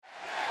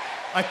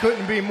I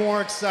couldn't be more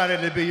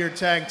excited to be your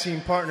tag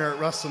team partner at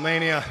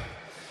WrestleMania.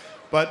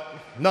 But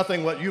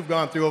nothing what you've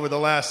gone through over the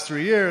last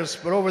 3 years,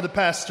 but over the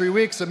past 3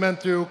 weeks, I've been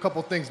through a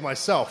couple things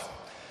myself.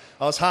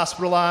 I was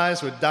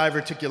hospitalized with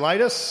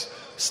diverticulitis,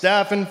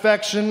 staph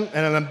infection,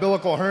 and an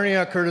umbilical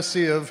hernia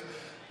courtesy of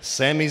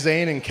Sami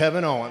Zayn and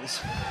Kevin Owens.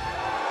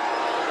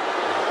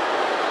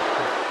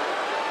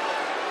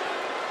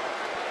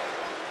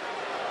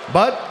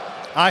 But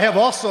I have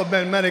also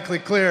been medically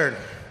cleared.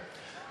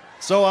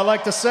 So I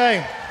like to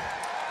say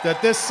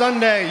that this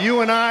Sunday,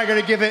 you and I are going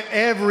to give it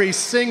every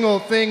single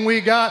thing we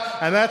got,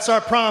 and that's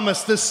our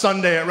promise this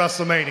Sunday at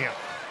WrestleMania.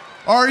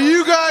 Are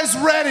you guys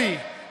ready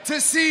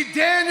to see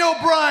Daniel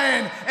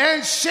Bryan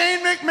and Shane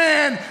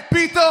McMahon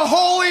beat the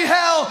holy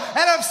hell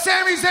out of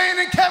Sami Zayn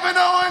and Kevin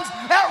Owens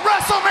at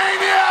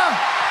WrestleMania?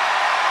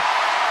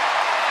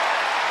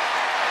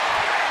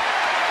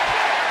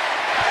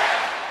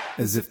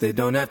 As if they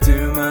don't have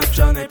too much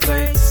on their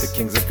plates. The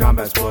Kings of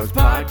Combat Sports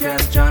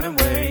Podcast, John and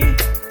Wade.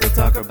 They'll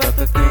talk about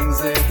the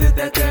things they did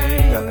that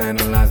day. They'll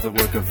analyze the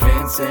work of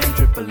Vince and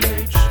Triple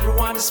H.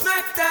 Rewind to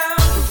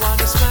SmackDown. Rewind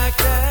to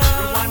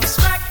SmackDown. Rewind to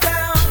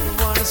SmackDown.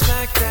 Rewind to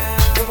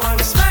SmackDown. Rewind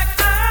to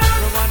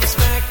SmackDown. Rewind to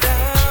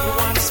SmackDown.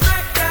 Rewind to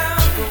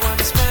SmackDown. Rewind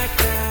to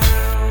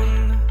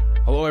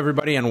SmackDown. Hello,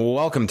 everybody, and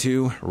welcome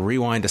to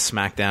Rewind to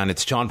SmackDown.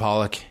 It's John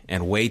Pollock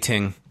and Wai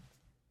Ting.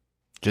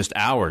 Just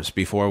hours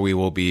before we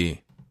will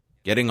be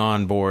getting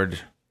on board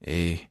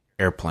a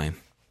airplane.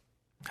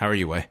 How are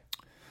you, Wai?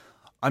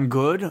 I'm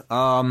good.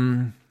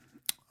 I'm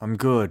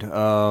good.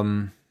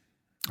 I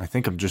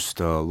think I'm just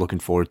looking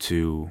forward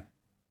to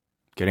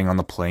getting on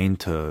the plane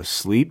to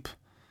sleep,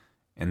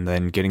 and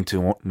then getting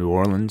to New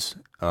Orleans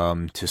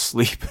to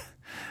sleep.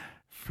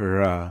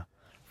 for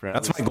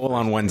That's my goal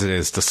on Wednesday,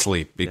 is to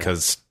sleep,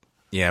 because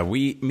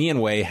me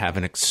and Wai have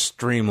an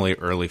extremely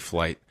early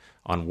flight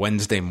on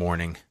Wednesday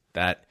morning.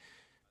 That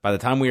by the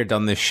time we are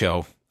done this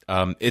show,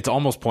 it's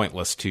almost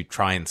pointless to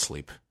try and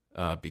sleep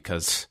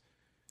because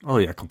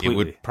completely. It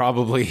would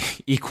probably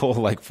equal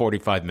like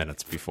 45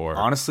 minutes before.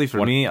 Honestly,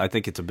 for me, I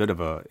think it's going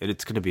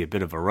to be a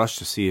bit of a rush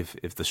to see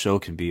if the show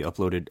can be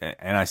uploaded,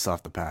 and I still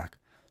have to pack.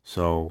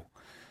 So,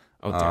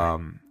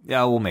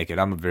 we'll make it.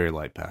 I'm a very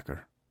light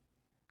packer.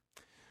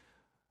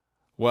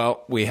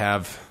 Well, we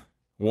have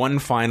one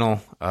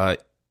final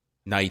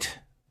night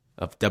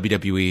of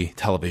WWE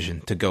television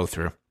to go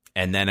through.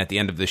 And then at the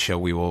end of the show,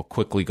 we will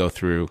quickly go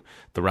through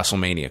the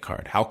WrestleMania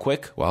card. How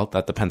quick? Well,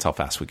 that depends how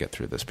fast we get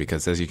through this,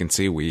 because as you can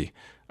see, we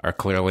are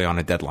clearly on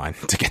a deadline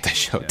to get the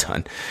show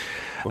done.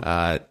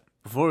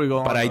 Before we go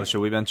on, should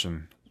we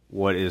mention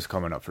what is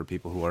coming up for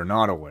people who are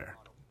not aware?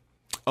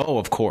 Oh,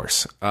 of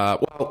course.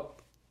 Well,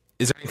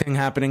 is there anything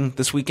happening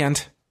this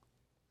weekend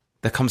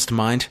that comes to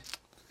mind?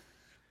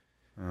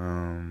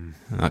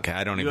 Okay,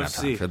 I don't even have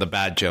time for the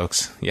bad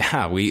jokes.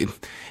 Yeah,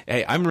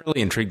 I'm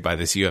really intrigued by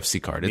this UFC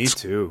card. Me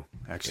too,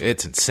 actually.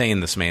 It's insane,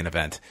 this main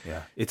event.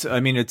 Yeah, it's the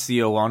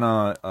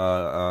Oana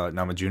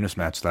Namajunas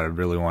match that I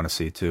really want to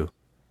see too.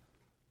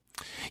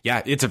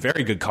 Yeah, it's a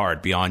very good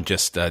card beyond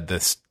just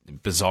this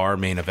bizarre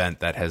main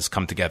event that has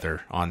come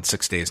together on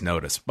 6 days'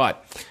 notice.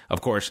 But,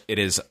 of course, it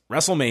is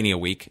WrestleMania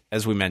week.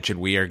 As we mentioned,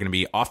 we are going to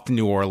be off to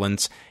New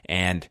Orleans,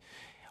 and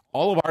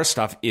all of our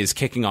stuff is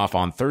kicking off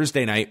on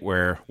Thursday night,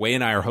 where Wai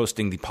and I are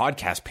hosting the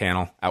podcast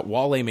panel at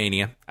Wale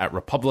Mania at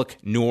Republic,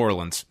 New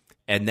Orleans.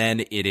 And then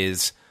it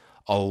is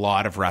a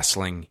lot of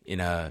wrestling in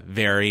a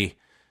very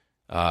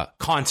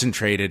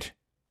concentrated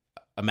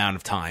amount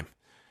of time.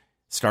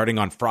 Starting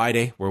on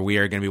Friday, where we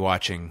are going to be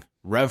watching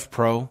Rev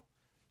Pro,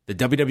 the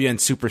WWN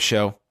Super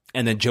Show,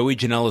 and then Joey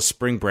Janela's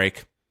Spring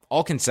Break,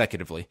 all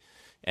consecutively.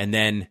 And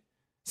then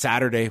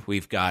Saturday,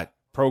 we've got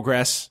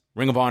Progress,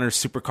 Ring of Honor's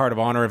Super Card of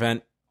Honor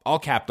event, all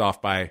capped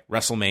off by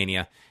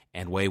WrestleMania.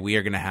 And Wai, we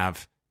are going to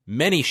have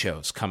many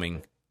shows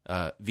coming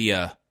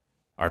via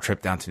our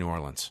trip down to New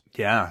Orleans.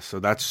 Yeah,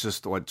 so that's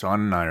just what John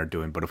and I are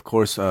doing. But of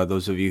course,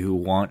 those of you who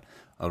want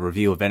a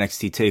review of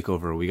NXT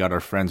TakeOver, we got our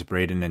friends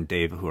Braden and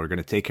Dave who are going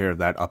to take care of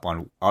that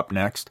up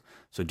next.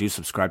 So do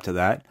subscribe to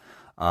that.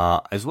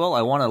 As well,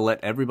 I want to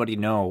let everybody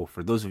know,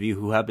 for those of you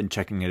who have been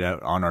checking it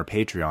out on our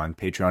Patreon,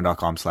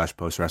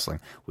 patreon.com/postwrestling,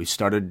 we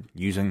started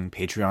using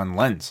Patreon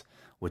Lens,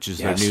 which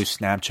is a new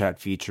Snapchat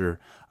feature.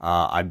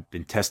 I've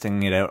been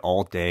testing it out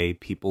all day.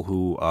 People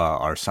who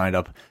are signed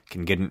up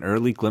can get an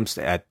early glimpse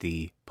at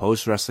the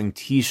post-wrestling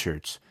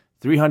t-shirts,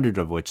 300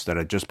 of which that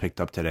I just picked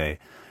up today.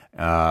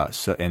 A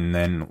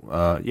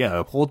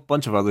whole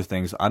bunch of other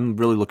things. I'm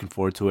really looking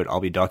forward to it. I'll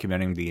be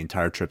documenting the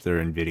entire trip there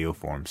in video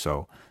form.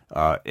 So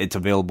it's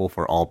available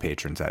for all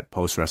patrons at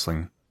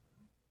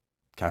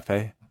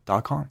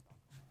postwrestlingcafe.com.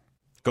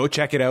 Go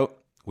check it out.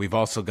 We've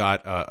also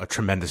got a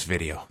tremendous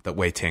video that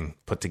Wai Ting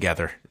put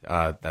together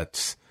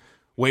that's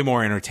way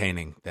more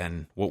entertaining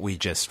than what we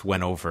just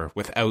went over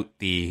without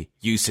the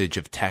usage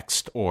of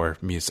text or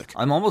music.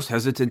 I'm almost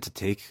hesitant to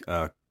take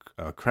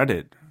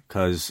credit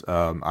because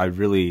I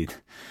really,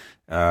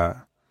 I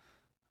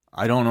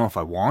don't know if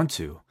I want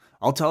to.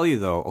 I'll tell you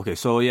though. Okay,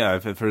 so yeah,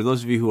 if for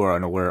those of you who are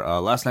unaware,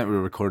 last night we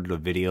recorded a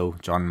video,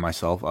 John and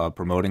myself,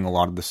 promoting a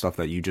lot of the stuff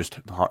that you just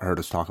heard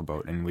us talk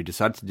about, and we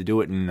decided to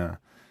do it in a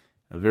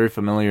very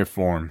familiar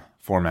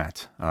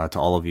format to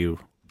all of you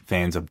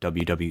fans of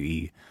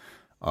WWE.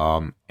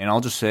 And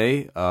I'll just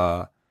say,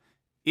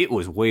 it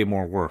was way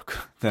more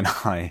work than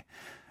I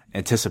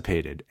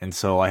anticipated, and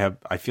so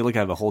I feel like I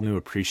have a whole new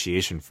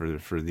appreciation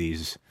for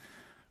these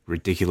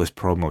ridiculous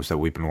promos that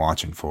we've been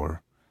watching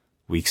for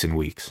weeks and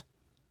weeks.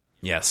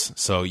 Yes,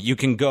 so you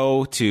can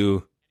go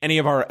to any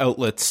of our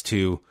outlets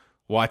to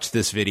watch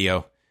this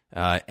video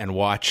and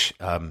watch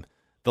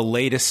the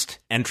latest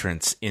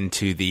entrance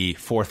into the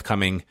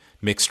forthcoming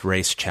Mixed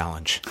Race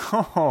Challenge.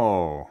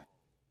 Oh,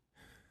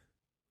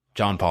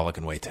 John Pollock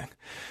and Wei Ting.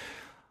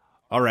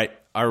 All right,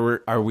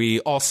 are we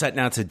all set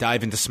now to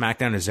dive into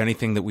SmackDown? Is there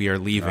anything that we are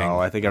leaving? Oh,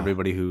 I think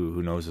everybody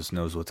who knows us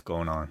knows what's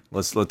going on.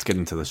 Let's get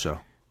into the show.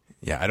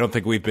 Yeah, I don't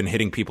think we've been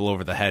hitting people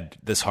over the head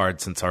this hard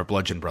since our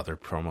Bludgeon Brother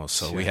promos,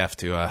 so we have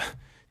to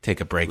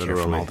take a break here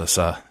from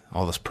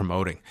all this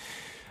promoting.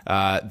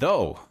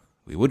 Though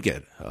we would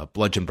get a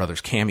Bludgeon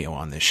Brothers cameo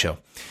on this show.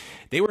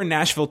 They were in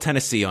Nashville,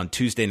 Tennessee on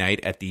Tuesday night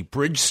at the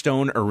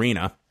Bridgestone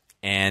Arena,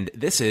 and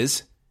this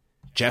is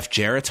Jeff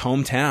Jarrett's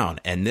hometown,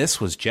 and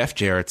this was Jeff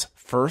Jarrett's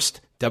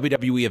first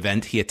WWE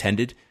event he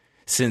attended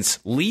since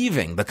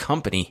leaving the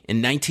company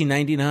in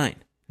 1999.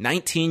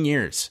 19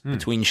 years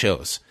between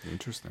shows.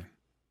 Interesting.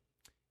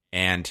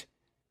 And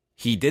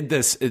he did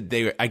this.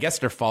 I guess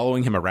they're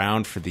following him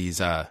around for these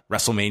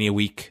WrestleMania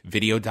week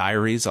video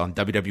diaries on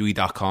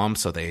WWE.com.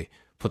 So they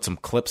put some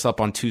clips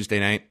up on Tuesday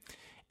night,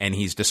 and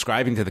he's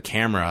describing to the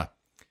camera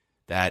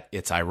that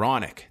it's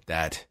ironic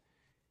that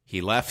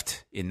he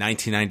left in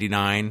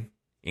 1999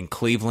 in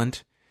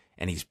Cleveland,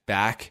 and he's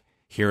back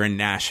here in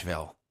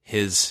Nashville,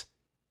 his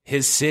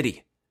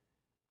city.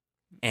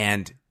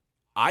 And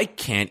I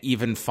can't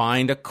even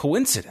find a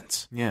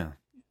coincidence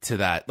to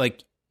that.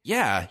 Like,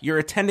 yeah, you're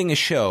attending a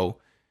show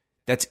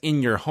that's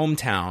in your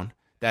hometown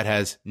that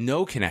has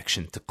no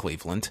connection to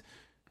Cleveland.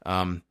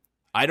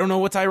 I don't know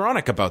what's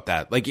ironic about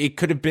that. Like, it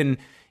could have been,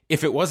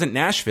 if it wasn't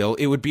Nashville,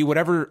 it would be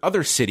whatever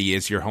other city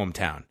is your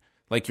hometown.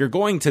 Like, you're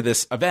going to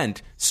this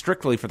event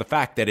strictly for the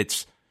fact that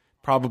it's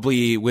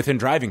probably within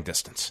driving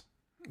distance.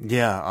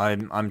 Yeah,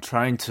 I'm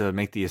trying to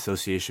make the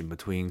association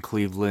between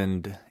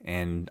Cleveland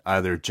and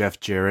either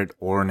Jeff Jarrett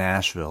or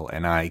Nashville,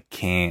 and I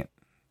can't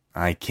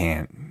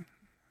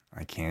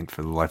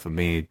for the life of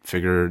me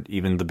figure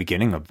even the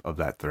beginning of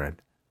that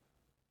thread.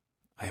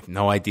 I have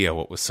no idea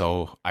what was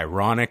so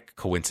ironic,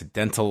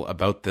 coincidental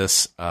about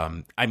this.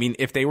 I mean,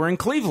 if they were in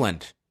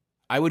Cleveland,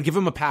 I would give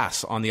them a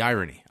pass on the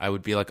irony. I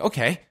would be like,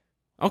 okay,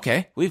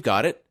 we've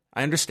got it.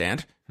 I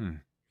understand.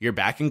 You're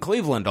back in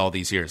Cleveland all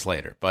these years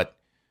later, but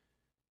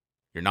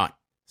you're not.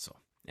 So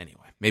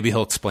anyway, maybe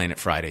he'll explain it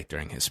Friday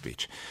during his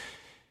speech.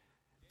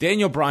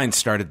 Daniel Bryan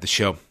started the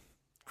show.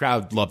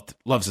 Crowd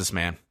loves this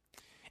man.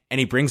 And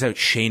he brings out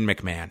Shane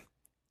McMahon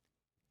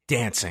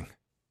dancing.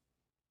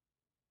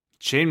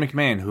 Shane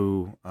McMahon,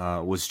 who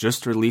was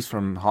just released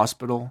from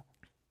hospital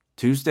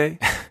Tuesday.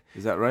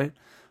 Is that right?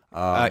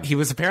 He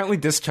was apparently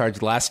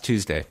discharged last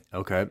Tuesday.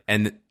 Okay.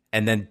 And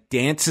then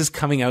dances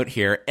coming out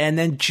here and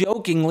then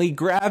jokingly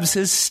grabs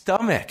his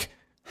stomach.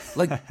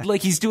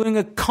 Like he's doing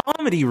a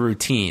comedy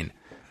routine.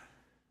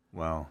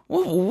 Wow.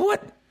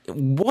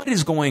 What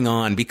is going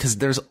on? Because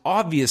there's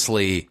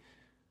obviously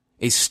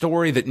a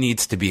story that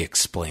needs to be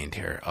explained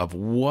here of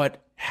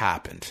what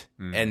happened.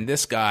 And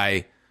this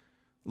guy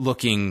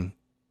looking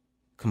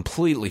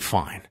completely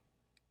fine.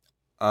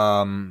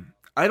 I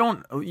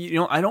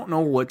don't know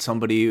what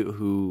somebody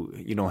who,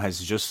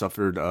 has just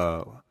suffered,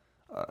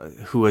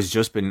 who has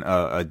just been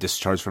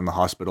discharged from the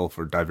hospital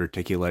for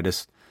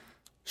diverticulitis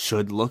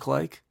should look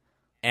like.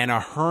 And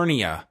a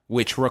hernia,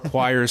 which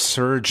requires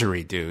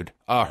surgery, dude.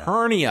 A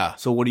hernia.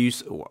 So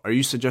are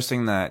you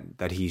suggesting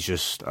that he's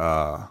just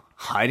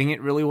hiding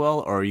it really well,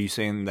 or are you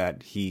saying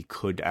that he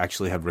could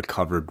actually have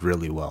recovered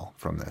really well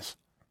from this?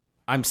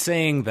 I'm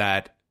saying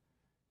that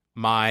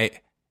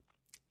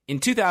in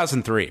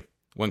 2003,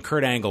 when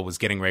Kurt Angle was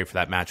getting ready for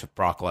that match with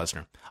Brock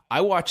Lesnar,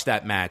 I watched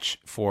that match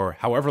for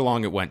however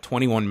long it went,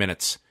 21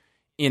 minutes,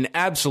 in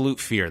absolute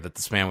fear that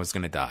this man was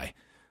going to die.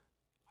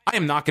 I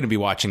am not going to be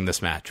watching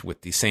this match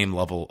with the same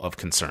level of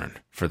concern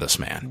for this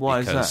man. Why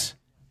is that?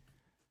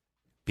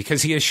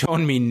 Because he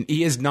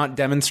has not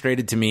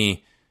demonstrated to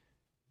me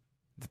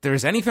that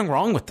there's anything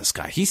wrong with this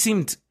guy. He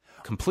seemed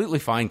completely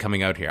fine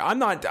coming out here. I'm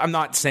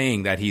not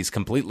saying that he's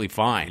completely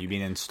fine. You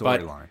mean in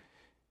storyline?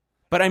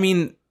 But I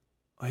mean,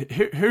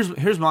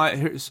 here's my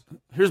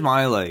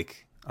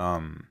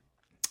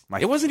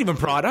it wasn't even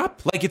brought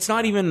up. Like, it's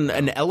not even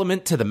an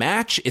element to the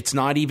match. It's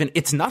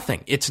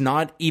nothing. It's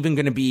not even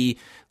going to be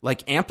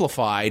like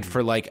amplified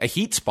for like a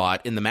heat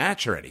spot in the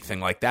match or anything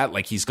like that.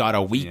 Like, he's got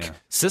a weak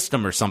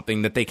system or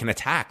something that they can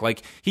attack.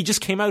 Like, he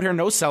just came out here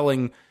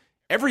no-selling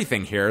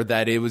everything here,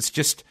 that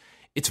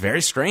it's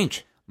very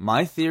strange.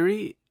 My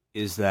theory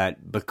is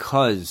that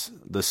because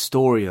the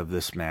story of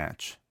this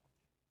match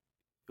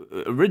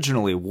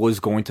originally was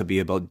going to be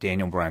about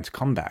Daniel Bryan's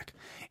comeback,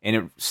 and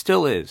it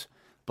still is.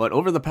 But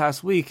over the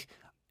past week,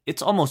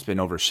 it's almost been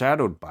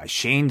overshadowed by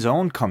Shane's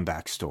own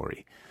comeback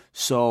story.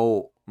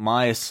 So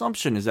my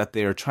assumption is that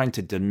they are trying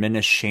to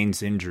diminish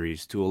Shane's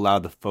injuries to allow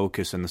the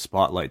focus and the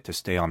spotlight to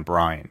stay on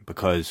Bryan,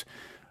 because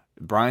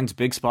Bryan's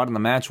big spot in the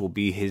match will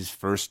be his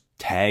first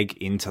tag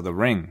into the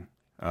ring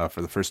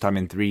for the first time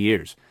in 3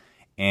 years.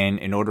 And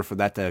in order for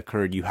that to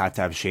occur, you have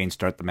to have Shane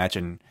start the match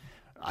and,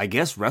 I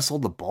guess, wrestle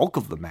the bulk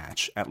of the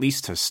match, at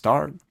least to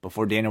start,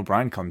 before Daniel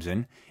Bryan comes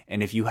in.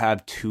 And if you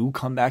have two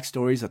comeback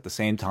stories at the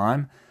same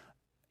time,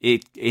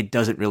 it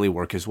doesn't really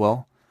work as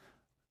well.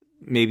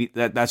 Maybe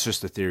that's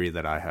just a theory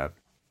that I have.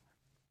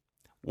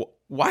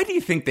 Why do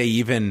you think they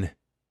even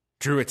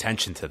drew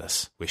attention to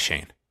this with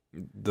Shane?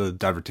 The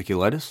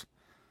diverticulitis?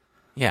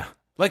 Yeah.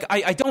 Like,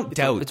 I don't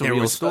doubt it's a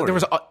real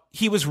story.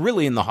 He was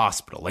really in the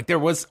hospital. Like, there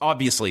was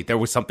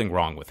something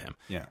wrong with him.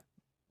 Yeah.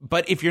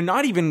 But if you're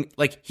not even,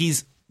 like,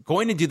 he's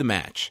going to do the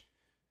match,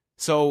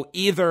 so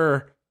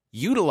either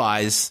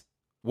utilize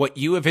what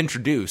you have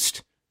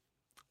introduced,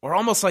 or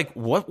almost like,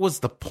 what was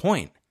the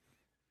point?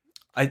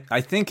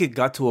 I think it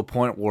got to a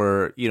point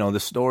where, the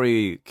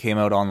story came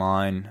out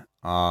online,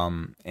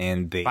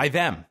 and they... By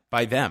them.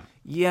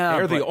 Yeah.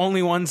 They're the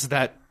only ones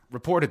that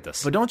reported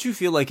this. But don't you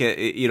feel like,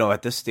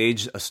 at this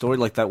stage, a story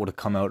like that would have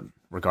come out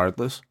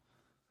regardless?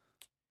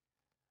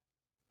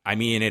 I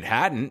mean, it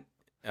hadn't.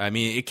 I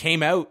mean, it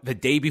came out the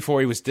day before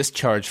he was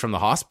discharged from the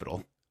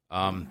hospital.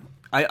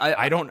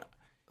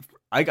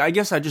 I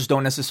guess I just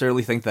don't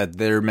necessarily think that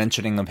their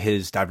mentioning of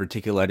his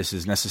diverticulitis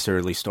is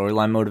necessarily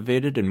storyline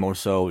motivated, and more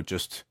so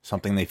just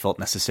something they felt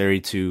necessary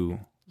to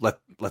let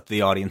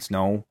the audience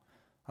know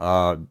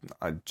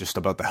just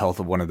about the health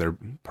of one of their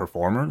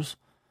performers.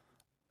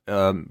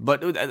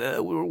 But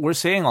we're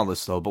saying all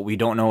this though, but we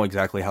don't know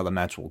exactly how the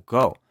match will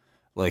go.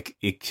 Like,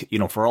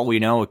 for all we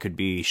know, it could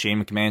be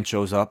Shane McMahon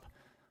shows up,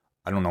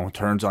 I don't know,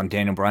 turns on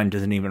Daniel Bryan,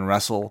 doesn't even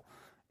wrestle,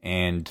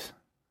 and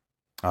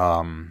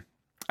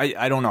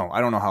I don't know.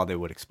 I don't know how they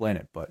would explain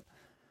it, but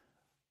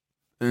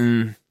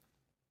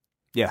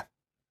yeah.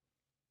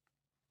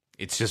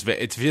 It's just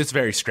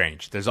very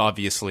strange. There's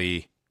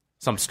obviously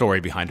some story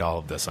behind all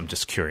of this. I'm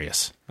just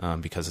curious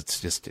because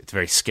it's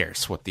very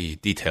scarce what the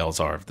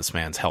details are of this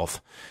man's health.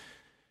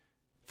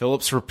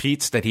 Phillips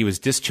repeats that he was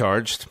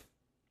discharged,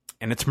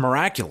 and it's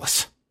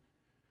miraculous.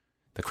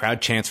 The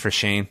crowd chants for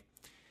Shane,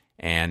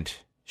 and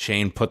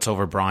Shane puts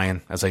over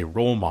Bryan as a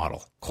role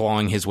model,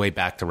 clawing his way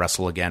back to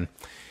wrestle again.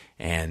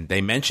 And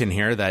they mention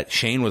here that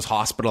Shane was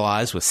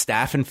hospitalized with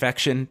staph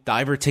infection,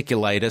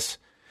 diverticulitis,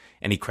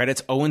 and he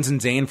credits Owens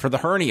and Zayn for the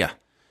hernia.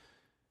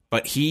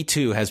 But he,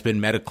 too, has been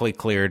medically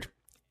cleared,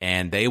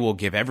 and they will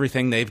give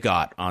everything they've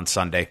got on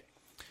Sunday.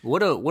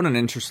 What an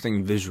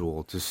interesting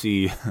visual to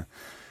see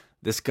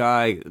this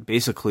guy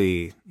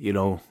basically,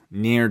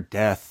 near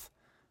death,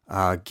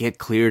 get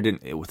cleared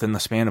within the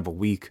span of a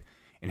week.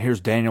 And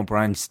here's Daniel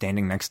Bryan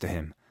standing next to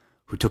him,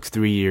 who took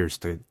 3 years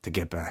to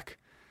get back.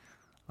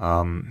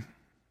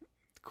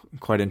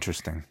 Quite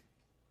interesting.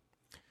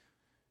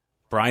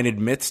 Bryan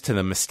admits to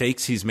the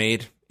mistakes he's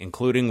made,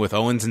 including with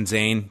Owens and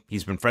Zayn.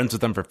 He's been friends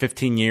with them for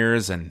 15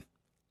 years, and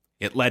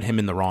it led him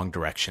in the wrong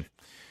direction.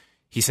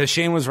 He says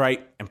Shane was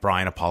right, and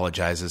Bryan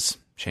apologizes.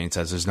 Shane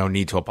says there's no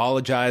need to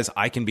apologize.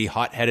 I can be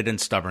hot-headed and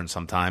stubborn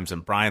sometimes,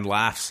 and Bryan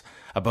laughs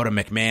about a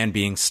McMahon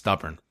being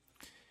stubborn.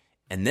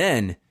 And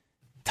then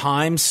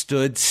time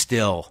stood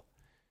still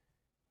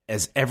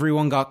as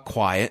everyone got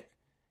quiet,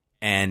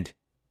 and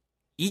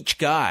each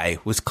guy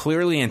was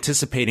clearly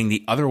anticipating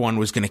the other one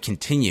was going to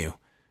continue,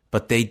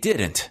 but they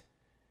didn't.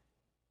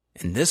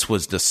 And this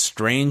was the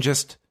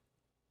strangest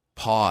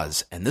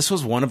pause. And this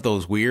was one of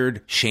those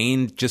weird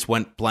Shane just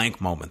went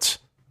blank moments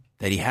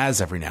that he has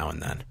every now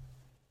and then.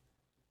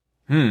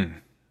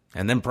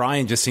 And then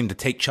Bryan just seemed to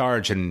take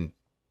charge and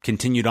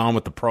continued on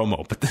with the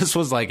promo. But this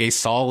was like a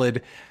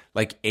solid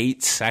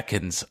 8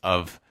 seconds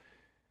of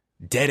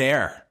dead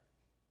air.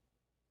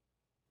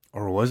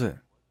 Or was it?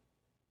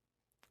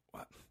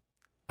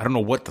 I don't know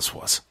what this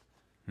was,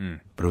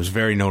 but it was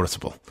very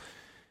noticeable.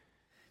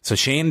 So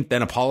Shane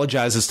then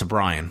apologizes to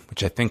Bryan,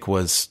 which I think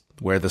was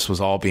where this was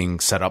all being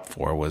set up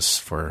for, was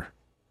for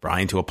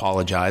Bryan to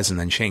apologize and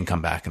then Shane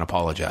come back and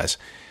apologize.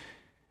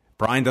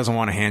 Bryan doesn't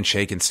want a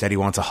handshake. Instead, he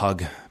wants a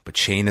hug, but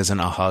Shane isn't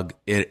a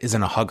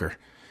hugger.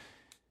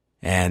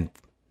 And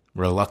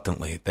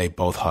reluctantly, they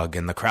both hug,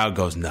 and the crowd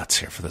goes nuts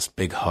here for this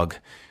big hug.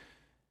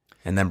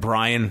 And then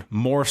Bryan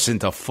morphs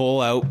into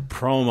full-out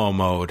promo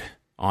mode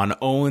on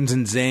Owens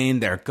and Zayn.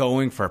 They're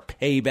going for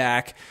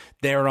payback.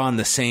 They're on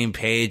the same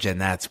page,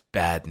 and that's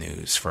bad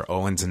news for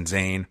Owens and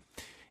Zayn.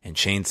 And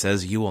Shane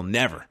says, you will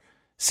never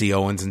see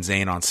Owens and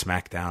Zayn on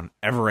SmackDown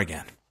ever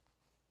again.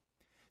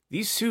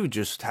 These two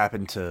just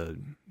happen to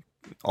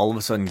all of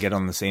a sudden get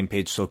on the same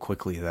page so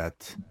quickly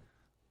that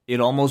it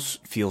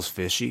almost feels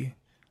fishy.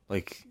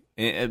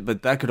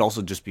 But that could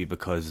also just be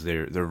because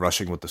they're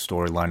rushing with the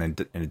storyline and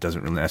it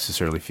doesn't really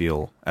necessarily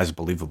feel as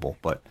believable.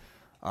 But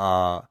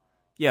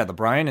yeah, the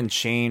Bryan and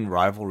Shane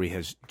rivalry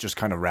has just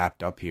kind of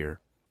wrapped up here,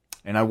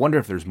 and I wonder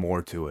if there's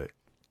more to it.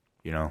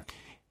 you know?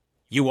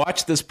 You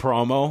watch this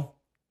promo,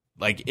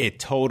 like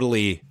it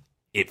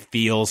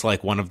feels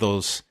like one of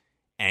those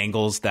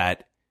angles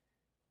that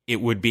it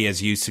would be,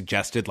 as you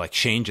suggested, like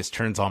Shane just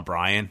turns on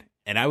Bryan,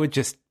 and I would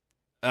just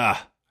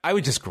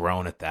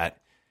groan at that.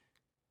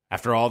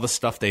 After all the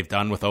stuff they've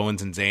done with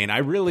Owens and Zayn, I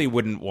really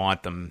wouldn't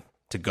want them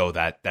to go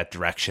that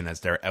direction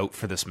as they're out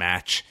for this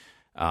match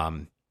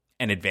and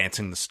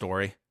advancing the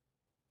story.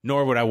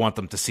 Nor would I want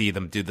them to see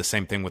them do the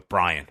same thing with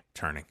Bryan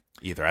turning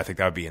either. I think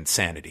that would be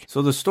insanity.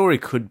 So the story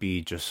could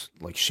be just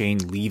like Shane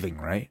leaving,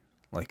 right?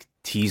 Like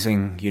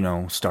teasing,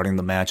 starting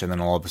the match and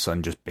then all of a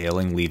sudden just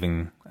bailing,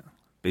 leaving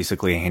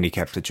basically a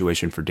handicap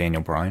situation for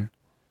Daniel Bryan.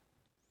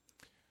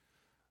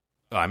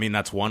 I mean,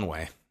 that's one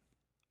way.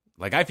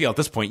 Like, I feel at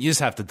this point, you just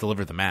have to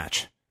deliver the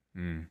match.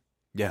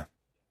 Yeah.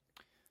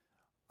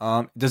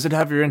 Does it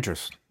have your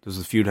interest? Does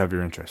the feud have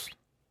your interest?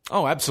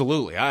 Oh,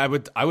 absolutely. I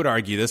would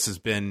argue this has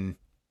been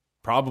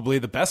probably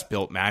the best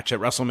built match at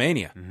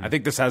WrestleMania. I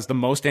think this has the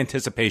most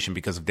anticipation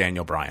because of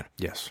Daniel Bryan.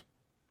 Yes.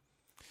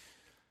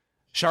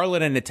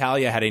 Charlotte and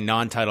Natalya had a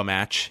non-title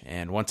match,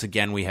 and once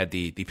again we had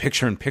the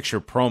picture-in-picture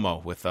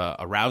promo with a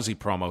Rousey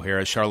promo here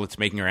as Charlotte's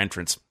making her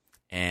entrance.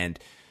 And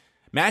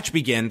match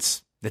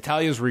begins.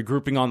 Natalya's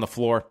regrouping on the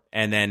floor,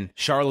 and then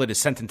Charlotte is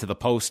sent into the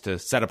post to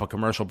set up a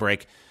commercial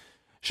break.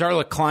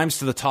 Charlotte climbs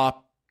to the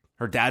top,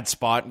 her dad's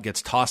spot, and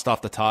gets tossed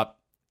off the top.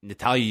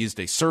 Natalya used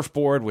a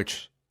surfboard,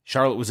 which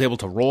Charlotte was able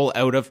to roll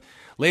out of.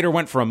 Later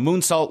went for a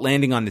moonsault,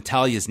 landing on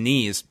Natalya's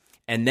knees,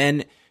 and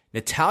then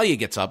Natalya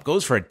gets up,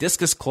 goes for a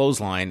discus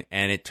clothesline,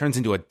 and it turns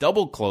into a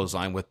double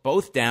clothesline with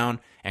both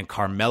down, and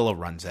Carmella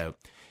runs out.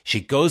 She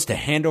goes to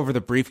hand over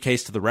the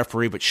briefcase to the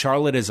referee, but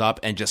Charlotte is up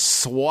and just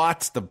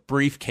swats the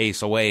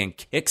briefcase away and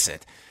kicks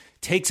it,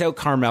 takes out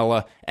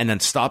Carmella, and then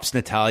stops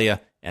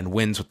Natalya and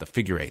wins with the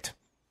figure eight.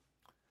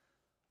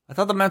 I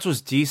thought the match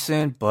was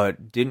decent,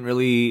 but didn't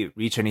really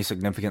reach any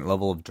significant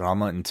level of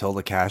drama until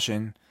the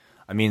cash-in.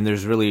 I mean,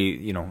 there's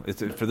really,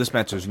 for this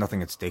match, there's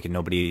nothing at stake and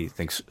nobody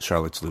thinks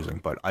Charlotte's losing.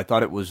 But I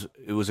thought it was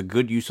a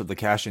good use of the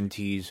cash-in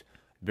tease.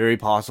 Very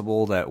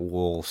possible that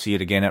we'll see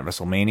it again at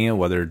WrestleMania,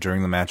 whether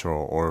during the match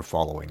or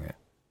following it.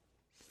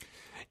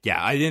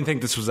 Yeah, I didn't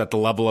think this was at the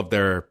level of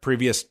their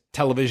previous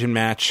television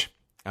match.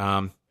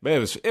 But it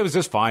was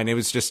just fine. It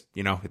was just,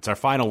 it's our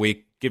final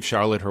week. Give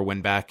Charlotte her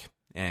win back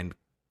and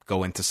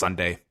go into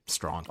Sunday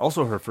strong.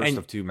 Also her first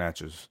of two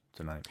matches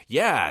tonight.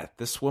 Yeah,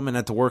 this woman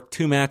had to work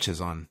 2 matches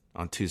on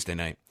Tuesday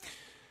night.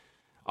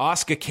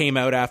 Asuka came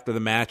out after the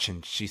match,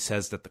 and she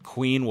says that the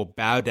Queen will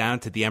bow down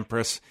to the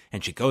Empress,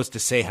 and she goes to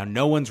say how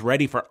no one's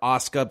ready for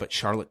Asuka, but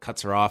Charlotte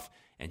cuts her off,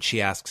 and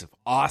she asks if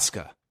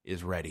Asuka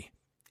is ready.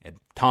 And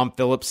Tom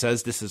Phillips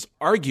says this is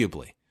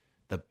arguably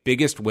the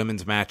biggest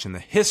women's match in the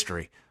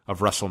history of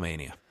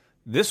WrestleMania.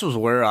 This was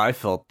where I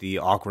felt the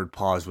awkward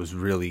pause was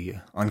really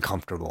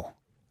uncomfortable.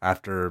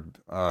 After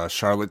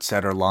Charlotte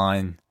said her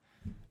line,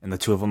 and the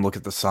two of them look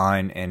at the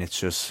sign, and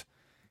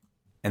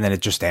then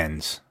it just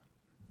ends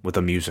with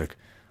the music.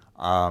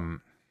 Well,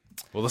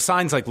 the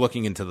sign's like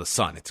looking into the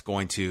sun. It's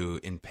going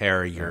to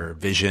impair your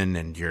vision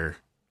and your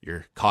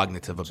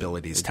cognitive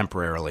abilities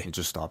temporarily. It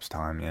just stops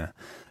time, yeah.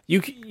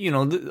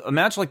 A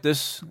match like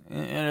this,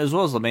 and as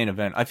well as the main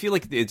event, I feel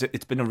like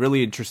it's been a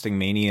really interesting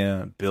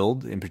Mania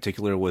build, in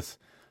particular with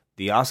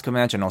the Asuka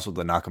match and also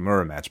the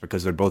Nakamura match,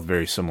 because they're both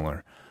very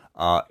similar.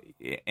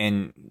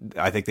 And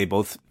I think they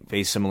both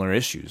face similar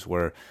issues,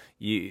 where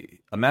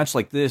a match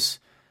like this,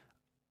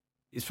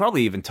 it's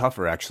probably even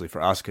tougher, actually,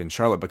 for Asuka and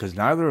Charlotte, because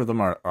neither of them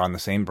are on the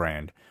same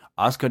brand.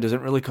 Asuka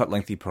doesn't really cut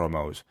lengthy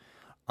promos.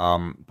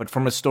 But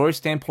from a story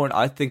standpoint,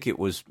 I think it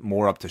was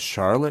more up to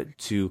Charlotte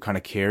to kind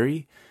of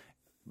carry.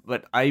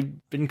 But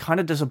I've been kind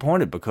of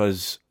disappointed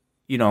because,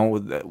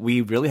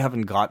 we really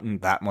haven't gotten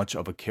that much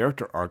of a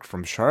character arc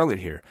from Charlotte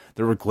here.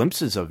 There were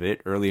glimpses of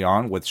it early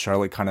on with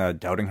Charlotte kind of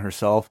doubting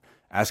herself,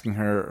 asking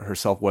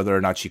herself whether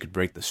or not she could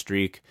break the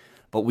streak.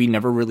 But we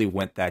never really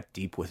went that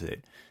deep with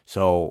it.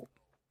 So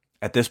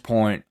at this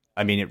point,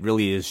 I mean, it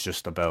really is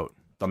just about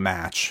the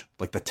match,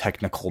 like the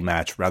technical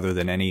match, rather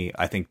than any,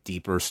 I think,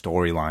 deeper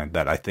storyline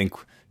that I think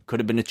could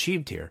have been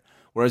achieved here.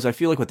 Whereas I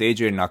feel like with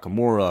AJ and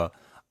Nakamura,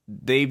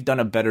 they've done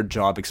a better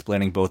job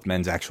explaining both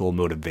men's actual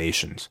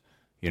motivations,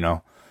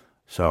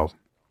 So,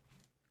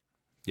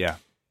 yeah.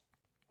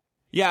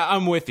 Yeah,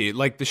 I'm with you.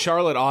 Like, the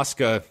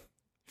Charlotte-Asuka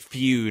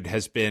feud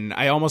has been,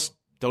 I almost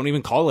don't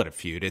even call it a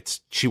feud.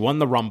 She won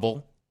the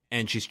Rumble,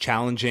 and she's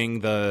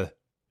challenging the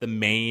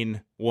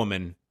main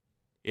woman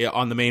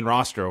on the main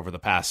roster over the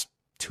past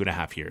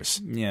 2.5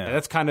 years. Yeah.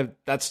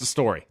 That's the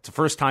story. It's a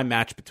first time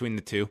match between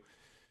the two.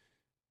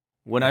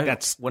 When I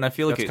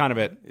feel like that's kind of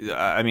it.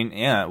 I mean,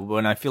 yeah,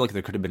 when I feel like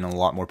there could have been a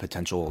lot more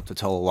potential to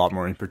tell a lot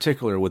more, in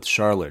particular with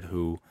Charlotte,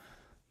 who,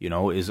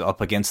 is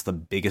up against the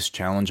biggest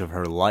challenge of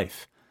her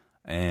life.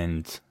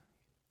 And,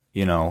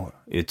 it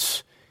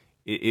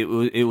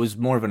was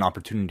more of an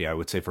opportunity, I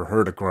would say, for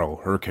her to grow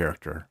her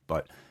character.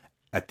 But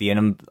at the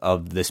end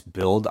of this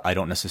build, I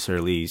don't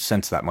necessarily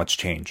sense that much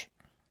change.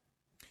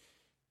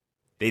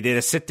 They did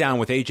a sit-down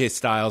with AJ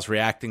Styles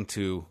reacting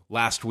to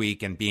last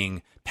week and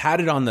being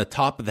patted on the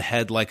top of the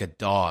head like a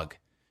dog.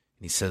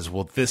 he says,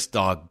 well, this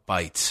dog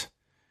bites.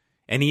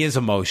 And he is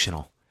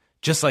emotional,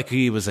 just like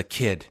he was a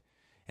kid.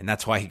 And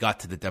that's why he got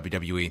to the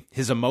WWE.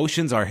 His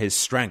emotions are his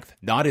strength,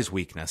 not his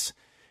weakness.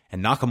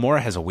 And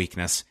Nakamura has a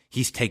weakness.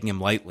 He's taking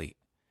him lightly.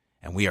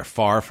 And we are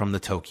far from the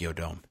Tokyo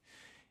Dome.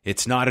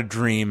 It's not a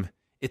dream.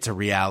 It's a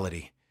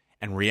reality.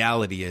 And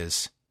reality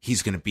is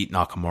he's going to beat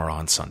Nakamura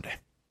on Sunday.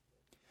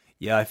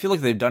 Yeah, I feel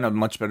like they've done a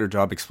much better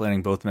job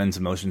explaining both men's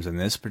emotions in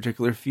this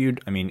particular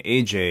feud. I mean,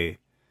 AJ,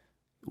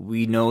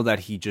 we know that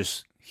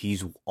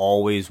he's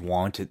always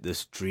wanted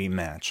this dream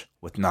match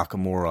with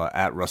Nakamura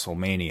at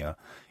WrestleMania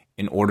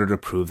in order to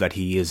prove that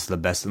he is the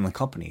best in the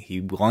company. He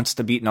wants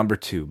to beat number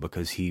 2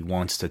 because he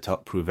wants to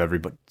prove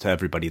to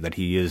everybody that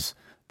he is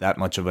that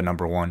much of a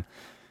number 1.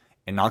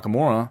 And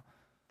Nakamura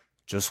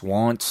just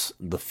wants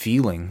the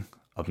feeling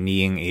of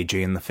kneeing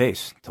AJ in the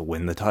face to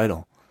win the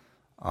title.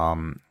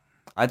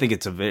 I think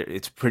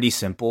it's pretty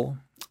simple.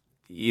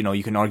 You know,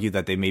 you can argue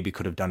that they maybe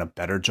could have done a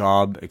better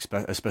job,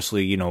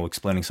 especially, you know,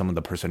 explaining some of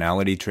the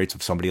personality traits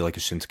of somebody like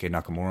a Shinsuke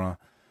Nakamura.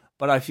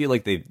 But I feel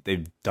like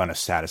they've done a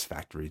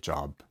satisfactory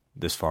job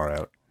this far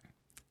out.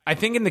 I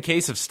think in the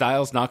case of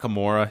Styles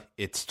Nakamura,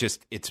 it's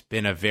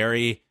been a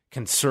very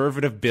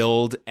conservative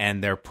build,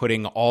 and they're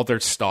putting all their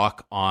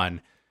stock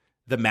on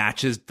the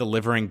matches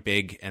delivering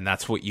big, and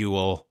that's what you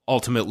will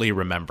ultimately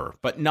remember.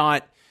 But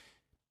not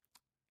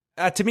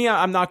to me,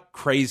 I'm not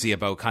crazy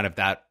about kind of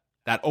that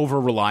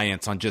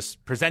over-reliance on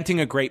just presenting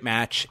a great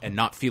match and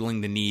not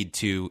feeling the need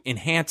to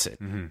enhance it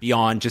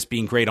beyond just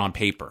being great on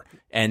paper.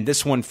 And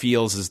this one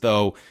feels as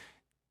though,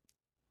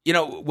 you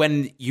know,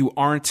 when you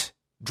aren't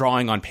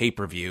drawing on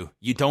pay-per-view,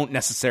 you don't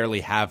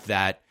necessarily have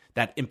that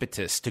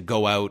impetus to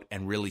go out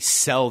and really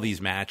sell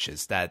these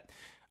matches that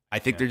I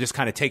think they're just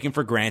kind of taking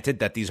for granted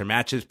that these are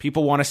matches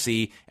people want to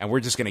see, and we're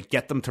just going to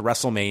get them to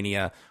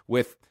WrestleMania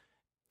with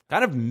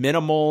kind of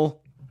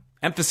minimal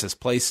emphasis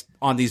placed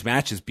on these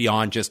matches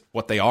beyond just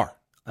what they are.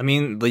 I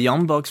mean, the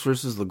Young Bucks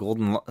versus the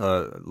Golden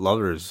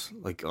Lovers,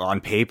 like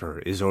on paper,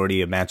 is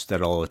already a match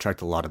that'll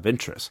attract a lot of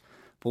interest.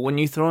 But when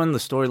you throw in the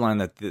storyline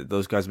that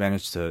those guys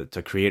managed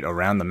to create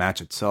around the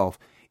match itself,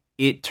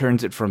 it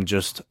turns it from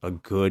just a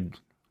good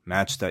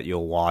match that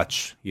you'll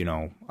watch, you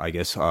know, I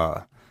guess,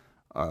 for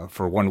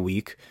 1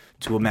 week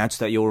to a match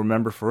that you'll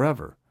remember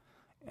forever.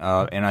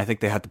 And I think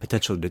they had the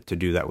potential to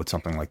do that with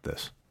something like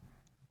this.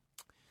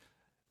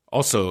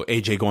 Also,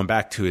 AJ going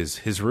back to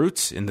his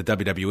roots in the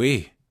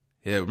WWE.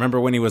 Yeah, remember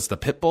when he was the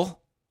Pitbull?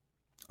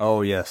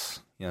 Oh,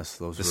 yes. Yes,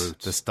 those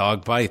roots. This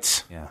dog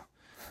bites. Yeah.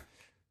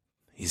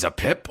 He's a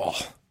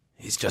Pitbull.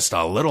 He's just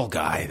a little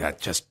guy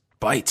that just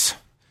bites.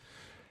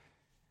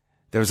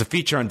 There was a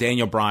feature on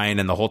Daniel Bryan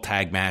and the whole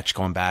tag match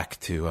going back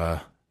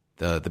to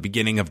the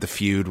beginning of the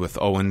feud with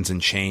Owens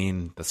and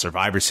Shane, the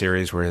Survivor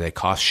Series where they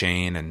cost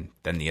Shane and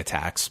then the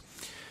attacks.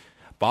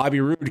 Bobby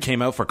Roode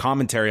came out for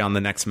commentary on the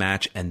next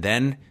match, and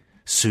then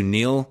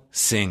Sunil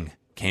Singh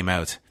came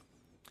out.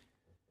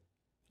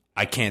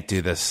 I can't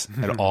do this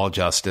at all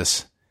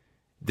justice.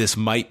 This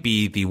might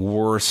be the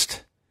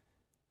worst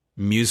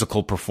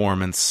musical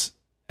performance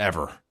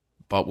ever,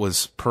 but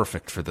was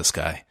perfect for this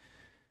guy.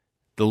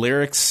 The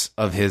lyrics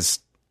of his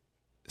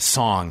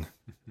song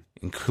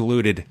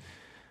included,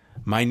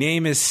 "My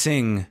name is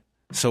Singh,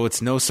 so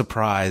it's no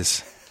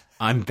surprise.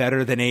 I'm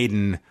better than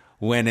Aiden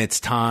when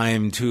it's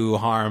time to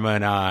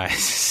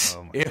harmonize."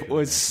 It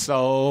was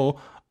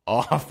so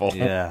awful.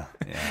 Yeah.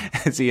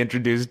 As he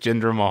introduced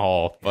Jinder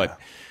Mahal. But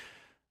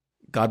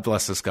God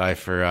bless this guy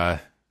for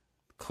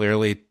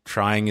clearly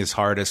trying his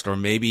hardest, or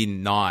maybe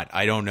not.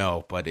 I don't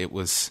know, but it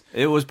was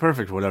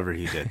perfect, whatever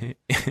he did.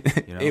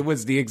 You know? It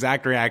was the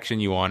exact reaction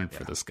you wanted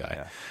for this guy.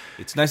 Yeah.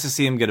 It's nice to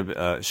see him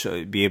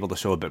get be able to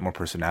show a bit more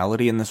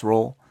personality in this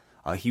role.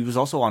 He was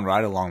also on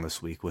Ride Along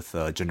this week with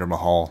Jinder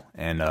Mahal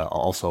and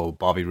also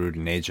Bobby Roode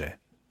and AJ.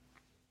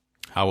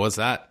 How was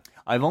that?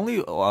 I only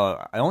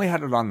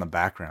had it on the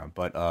background,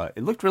 but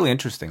it looked really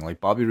interesting.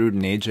 Like Bobby Roode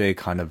and AJ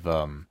kind of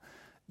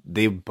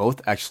they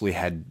both actually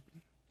had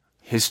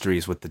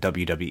histories with the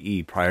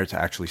WWE prior to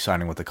actually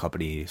signing with the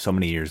company so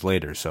many years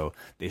later. So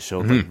they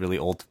showed like really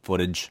old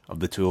footage of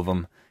the two of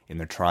them in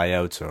their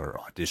tryouts or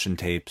audition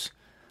tapes.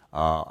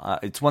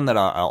 It's one that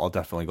I'll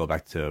definitely go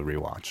back to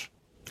rewatch.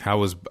 How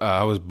was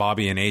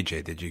Bobby and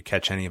AJ? Did you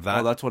catch any of that?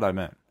 Oh, that's what I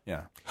meant.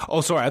 Yeah.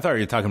 Oh, sorry. I thought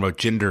you were talking about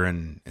Jinder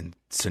and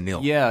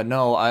Sunil. Yeah,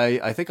 no,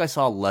 I think I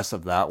saw less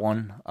of that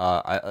one.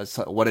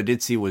 What I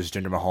did see was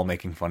Jinder Mahal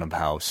making fun of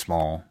how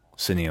small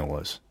Sunil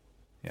was.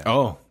 Yeah.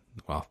 Oh,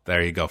 well,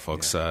 there you go,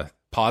 folks. Yeah.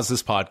 Pause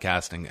this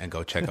podcast and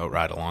go check out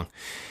Ride Along.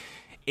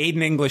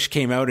 Aiden English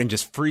came out and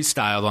just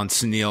freestyled on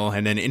Sunil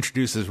and then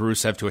introduces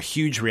Rusev to a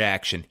huge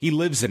reaction. He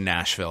lives in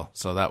Nashville,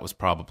 so that was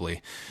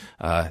probably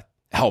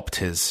helped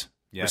his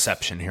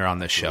reception here on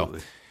this show.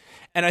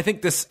 And I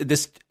think this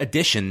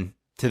addition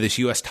to this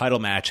U.S. title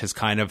match has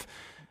kind of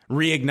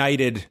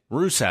reignited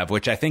Rusev,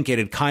 which I think it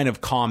had kind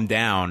of calmed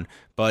down.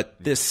 But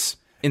this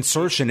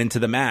insertion into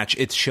the match,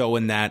 it's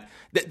showing that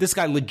this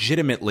guy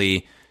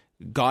legitimately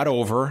got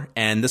over,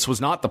 and this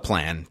was not the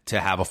plan to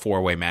have a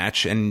four-way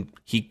match, and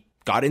he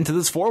got into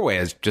this four-way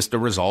as just a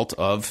result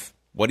of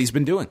what he's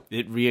been doing.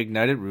 It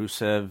reignited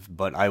Rusev,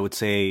 but I would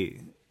say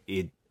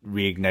it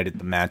reignited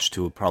the match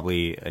to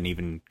probably an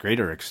even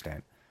greater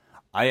extent.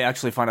 I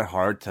actually find it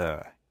hard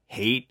to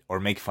hate or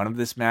make fun of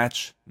this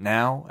match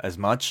now as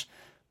much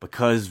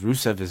because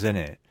Rusev is in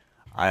it.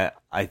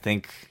 I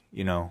think,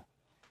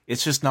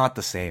 it's just not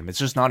the same. It's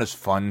just not as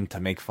fun to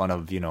make fun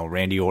of,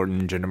 Randy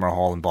Orton, Jinder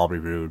Mahal, and Bobby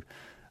Roode.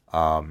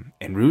 And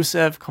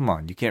Rusev, come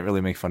on, you can't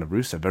really make fun of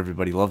Rusev.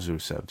 Everybody loves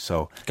Rusev.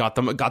 So got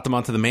them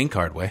onto the main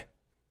card, way.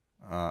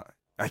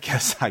 I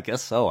guess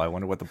so. I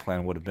wonder what the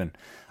plan would have been.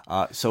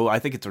 So I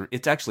think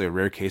it's actually a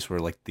rare case where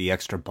like the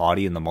extra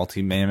body in the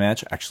multi-man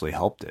match actually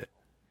helped it.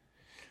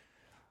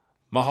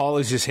 Mahal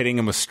is just hitting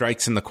him with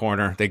strikes in the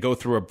corner. They go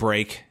through a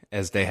break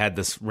as they had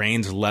this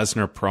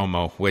Reigns-Lesnar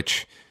promo,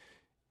 which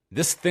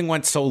this thing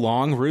went so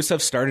long,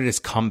 Rusev started his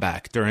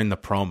comeback during the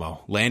promo,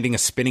 landing a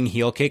spinning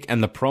heel kick,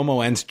 and the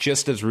promo ends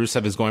just as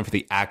Rusev is going for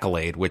the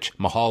accolade, which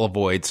Mahal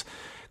avoids.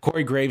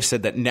 Corey Graves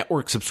said that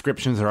network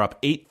subscriptions are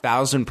up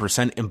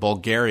 8,000% in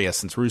Bulgaria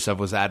since Rusev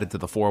was added to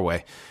the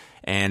four-way.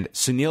 And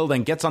Sunil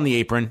then gets on the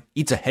apron,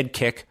 eats a head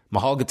kick,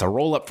 Mahal gets a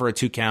roll-up for a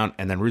 2 count,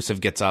 and then Rusev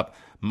gets up,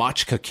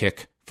 Machka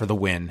kick for the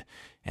win,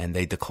 and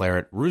they declare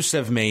it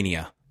Rusev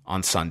Mania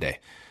on Sunday.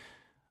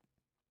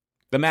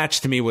 The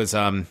match to me was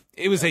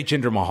it was a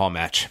Jinder Mahal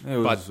match,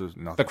 but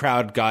the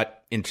crowd got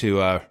into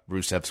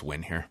Rusev's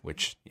win here,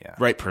 which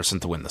right person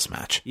to win this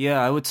match. Yeah,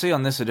 I would say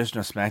on this edition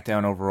of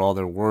SmackDown overall,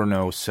 there were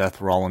no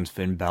Seth Rollins,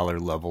 Finn Balor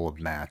level of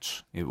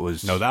match. It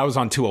was that was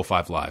on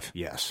 205 Live.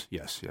 Yes.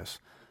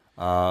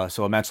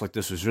 So a match like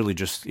this was really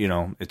just,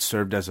 it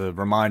served as a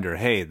reminder,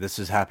 hey, this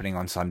is happening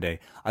on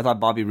Sunday. I thought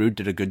Bobby Roode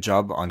did a good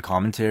job on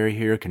commentary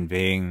here,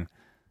 conveying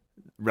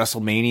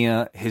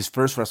WrestleMania, his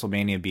first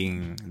WrestleMania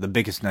being the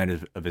biggest night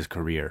of his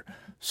career.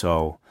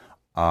 So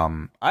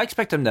I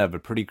expect him to have a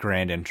pretty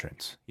grand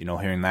entrance.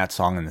 Hearing that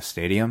song in the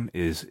stadium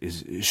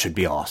should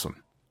be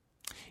awesome.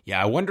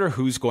 Yeah, I wonder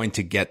who's going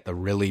to get the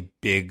really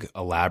big,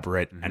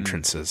 elaborate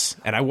entrances.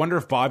 And I wonder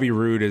if Bobby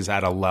Roode is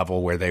at a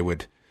level where they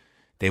would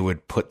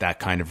put that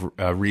kind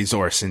of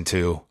resource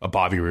into a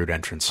Bobby Roode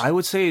entrance. I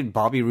would say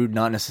Bobby Roode,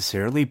 not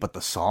necessarily, but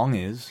the song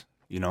is.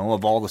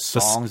 Of all the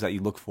songs that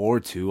you look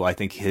forward to, I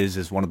think his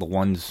is one of the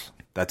ones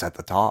that's at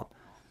the top,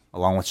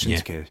 along with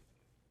Shinsuke.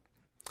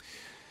 Yeah.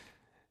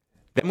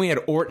 Then we had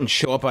Orton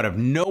show up out of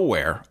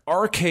nowhere,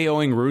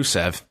 RKOing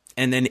Rusev,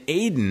 and then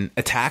Aiden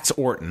attacks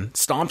Orton,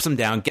 stomps him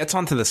down, gets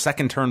onto the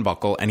second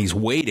turnbuckle, and he's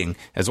waiting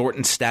as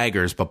Orton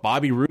staggers, but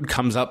Bobby Roode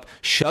comes up,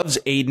 shoves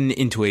Aiden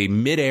into a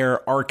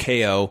midair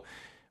RKO.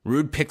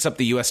 Roode picks up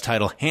the U.S.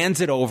 title, hands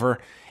it over,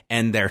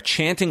 and they're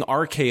chanting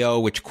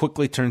RKO, which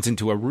quickly turns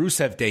into a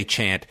Rusev Day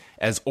chant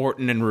as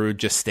Orton and Roode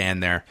just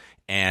stand there.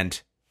 And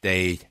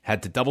they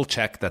had to double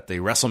check that the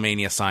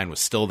WrestleMania sign was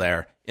still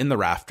there in the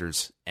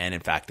rafters. And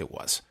in fact, it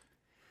was.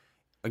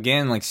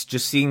 Again, like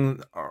just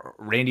seeing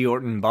Randy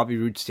Orton and Bobby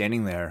Roode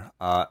standing there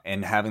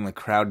and having the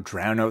crowd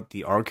drown out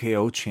the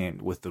RKO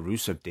chant with the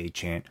Rusev Day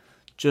chant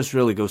just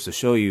really goes to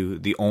show you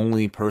the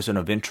only person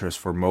of interest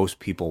for most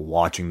people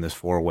watching this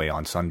four-way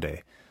on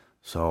Sunday.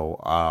 So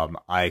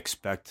I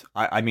expect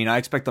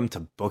them to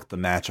book the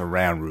match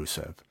around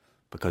Rusev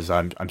because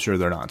I'm sure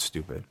they're not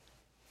stupid.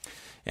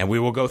 And we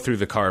will go through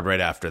the card right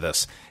after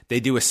this. They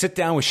do a sit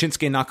down with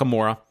Shinsuke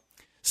Nakamura.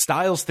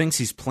 Styles thinks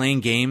he's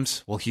playing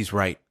games. Well, he's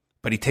right,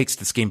 but he takes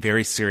this game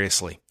very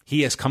seriously.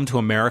 He has come to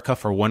America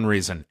for one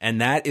reason, and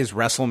that is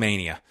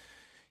WrestleMania.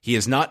 He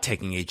is not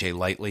taking AJ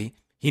lightly.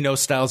 He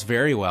knows Styles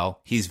very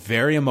well. He's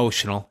very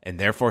emotional, and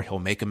therefore he'll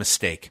make a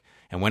mistake.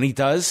 And when he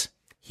does,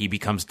 he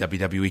becomes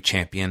WWE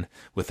champion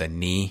with a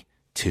knee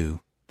to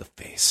the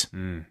face.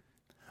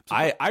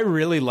 I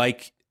really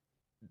like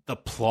the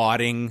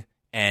plotting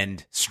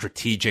and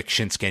strategic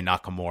Shinsuke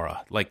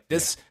Nakamura. Like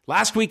this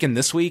last week and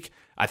this week,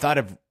 I thought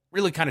I've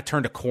really kind of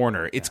turned a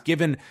corner. It's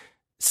given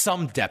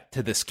some depth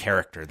to this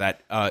character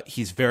that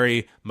he's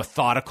very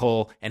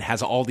methodical and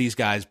has all these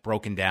guys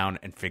broken down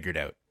and figured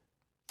out.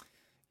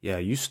 Yeah,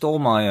 you stole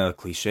my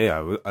cliche.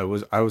 I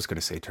was going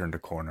to say turned a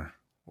corner.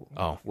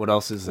 Oh, what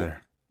else is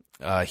there?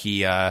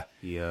 He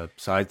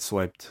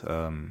sideswiped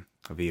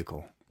a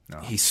vehicle. No.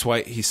 He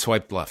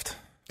swiped left.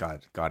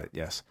 Got it.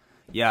 Yes.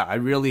 Yeah, I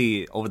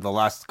really over the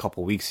last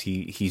couple weeks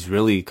he's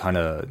really kind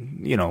of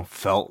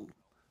felt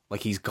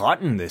like he's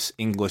gotten this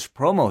English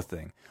promo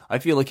thing. I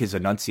feel like his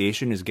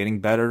enunciation is getting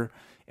better,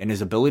 and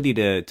his ability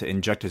to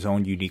inject his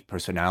own unique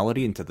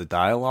personality into the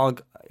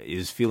dialogue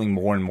is feeling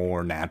more and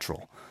more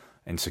natural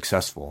and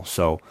successful.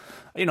 So,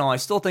 I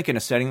still think in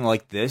a setting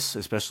like this,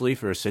 especially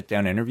for a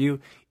sit-down interview,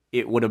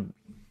 it would have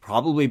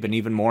probably been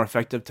even more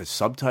effective to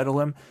subtitle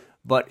him.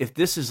 But if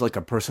this is like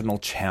a personal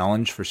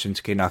challenge for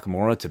Shinsuke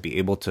Nakamura to be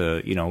able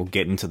to,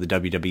 get into the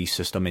WWE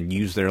system and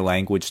use their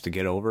language to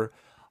get over,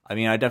 I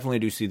definitely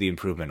do see the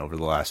improvement over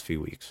the last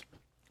few weeks.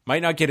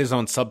 Might not get his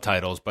own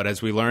subtitles, but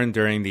as we learned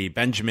during the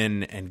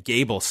Benjamin and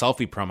Gable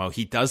selfie promo,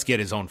 he does get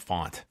his own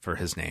font for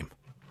his name.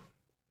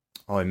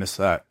 Oh, I missed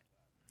that.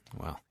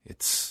 Well,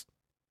 it's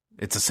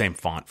the same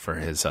font for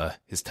his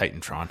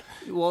Titantron.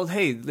 Well,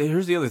 hey,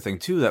 here's the other thing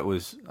too that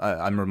was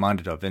I'm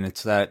reminded of, and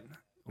it's that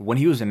when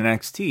he was in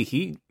NXT,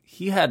 he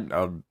he had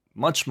a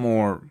much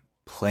more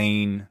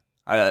plain,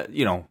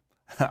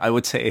 I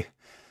would say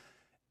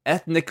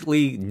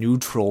ethnically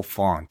neutral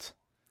font.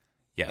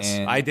 Yes,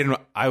 And-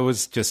 I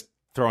was just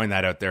throwing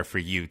that out there for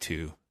you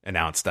to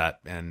announce that,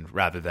 and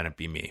rather than it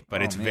be me.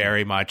 But it's man.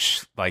 very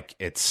much like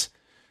it's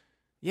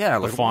Yeah,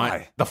 the like font.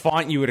 why? The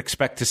font you would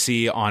expect to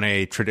see on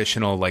a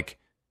traditional like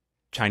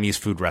Chinese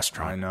food I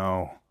restaurant.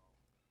 know.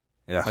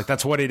 Yeah. Like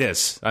that's what it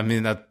is. I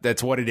mean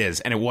that's what it is,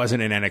 and it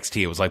wasn't in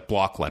NXT. It was like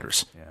block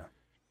letters. yeah.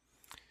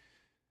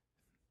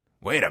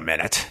 Wait a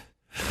minute.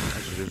 I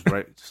should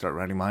just start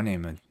writing my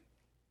name in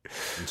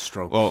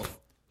stroke. Well,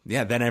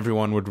 yeah, then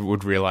everyone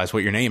would realize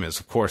what your name is.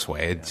 Of course,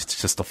 Way. It's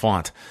just the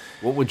font.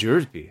 What would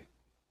yours be?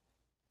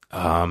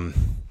 I'm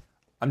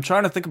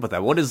trying to think about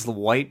that. What is the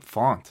white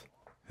font?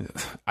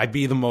 I'd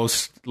be the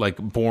most like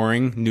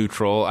boring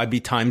neutral. I'd be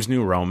Times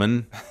New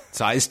Roman,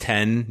 size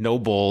 10, no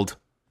bold.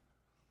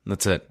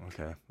 That's it.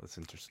 Okay, that's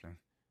interesting.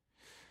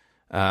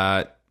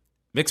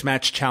 Mixed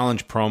match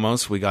challenge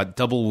promos. We got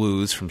double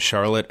woos from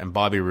Charlotte and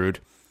Bobby Roode.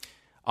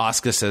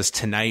 Asuka says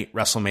tonight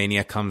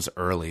WrestleMania comes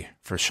early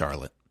for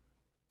Charlotte.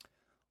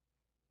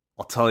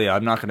 I'll tell you,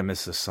 I'm not going to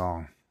miss this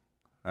song.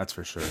 That's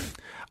for sure.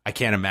 I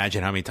can't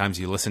imagine how many times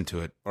you listen to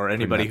it. Or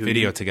anybody putting that who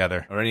video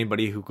together. Or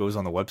anybody who goes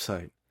on the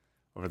website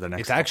over the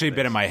next. It's actually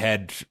couple been in days. my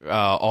head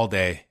all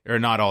day, or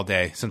not all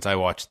day, since I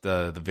watched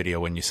the video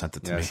when you sent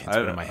it to me. Yes, It's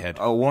been in my head.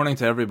 A warning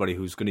to everybody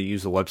who's going to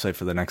use the website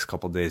for the next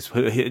couple of days: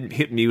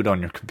 hit mute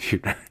on your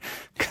computer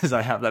because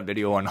I have that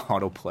video on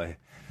autoplay.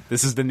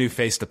 This is the new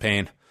Face to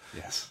Pain.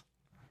 Yes,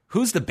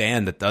 Who's the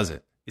band that does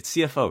it? it's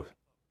CFO.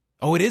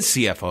 Oh, it is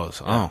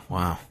CFOs. Oh,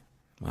 wow.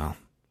 Well,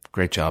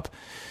 great job.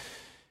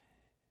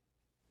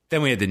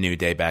 Then we had the New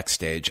Day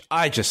backstage.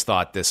 I just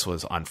thought this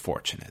was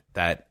unfortunate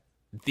that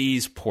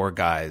these poor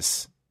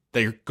guys,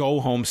 their go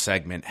home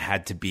segment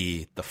had to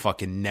be the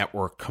fucking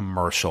network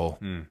commercial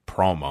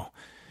promo.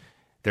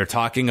 They're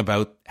talking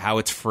about how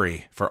it's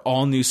free for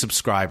all new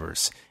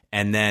subscribers.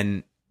 And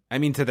then, I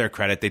mean, to their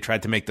credit, they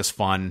tried to make this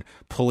fun,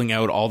 pulling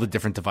out all the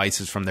different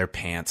devices from their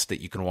pants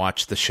that you can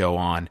watch the show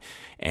on.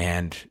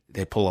 And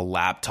they pull a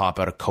laptop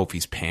out of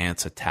Kofi's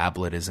pants. A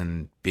tablet is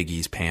in Big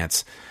E's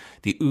pants.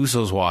 The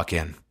Usos walk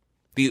in.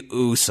 The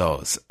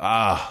Usos.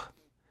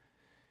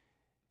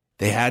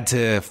 They had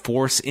to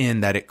force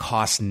in that it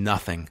costs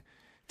nothing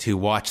to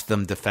watch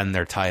them defend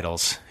their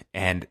titles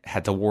and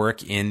had to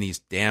work in these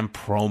damn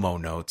promo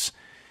notes.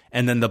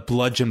 And then the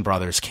Bludgeon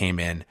Brothers came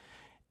in.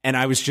 And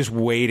I was just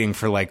waiting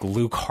for like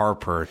Luke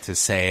Harper to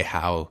say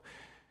how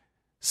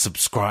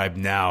subscribe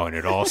now and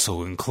it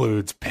also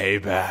includes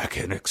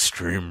Payback and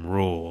Extreme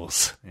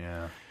Rules.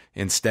 Yeah,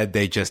 Instead,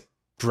 they just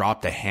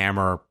dropped a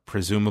hammer,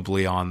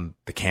 presumably on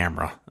the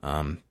camera.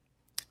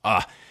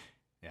 yeah.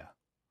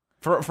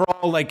 For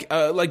all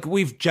like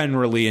we've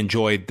generally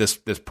enjoyed this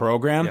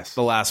program Yes.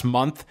 the last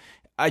month.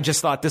 I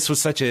just thought this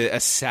was such a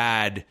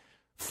sad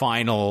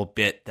final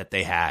bit that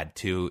they had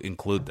to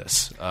include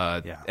this.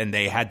 And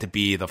they had to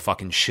be the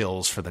fucking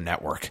shills for the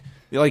network.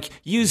 Like,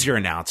 use your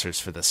announcers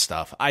for this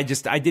stuff. I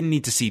didn't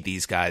need to see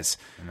these guys.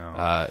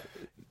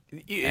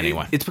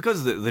 Anyway. It's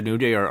because the New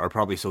Day are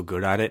probably so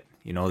good at it.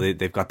 You know,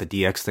 they've got the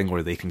DX thing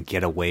where they can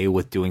get away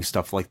with doing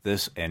stuff like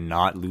this and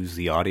not lose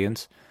the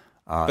audience.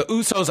 The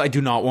Usos, I do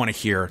not want to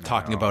hear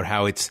talking about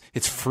how it's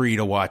free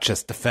to watch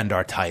us defend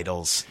our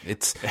titles.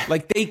 It's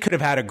like they could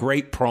have had a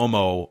great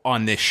promo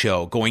on this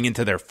show going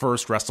into their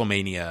first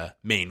WrestleMania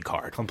main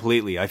card.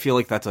 Completely. I feel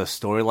like that's a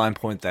storyline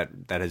point that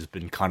has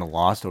been kind of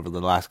lost over the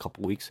last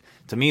couple weeks.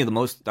 To me,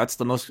 that's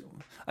the most.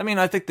 I mean,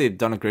 I think they've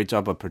done a great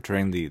job of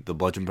portraying the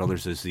Bludgeon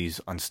Brothers as these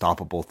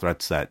unstoppable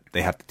threats that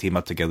they have to team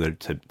up together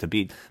to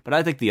beat. But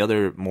I think the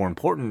other more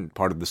important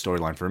part of the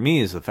storyline for me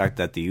is the fact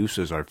that the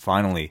Usos are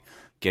finally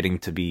getting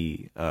to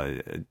be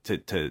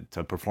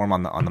to perform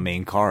on the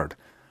main card.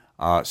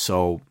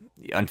 So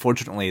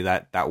unfortunately,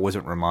 that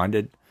wasn't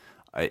reminded.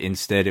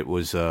 Instead, it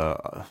was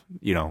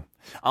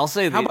I'll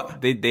say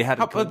they had.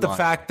 How about the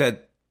fact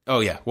that? Oh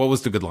yeah, what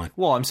was the good line?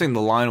 Well, I'm saying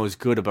the line was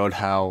good about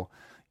how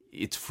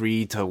it's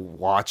free to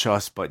watch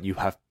us, but you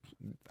have,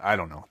 I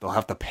don't know, they'll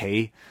have to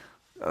pay,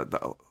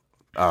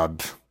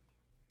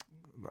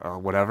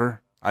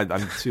 whatever.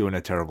 I'm doing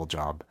a terrible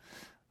job.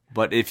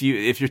 But if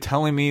you're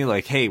telling me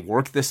like, hey,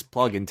 work this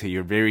plug into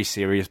your very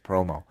serious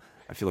promo,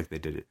 I feel like they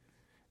did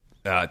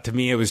it. To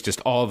me, it was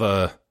just all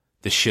the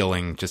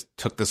shilling just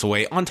took this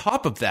away. On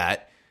top of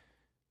that,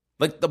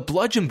 like the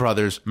Bludgeon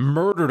Brothers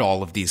murdered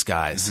all of these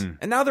guys,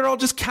 and now they're all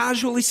just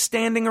casually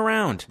standing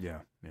around. Yeah.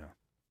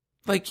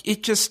 Like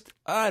it just,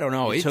 I don't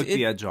know. It took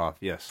the edge off.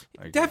 Yes,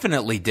 I agree.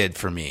 Definitely did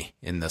for me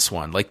in this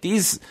one. Like the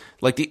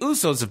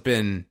Usos have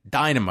been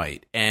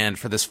dynamite, and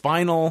for this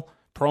final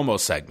promo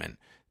segment,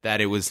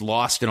 that it was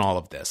lost in all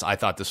of this. I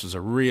thought this was a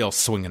real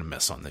swing and a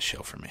miss on this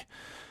show for me.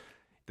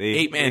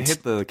 They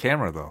hit the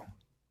camera though.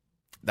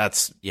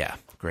 That's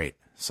great.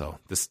 So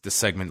this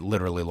segment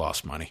literally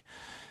lost money.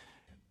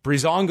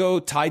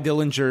 Breezango, Ty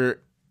Dillinger,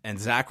 and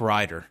Zack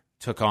Ryder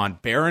took on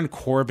Baron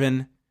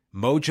Corbin,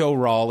 Mojo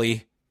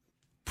Rawley,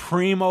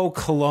 Primo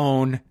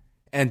Cologne,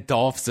 and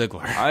Dolph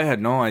Ziggler. I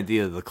had no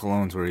idea the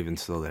Colognes were even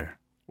still there.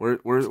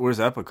 Where's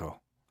Epico?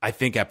 I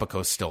think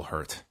Epico's still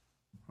hurt.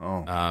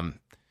 Oh.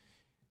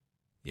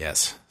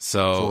 Yes.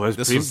 So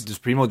does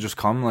Primo just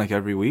come like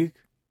every week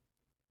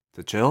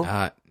to chill?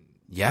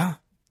 Yeah.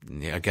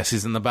 I guess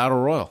he's in the Battle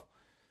Royal.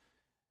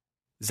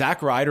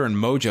 Zack Ryder and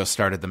Mojo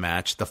started the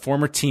match. The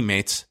former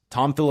teammates.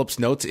 Tom Phillips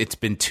notes it's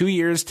been 2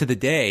 years to the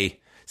day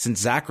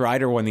since Zack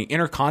Ryder won the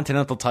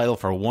Intercontinental title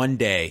for one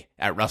day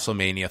at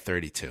WrestleMania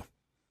 32.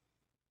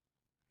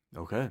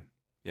 Okay.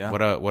 Yeah.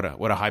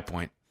 What a high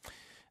point.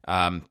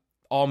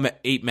 All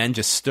 8 men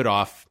just stood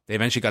off. They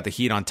eventually got the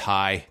heat on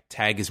Ty.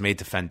 Tag is made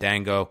to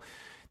Fandango.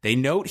 They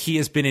note he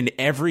has been in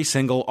every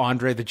single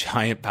Andre the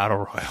Giant Battle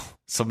Royal.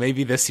 So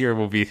maybe this year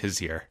will be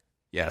his year.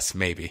 Yes,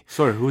 maybe.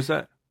 Sorry, who's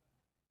that?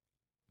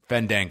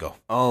 Fandango.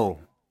 Oh,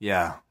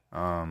 yeah.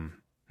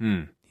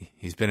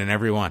 He's been in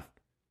every one.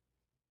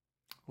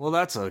 Well,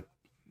 that's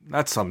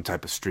some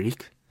type of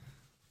streak.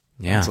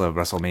 Yeah. That's a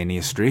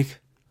WrestleMania streak.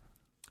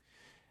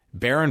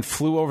 Baron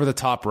flew over the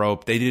top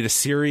rope. They did a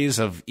series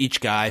of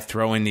each guy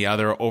throwing the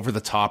other over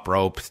the top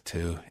rope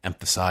to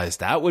emphasize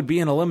that would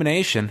be an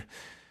elimination.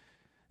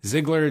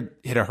 Ziggler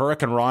hit a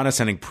Hurricane Rana,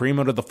 sending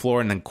Primo to the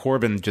floor, and then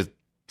Corbin just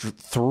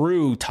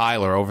threw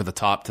Tyler over the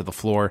top to the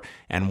floor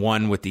and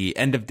won with the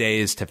end of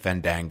days to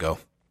Fandango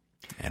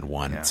and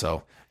won. Yeah.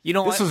 So,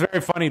 this was very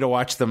funny to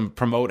watch them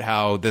promote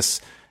how this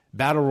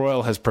Battle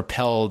Royal has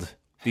propelled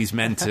these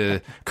men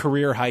to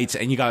career heights.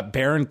 And you got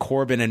Baron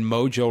Corbin and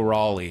Mojo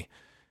Rawley,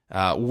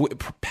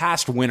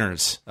 past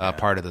winners,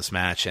 part of this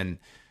match. And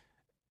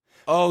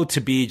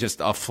to be just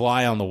a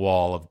fly on the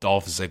wall of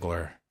Dolph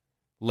Ziggler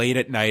late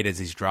at night as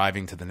he's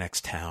driving to the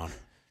next town.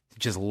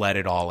 Just let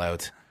it all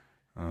out.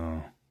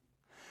 Oh.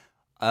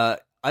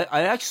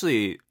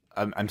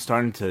 I'm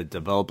starting to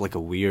develop like a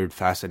weird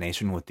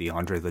fascination with the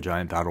Andre the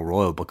Giant Battle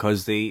Royal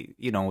because they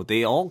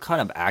all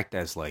kind of act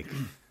as like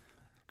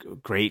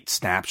great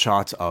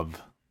snapshots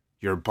of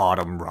your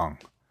bottom rung.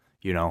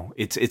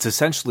 It's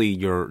essentially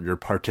your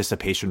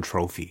participation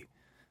trophy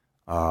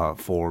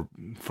for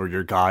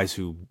your guys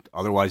who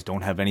otherwise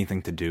don't have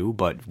anything to do,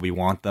 but we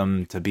want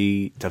them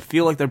to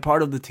feel like they're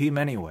part of the team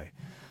anyway.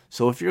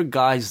 So if you're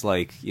guys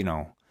like,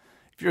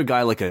 if you're a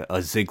guy like a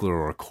Ziggler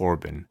or a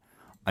Corbin,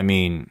 I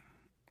mean,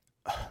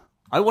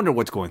 I wonder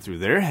what's going through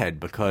their head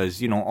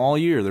because, all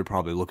year they're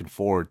probably looking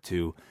forward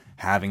to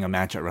having a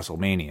match at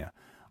WrestleMania.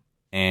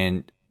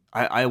 And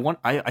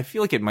I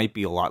feel like it might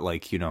be a lot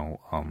like,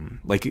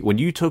 like when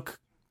you took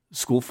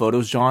school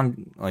photos,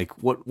 John,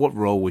 like what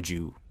row would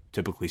you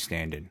typically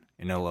stand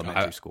in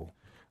elementary school?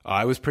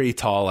 I was pretty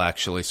tall,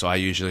 actually, so I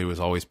usually was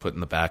always put in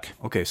the back.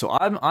 Okay, so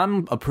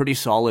I'm a pretty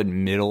solid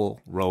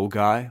middle row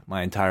guy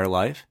my entire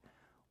life.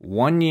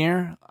 One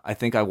year, I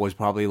think I was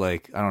probably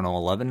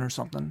 11 or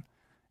something.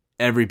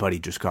 Everybody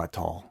just got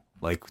tall,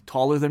 like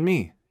taller than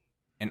me.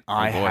 And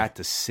I had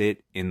to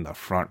sit in the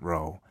front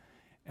row.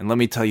 And let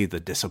me tell you the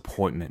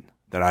disappointment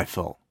that I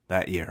felt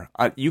that year.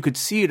 You could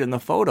see it in the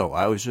photo.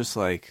 I was just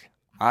like,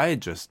 I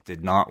just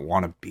did not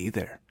want to be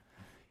there.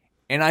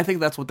 And I think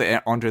that's what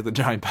the Andre the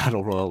Giant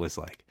Battle Royal is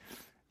like.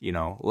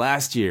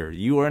 Last year,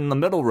 you were in the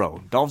middle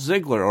row. Dolph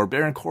Ziggler or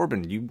Baron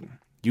Corbin,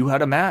 you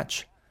had a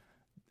match.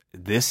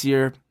 This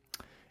year,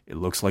 it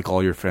looks like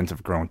all your friends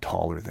have grown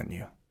taller than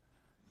you.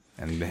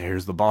 And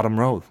here's the bottom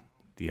row,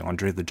 the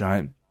Andre the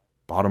Giant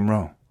bottom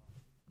row.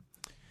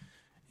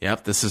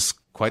 Yep, this is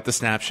quite the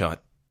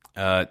snapshot.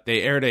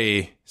 They aired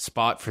a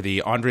spot for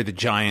the Andre the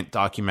Giant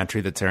documentary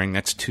that's airing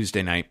next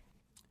Tuesday night.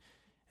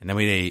 And then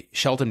we had a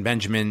Shelton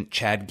Benjamin,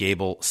 Chad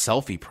Gable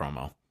selfie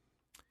promo.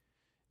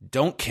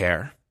 Don't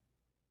care.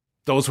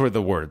 Those were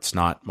the words,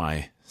 not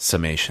my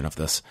summation of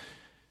this.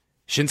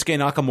 Shinsuke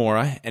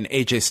Nakamura and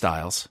AJ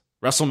Styles,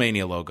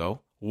 WrestleMania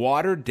logo,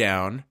 watered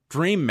down,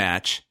 dream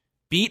match,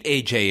 beat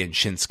AJ and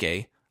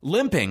Shinsuke,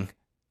 limping,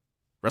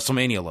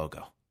 WrestleMania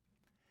logo.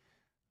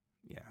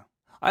 Yeah.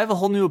 I have a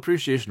whole new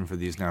appreciation for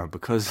these now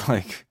because,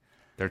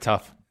 they're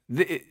tough.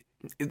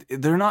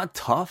 They're not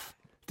tough.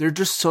 They're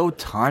just so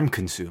time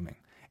consuming.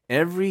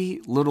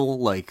 Every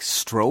little,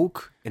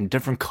 stroke and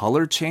different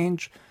color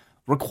change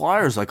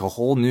requires, a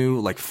whole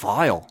new,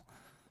 file.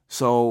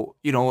 So,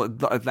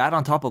 that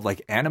on top of,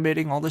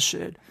 animating all this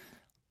shit,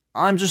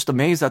 I'm just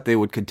amazed that they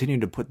would continue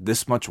to put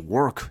this much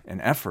work and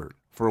effort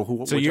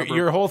for So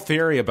your whole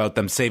theory about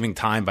them saving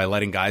time by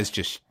letting guys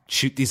just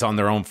shoot these on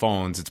their own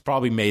phones, it's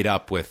probably made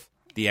up with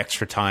the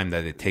extra time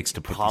that it takes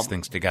to put these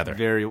things together.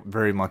 Very,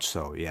 very much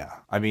so, yeah.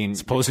 I mean,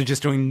 as opposed to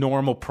just doing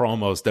normal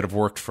promos that have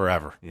worked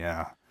forever.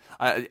 Yeah.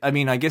 I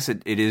mean, I guess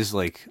it is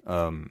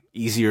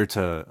easier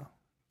to,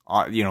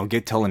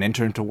 tell an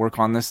intern to work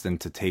on this than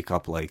to take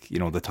up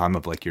the time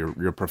of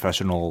your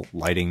professional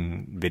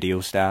lighting video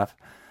staff.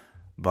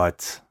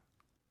 But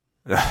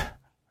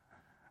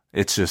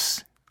it's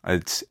just,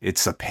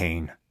 it's a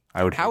pain.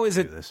 I would. How is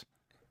it?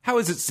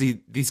 See,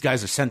 these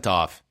guys are sent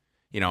off,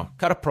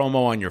 cut a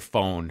promo on your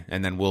phone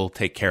and then we'll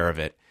take care of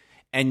it.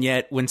 And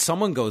yet when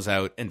someone goes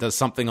out and does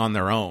something on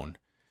their own,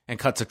 and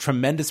cuts a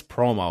tremendous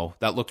promo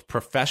that looked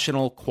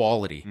professional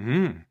quality.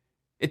 Mm-hmm.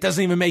 It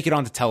doesn't even make it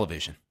onto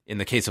television. in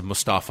the case of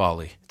Mustafa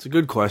Ali? It's a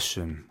good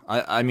question.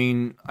 I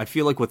mean, I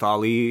feel like with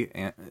Ali,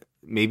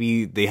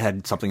 maybe they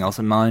had something else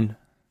in mind,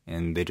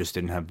 and they just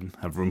didn't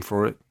have room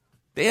for it.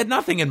 They had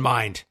nothing in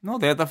mind. No,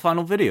 they had the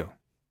final video.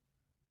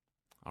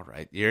 All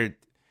right,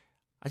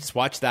 I just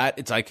watched that.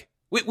 It's like,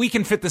 we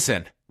can fit this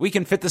in. We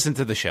can fit this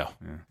into the show.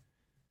 Yeah.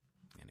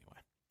 Anyway.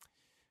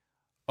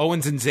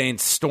 Owens and Zayn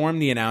stormed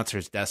the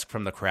announcer's desk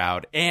from the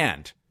crowd,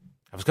 and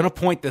I was going to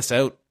point this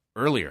out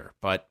earlier,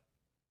 but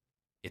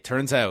it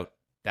turns out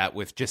that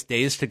with just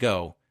days to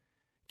go,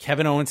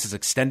 Kevin Owens has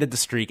extended the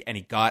streak, and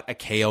he got a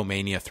KO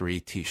Mania 3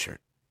 t-shirt.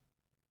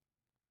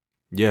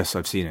 Yes,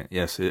 I've seen it.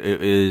 Yes,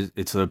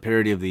 it's a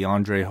parody of the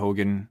Andre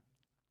Hogan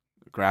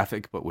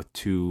graphic, but with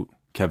 2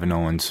 Kevin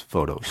Owens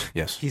photos.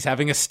 Yes. He's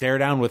having a stare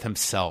down with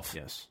himself.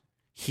 Yes.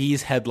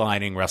 He's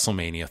headlining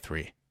WrestleMania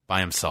 3 by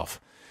himself.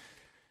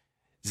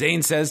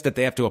 Zayn says that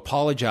they have to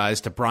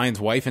apologize to Bryan's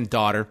wife and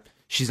daughter.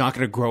 She's not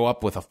going to grow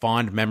up with a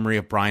fond memory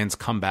of Bryan's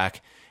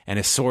comeback and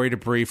is sorry to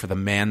Brie for the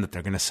man that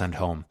they're going to send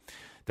home.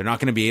 They're not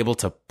going to be able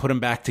to put him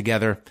back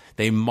together.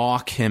 They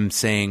mock him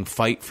saying,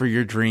 fight for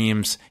your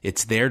dreams.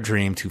 It's their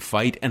dream to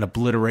fight and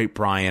obliterate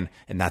Bryan,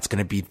 and that's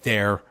going to be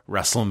their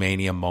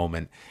WrestleMania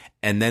moment.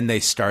 And then they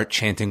start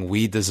chanting,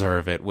 we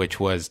deserve it, which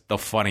was the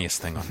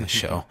funniest thing on the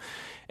show.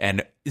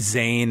 And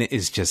Zayn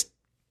is just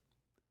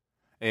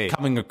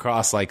coming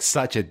across like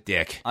such a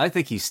dick. I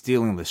think he's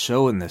stealing the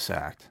show in this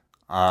act.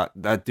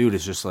 That dude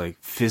is just like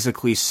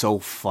physically so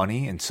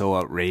funny and so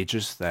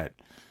outrageous that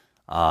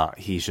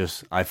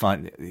I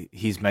find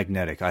he's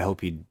magnetic. I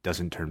hope he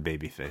doesn't turn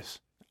babyface.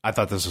 I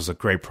thought this was a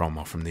great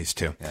promo from these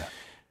two. Yeah.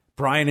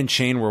 Bryan and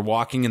Shane were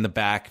walking in the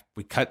back.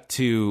 We cut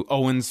to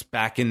Owens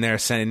back in there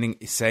saying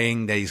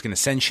that he's going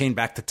to send Shane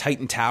back to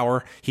Titan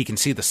Tower. He can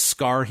see the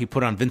scar he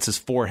put on Vince's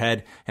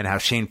forehead and how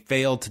Shane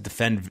failed to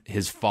defend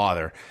his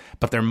father.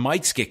 But their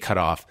mics get cut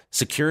off.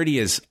 Security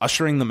is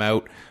ushering them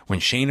out when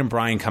Shane and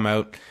Bryan come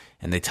out,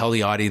 and they tell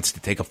the audience to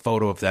take a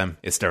photo of them.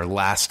 It's their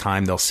last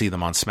time they'll see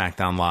them on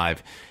SmackDown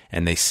Live,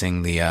 and they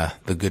sing the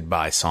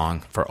goodbye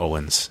song for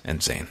Owens and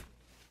Zayn.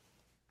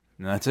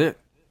 And that's it.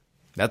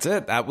 That's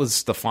it. That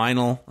was the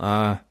final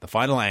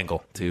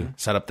angle to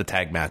set up the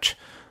tag match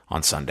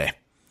on Sunday.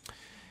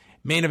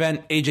 Main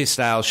event, AJ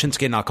Styles,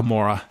 Shinsuke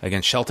Nakamura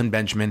against Shelton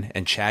Benjamin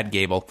and Chad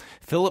Gable.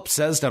 Philip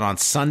says that on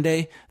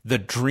Sunday, the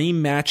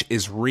dream match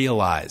is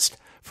realized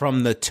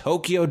from the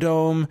Tokyo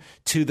Dome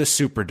to the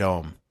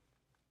Superdome.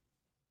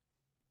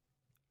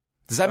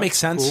 Does that make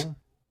sense? Cool.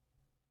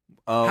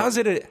 How's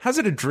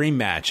it a dream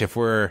match if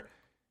we're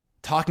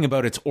talking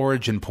about its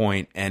origin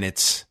point and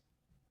its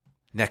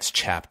next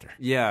chapter?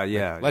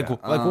 Yeah. Like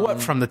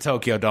what from the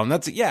Tokyo Dome?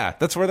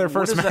 That's where their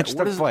first match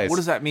took place. What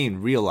does that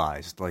mean?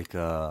 Realized? Like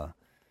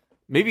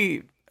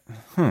maybe.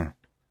 Okay.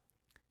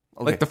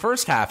 Like the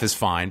first half is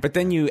fine, but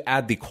then you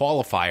add the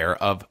qualifier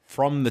of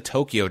from the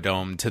Tokyo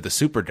Dome to the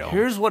Superdome.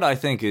 Here's what I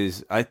think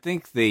is. I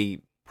think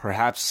they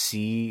perhaps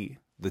see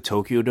the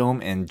Tokyo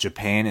Dome and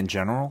Japan in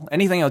general,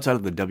 anything outside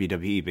of the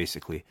WWE,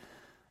 basically.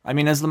 I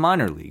mean, as the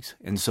minor leagues,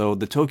 and so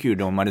the Tokyo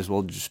Dome might as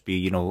well just be,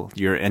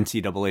 your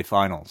NCAA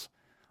finals.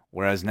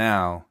 Whereas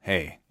now,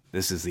 hey,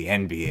 this is the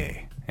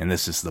NBA, and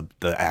this is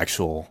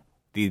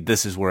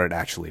this is where it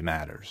actually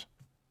matters.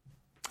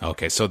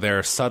 Okay, so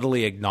they're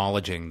subtly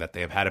acknowledging that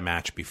they have had a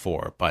match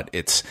before, but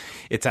it's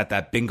at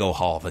that bingo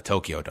hall of the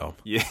Tokyo Dome.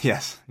 Yeah,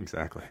 yes,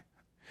 exactly.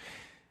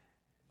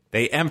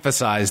 They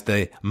emphasize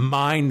the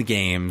mind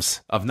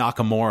games of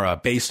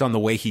Nakamura based on the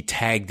way he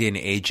tagged in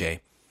AJ.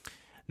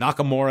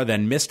 Nakamura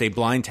then missed a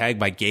blind tag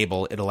by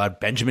Gable. It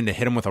allowed Benjamin to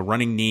hit him with a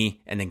running knee,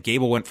 and then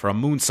Gable went for a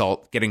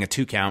moonsault, getting a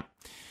 2 count.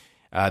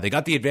 They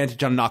got the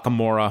advantage on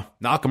Nakamura.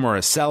 Nakamura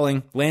is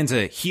selling, lands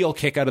a heel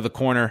kick out of the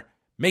corner,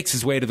 makes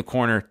his way to the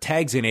corner,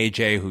 tags in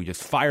AJ, who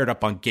just fired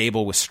up on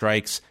Gable with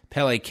strikes.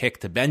 Pele kick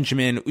to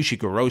Benjamin,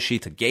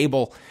 Ushigoroshi to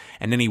Gable,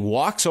 and then he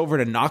walks over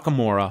to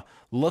Nakamura,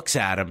 looks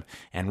at him,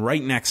 and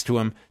right next to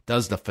him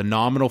does the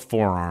phenomenal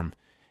forearm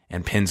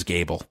and pins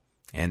Gable.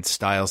 And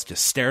Styles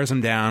just stares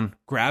him down,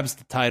 grabs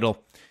the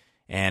title,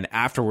 and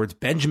afterwards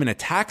Benjamin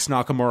attacks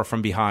Nakamura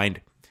from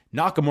behind.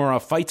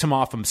 Nakamura fights him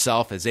off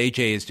himself as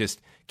AJ is just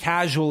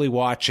casually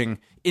watching,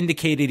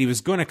 indicated he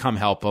was going to come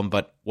help him,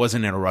 but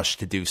wasn't in a rush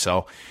to do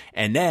so.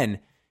 And then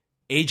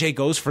AJ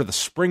goes for the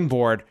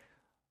springboard,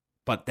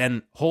 but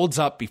then holds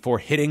up before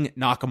hitting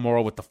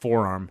Nakamura with the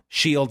forearm,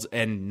 shields,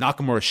 and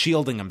Nakamura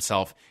shielding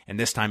himself, and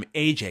this time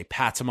AJ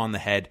pats him on the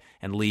head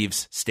and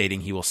leaves,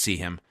 stating he will see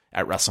him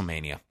at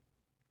WrestleMania.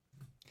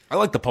 I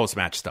like the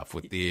post-match stuff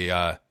with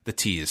the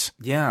tease.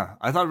 Yeah,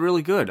 I thought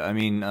really good. I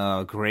mean,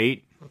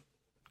 great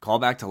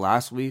callback to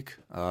last week,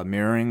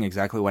 mirroring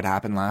exactly what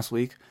happened last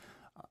week.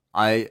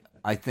 I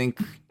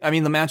think,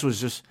 the match was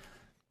just,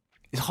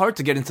 it's hard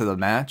to get into the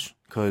match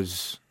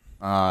because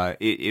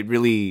it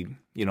really,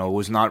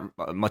 was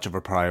not much of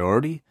a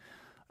priority.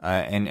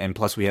 And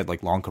plus we had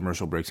like long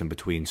commercial breaks in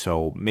between.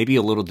 So maybe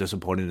a little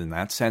disappointed in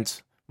that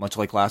sense, much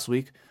like last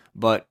week.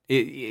 But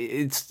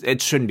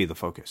it shouldn't be the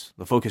focus.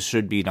 The focus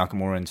should be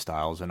Nakamura and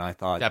Styles, and I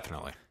thought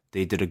Definitely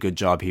they did a good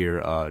job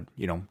here,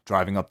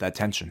 driving up that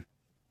tension.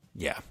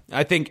 Yeah.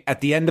 I think at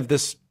the end of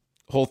this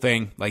whole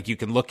thing, like you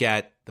can look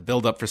at the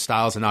build up for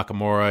Styles and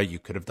Nakamura. You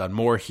could have done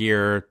more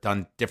here,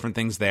 done different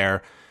things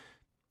there.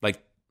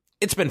 Like,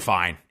 it's been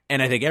fine.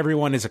 And I think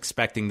everyone is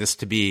expecting this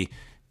to be,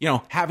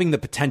 having the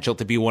potential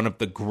to be one of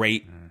the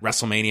great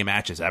WrestleMania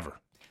matches ever.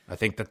 I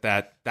think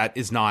that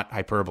is not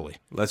hyperbole.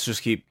 Let's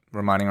just keep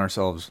reminding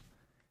ourselves,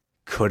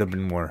 could have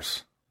been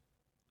worse.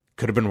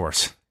 Could have been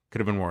worse. Could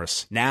have been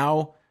worse.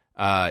 Now,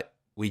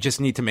 we just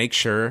need to make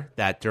sure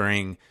that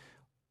during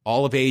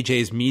all of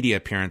AJ's media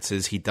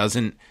appearances, he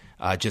doesn't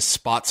just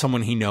spot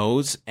someone he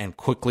knows and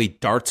quickly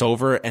darts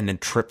over and then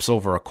trips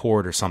over a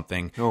cord or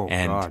something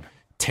and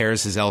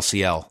tears his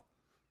LCL.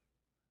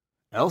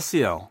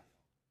 LCL?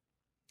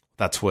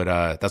 That's what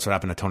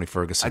happened to Tony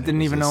Ferguson. I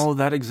didn't even know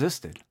that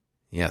existed.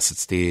 Yes,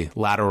 it's the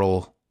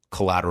lateral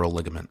collateral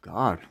ligament.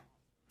 God.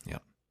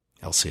 Yep.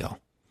 LCL.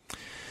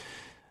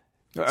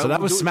 So that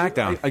was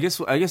SmackDown. I guess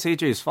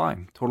AJ is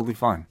fine. Totally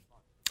fine.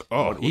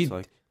 Oh,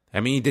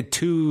 he did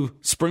 2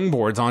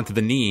 springboards onto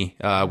the knee,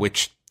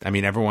 which,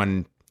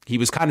 he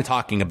was kind of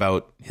talking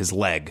about his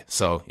leg,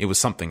 so it was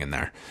something in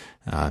there.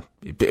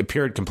 It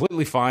appeared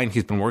completely fine.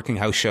 He's been working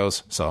house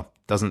shows, so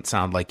doesn't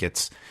sound like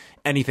it's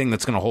anything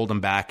that's going to hold him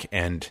back.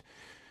 And,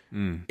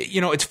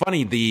 it's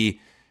funny, the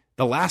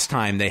last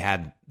time they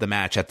had the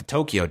match at the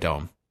Tokyo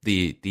Dome,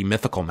 the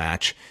mythical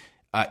match,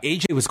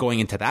 AJ was going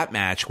into that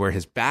match where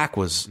his back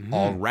was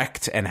all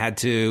wrecked and had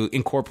to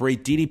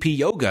incorporate DDP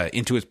yoga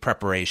into his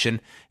preparation.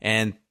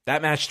 And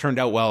that match turned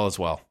out well as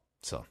well.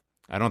 So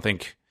I don't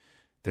think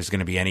there's going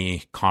to be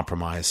any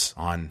compromise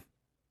on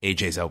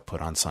AJ's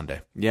output on Sunday.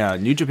 Yeah,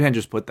 New Japan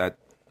just put that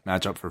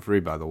match up for free,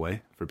 by the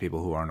way, for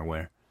people who aren't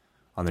aware.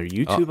 On their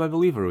YouTube, I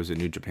believe, or was it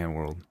New Japan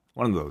World?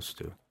 One of those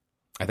two.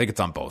 I think it's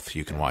on both.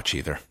 You can watch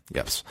either.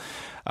 Yes.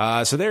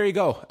 So there you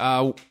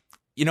go.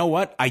 You know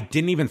what? I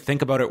didn't even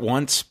think about it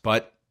once,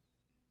 but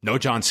no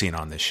John Cena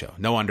on this show.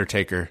 No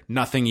Undertaker.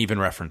 Nothing even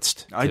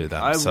referenced to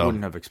them. I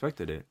wouldn't have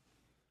expected it.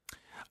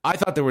 I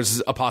thought there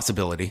was a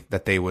possibility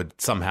that they would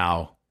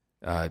somehow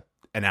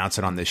announce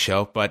it on this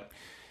show, but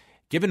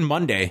given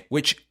Monday,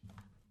 which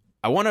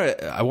I want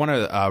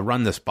to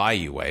run this by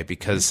you, Wai,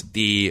 because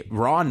the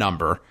Raw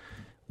number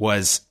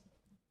was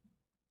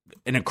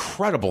an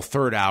incredible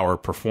third-hour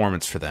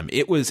performance for them.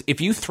 It was, if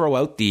you throw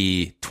out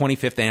the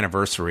 25th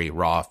anniversary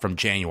Raw from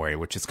January,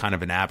 which is kind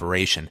of an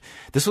aberration,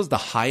 this was the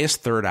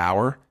highest third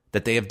hour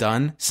that they have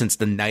done since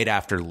the night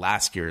after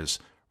last year's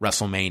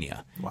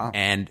WrestleMania. Wow.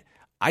 And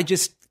I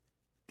just,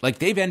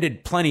 they've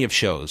ended plenty of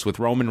shows with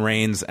Roman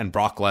Reigns and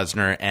Brock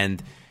Lesnar,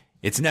 and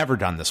it's never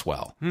done this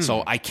well.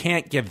 So I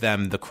can't give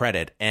them the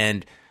credit.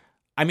 And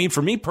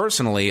for me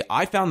personally,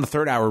 I found the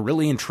third hour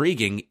really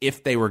intriguing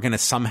if they were going to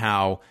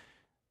somehow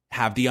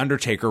have The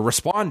Undertaker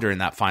respond during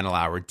that final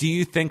hour. Do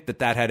you think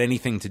that had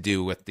anything to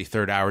do with the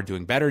third hour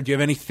doing better? Do you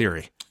have any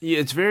theory? Yeah,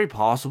 it's very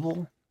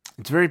possible.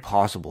 It's very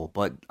possible.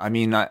 But, I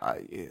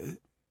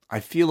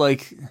feel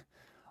like...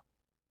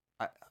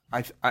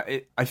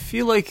 I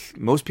feel like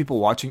most people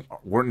watching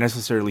weren't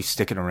necessarily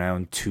sticking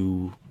around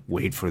to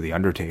wait for The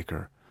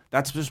Undertaker.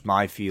 That's just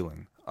my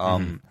feeling.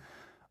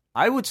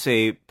 I would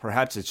say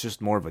perhaps it's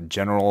just more of a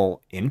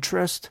general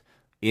interest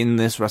in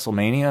this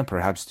WrestleMania,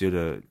 perhaps due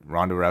to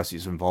Ronda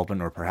Rousey's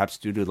involvement, or perhaps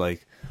due to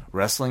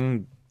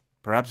wrestling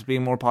perhaps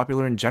being more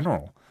popular in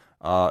general.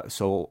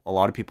 So a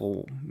lot of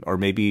people are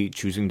maybe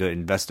choosing to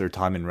invest their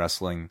time in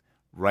wrestling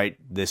right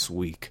this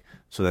week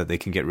so that they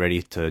can get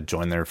ready to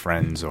join their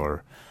friends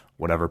or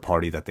whatever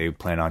party that they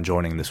plan on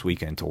joining this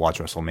weekend to watch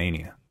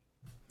WrestleMania.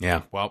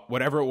 Yeah, well,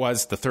 whatever it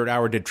was, the third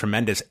hour did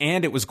tremendous,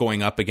 and it was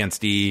going up against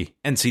the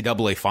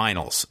NCAA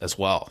finals as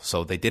well.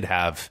 So they did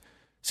have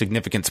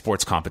significant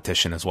sports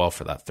competition as well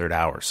for that third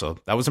hour. So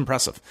that was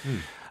impressive.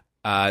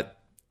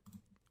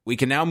 We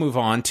can now move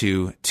on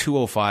to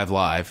 205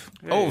 Live.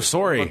 Hey,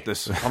 sorry.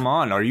 Come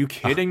on, are you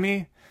kidding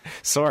me?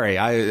 Sorry,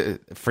 I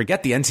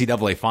forget the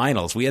NCAA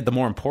finals. We had the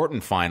more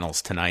important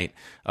finals tonight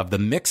of the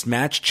Mixed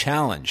Match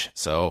Challenge.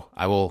 So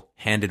I will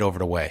hand it over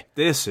to Wai.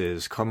 This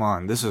is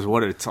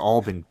what it's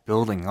all been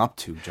building up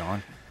to,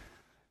 John.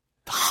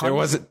 There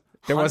wasn't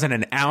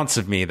an ounce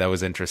of me that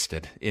was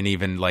interested in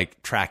even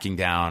tracking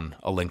down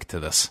a link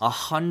to this.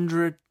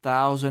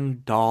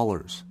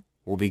 $100,000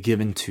 will be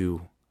given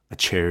to a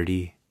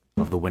charity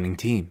of the winning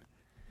team.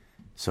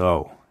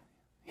 So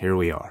here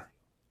we are,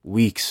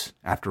 weeks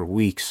after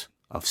weeks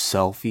of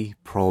selfie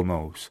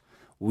promos,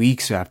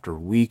 weeks after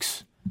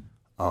weeks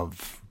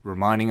of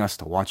reminding us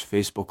to watch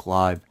Facebook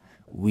Live,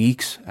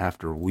 weeks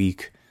after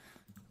week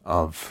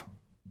of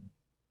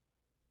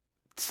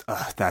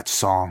that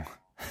song.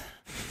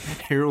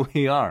 Here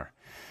we are.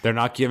 They're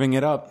not giving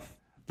it up.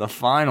 The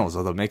finals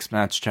of the Mixed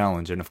Match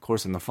Challenge. And of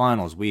course, in the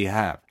finals, we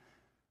have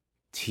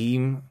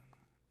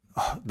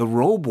the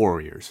Road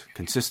Warriors,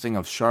 consisting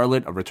of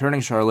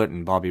returning Charlotte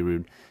and Bobby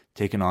Roode,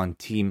 taking on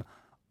Team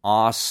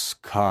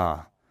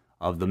Asuka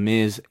of The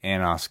Miz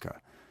and Asuka.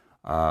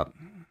 All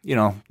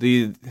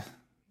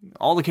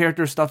the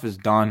character stuff is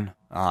done.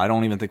 I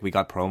don't even think we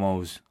got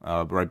promos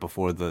right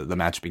before the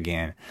match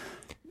began.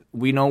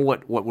 We know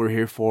what we're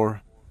here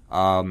for.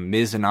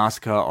 Miz and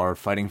Asuka are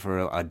fighting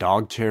for a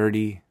dog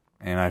charity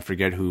and I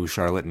forget who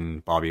Charlotte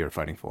and Bobby are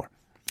fighting for.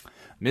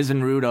 Miz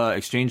and Roode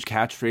exchange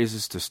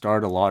catchphrases to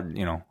start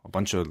a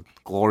bunch of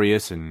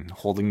glorious and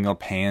holding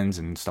up hands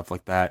and stuff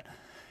like that.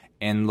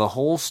 And the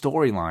whole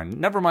storyline,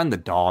 never mind the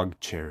dog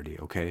charity,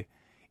 okay?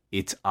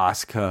 It's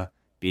Asuka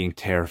being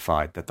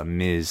terrified that the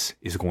Miz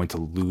is going to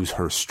lose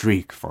her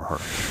streak for her.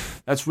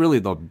 That's really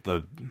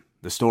the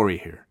story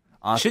here.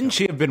 Asuka. Shouldn't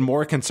she have been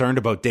more concerned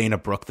about Dana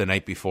Brooke the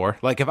night before?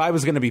 Like, if I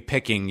was going to be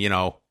picking,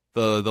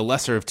 the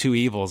lesser of two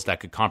evils that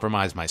could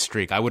compromise my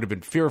streak, I would have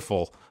been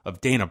fearful of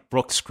Dana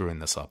Brooke screwing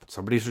this up.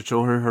 Somebody should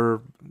show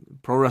her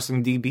Pro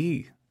Wrestling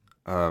DB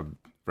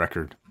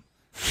record.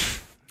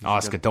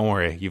 Asuka, don't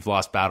worry. You've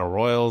lost battle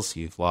royals.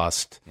 You've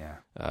lost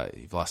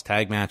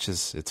tag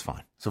matches. It's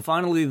fine. So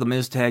finally, the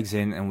Miz tags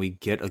in, and we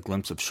get a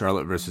glimpse of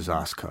Charlotte versus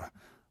Asuka.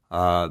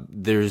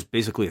 There's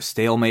basically a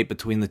stalemate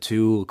between the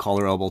two,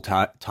 collar elbow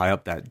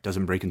tie-up that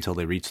doesn't break until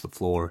they reach the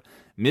floor.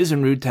 Miz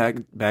and Roode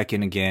tag back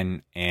in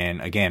again,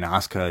 and again,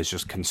 Asuka is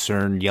just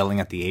concerned, yelling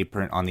at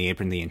on the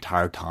apron the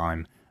entire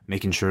time,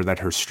 making sure that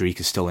her streak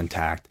is still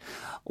intact.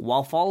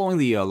 While following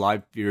the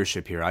live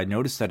viewership here, I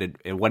noticed that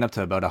it went up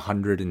to about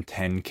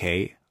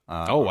 110K.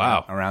 Oh,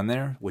 wow. Around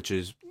there, which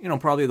is,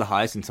 probably the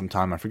highest in some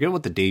time. I forget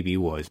what the debut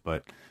was,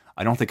 but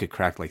I don't think it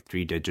cracked like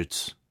 3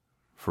 digits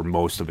for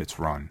most of its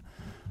run.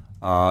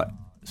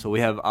 So we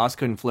have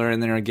Asuka and Flair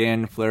in there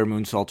again. Flair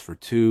moonsaults for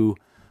 2.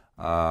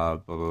 Blah,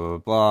 blah, blah,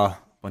 blah.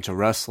 Bunch of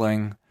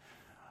wrestling.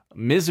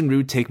 Miz and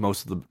Roode take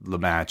most of the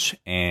match,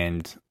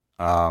 and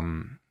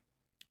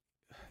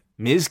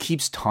Miz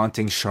keeps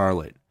taunting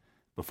Charlotte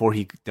before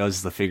he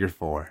does the figure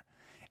 4.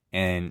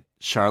 And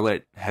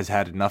Charlotte has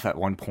had enough at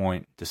one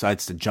point,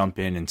 decides to jump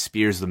in and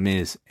spears the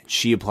Miz, and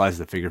she applies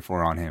the figure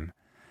 4 on him.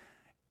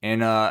 And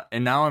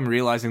now I'm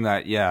realizing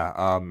that,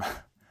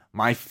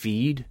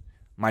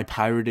 my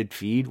pirated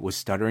feed was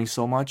stuttering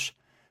so much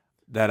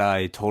that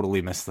I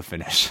totally missed the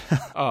finish.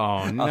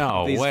 Oh,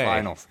 no these way.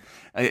 Finals.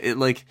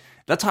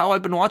 That's how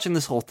I've been watching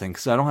this whole thing,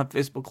 because I don't have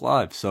Facebook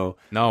Live. So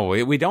no,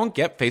 we don't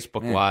get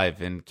Facebook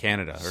Live in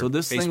Canada. So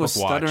this Facebook thing was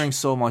Watch. stuttering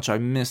so much, I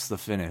missed the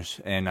finish,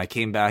 and I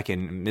came back,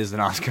 and Miz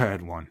and Asuka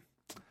had won.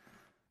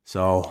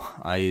 So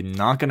I'm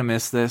not going to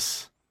miss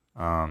this.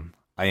 I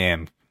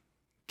am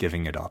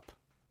giving it up.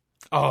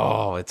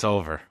 Oh, it's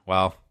over.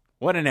 Well,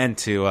 what an end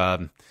to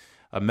a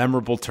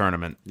memorable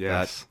tournament.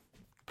 Yes.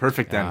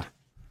 Perfect end.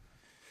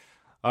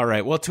 All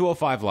right. Well,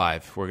 205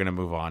 Live. We're going to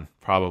move on.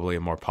 Probably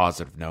a more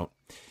positive note.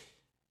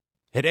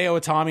 Hideo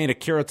Itami and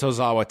Akira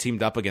Tozawa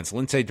teamed up against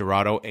Lince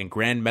Dorado and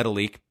Grand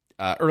Metalik.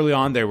 Early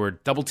on, they were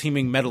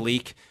double-teaming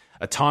Metalik.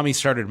 Itami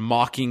started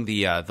mocking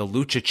the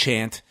Lucha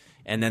chant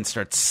and then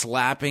starts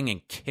slapping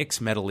and kicks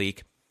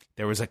Metalik.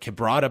 There was a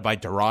quebrada by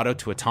Dorado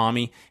to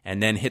Itami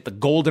and then hit the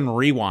Golden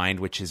Rewind,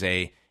 which is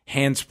a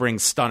handspring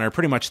stunner,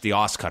 pretty much the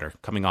Oscutter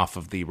coming off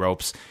of the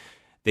ropes.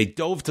 They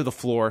dove to the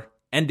floor,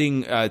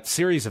 ending a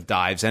series of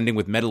dives, ending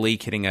with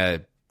Metalik hitting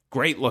a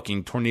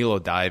great-looking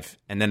Tornillo dive,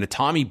 and then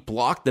Itami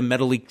blocked the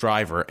Metalik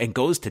driver and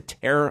goes to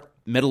tear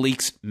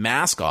Metalik's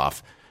mask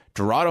off.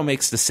 Dorado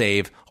makes the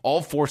save,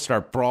 all four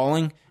start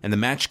brawling, and the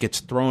match gets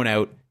thrown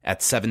out at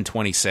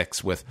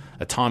 7:26, with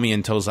Itami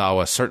and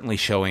Tozawa certainly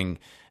showing...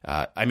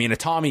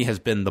 Itami has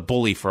been the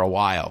bully for a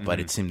while,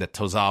 but it seemed that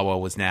Tozawa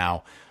was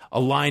now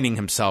aligning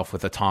himself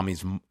with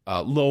Itami's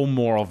low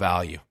moral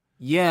value.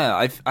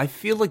 Yeah, I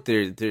feel like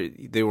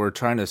they were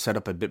trying to set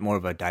up a bit more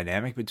of a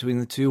dynamic between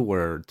the two,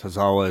 where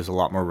Tozawa is a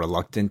lot more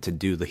reluctant to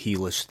do the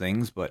heelish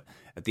things, but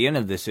at the end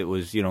of this, it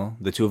was,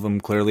 the two of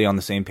them clearly on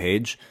the same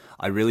page.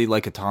 I really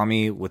like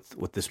Itami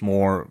with this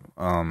more,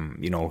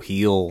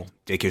 heel,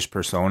 dickish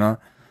persona.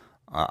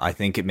 I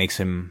think it makes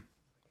him,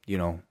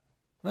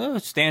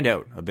 stand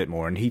out a bit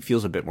more, and he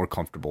feels a bit more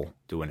comfortable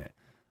doing it.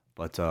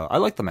 But I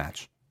like the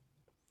match.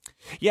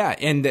 Yeah,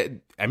 and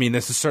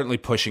this is certainly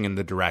pushing in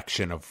the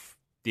direction of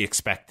the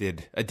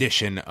expected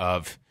addition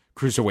of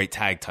cruiserweight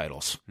tag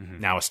titles,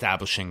 now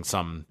establishing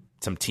some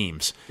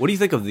teams. What do you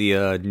think of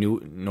the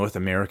new North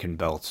American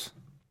belts?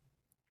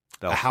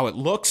 How it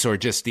looks, or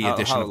just the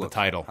addition of the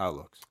title? How it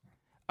looks.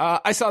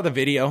 I saw the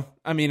video.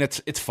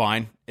 It's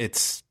fine.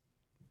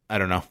 I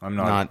don't know. I'm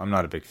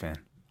not a big fan.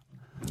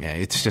 Yeah,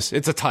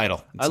 it's a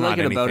title. I like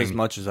it about as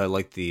much as I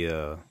like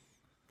the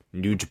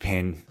New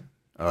Japan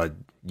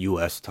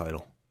US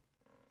title.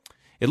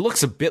 It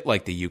looks a bit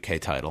like the UK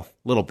title,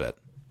 a little bit.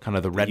 Kind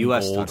of the red and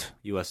gold.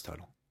 US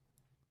title.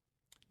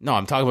 No,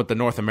 I'm talking about the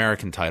North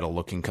American title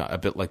looking a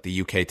bit like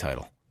the UK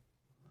title.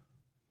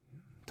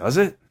 Does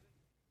it?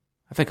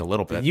 I think a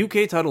little bit. The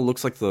UK title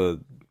looks like the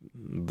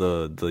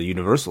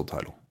Universal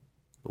title,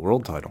 the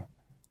world title.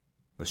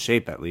 The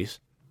shape, at least.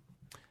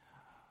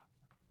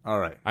 All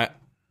right.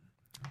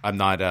 I'm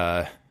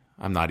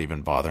not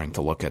even bothering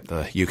to look at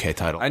the UK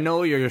title. I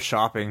know you're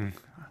shopping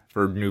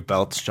for new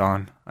belts,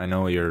 John. I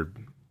know you're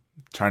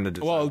trying to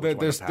decide.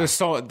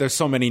 Well, there's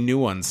so many new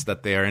ones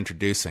that they are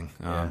introducing.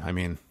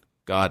 Yeah.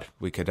 God,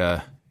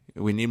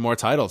 we need more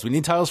titles. We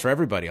need titles for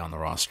everybody on the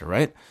roster,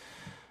 right?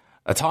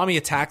 Itami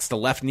attacks the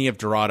left knee of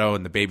Dorado,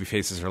 and the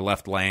babyfaces are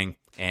left laying.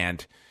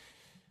 And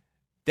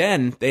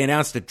then they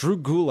announced that Drew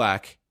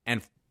Gulak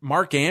and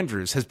Mark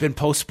Andrews has been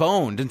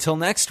postponed until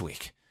next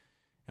week.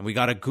 And we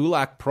got a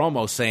Gulak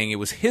promo saying it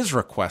was his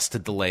request to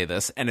delay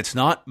this, and it's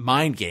not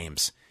mind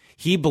games.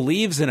 He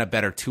believes in a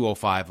better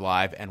 205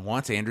 Live and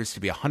wants Andrews to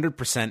be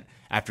 100%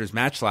 after his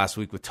match last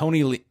week with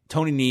Tony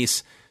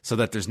Nese so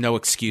that there's no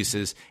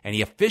excuses. And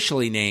he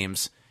officially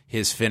names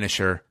his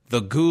finisher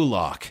the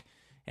Gulak,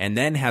 and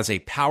then has a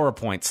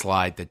PowerPoint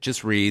slide that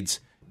just reads,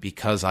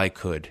 "Because I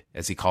could,"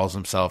 as he calls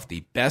himself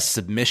the best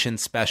submission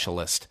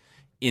specialist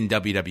in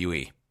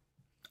WWE.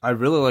 I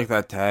really like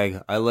that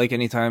tag. I like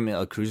anytime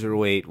a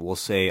cruiserweight will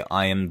say,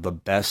 "I am the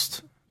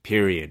best,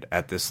 period,"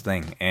 at this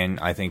thing. And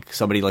I think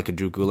somebody like a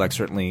Drew Gulak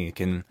certainly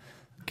can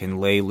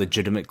lay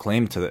legitimate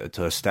claim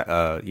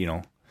to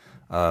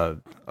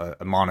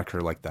a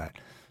moniker like that.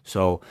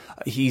 So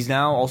he's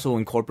now also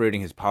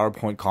incorporating his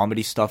PowerPoint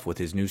comedy stuff with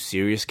his new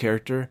serious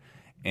character.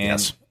 And,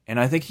 yes. And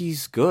I think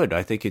he's good.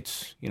 I think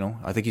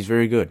I think he's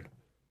very good.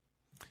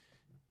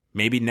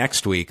 Maybe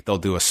next week they'll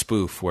do a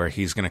spoof where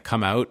he's going to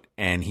come out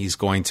and he's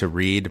going to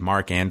read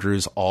Mark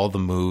Andrews all the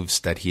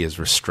moves that he is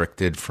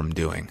restricted from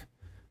doing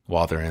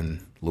while they're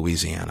in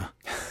Louisiana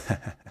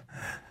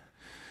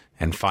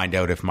and find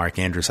out if Mark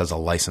Andrews has a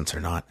license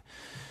or not.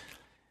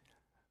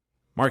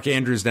 Mark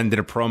Andrews then did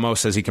a promo,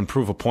 says he can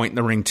prove a point in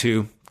the ring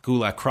too.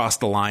 Gulak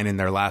crossed the line in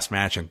their last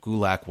match, and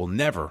Gulak will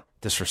never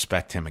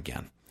disrespect him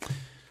again.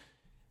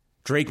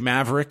 Drake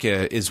Maverick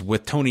is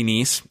with Tony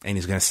Nese, and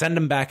he's going to send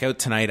him back out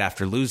tonight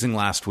after losing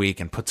last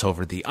week, and puts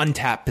over the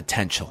untapped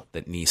potential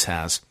that Nese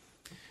has.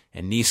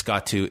 And Nese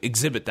got to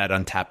exhibit that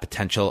untapped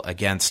potential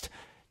against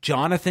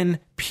Jonathan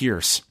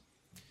Pierce.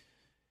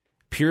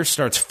 Pierce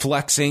starts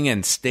flexing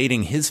and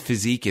stating his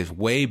physique is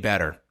way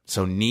better.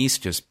 So Nese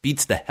just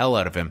beats the hell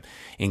out of him,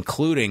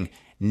 including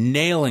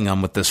nailing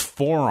him with this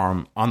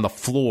forearm on the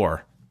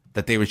floor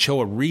that they would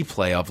show a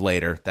replay of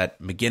later that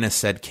McGuinness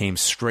said came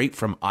straight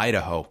from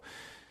Idaho.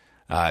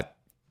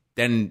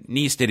 Then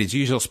Nese did his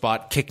usual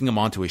spot, kicking him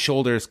onto his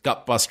shoulders,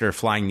 gutbuster,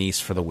 flying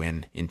Nese for the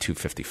win in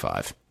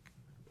 255.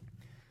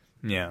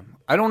 Yeah.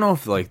 I don't know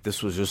if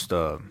this was just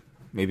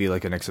maybe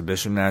an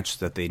exhibition match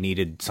that they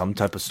needed some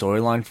type of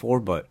storyline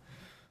for, but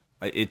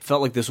it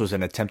felt like this was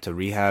an attempt to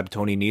rehab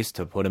Tony Nese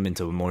to put him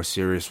into a more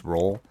serious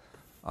role.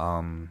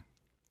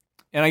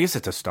 And I guess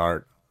it's a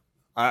start.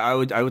 I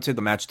would say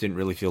the match didn't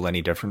really feel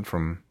any different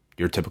from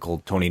your typical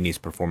Tony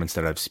Nese performance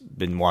that I've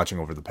been watching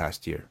over the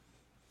past year.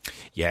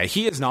 Yeah,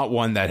 he is not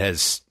one that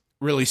has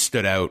really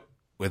stood out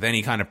with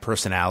any kind of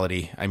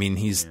personality. I mean,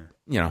 he's,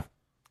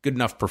 good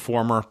enough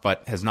performer,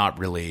 but has not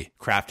really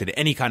crafted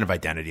any kind of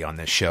identity on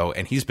this show,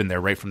 and he's been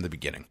there right from the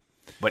beginning.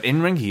 But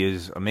in ring, he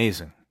is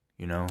amazing,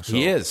 So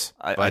he is.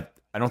 I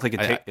don't think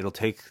it'll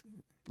take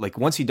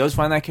once he does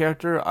find that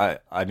character,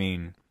 I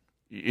mean,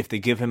 if they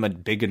give him a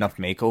big enough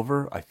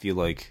makeover, I feel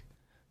like,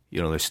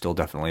 there's still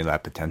definitely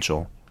that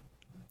potential.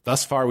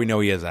 Thus far, we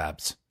know he has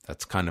abs.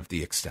 That's kind of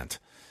the extent.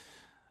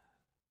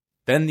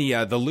 Then the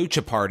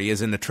Lucha Party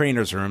is in the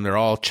trainer's room. They're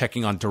all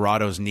checking on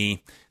Dorado's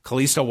knee.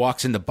 Kalisto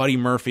walks into Buddy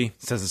Murphy,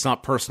 says it's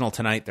not personal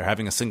tonight. They're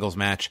having a singles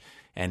match,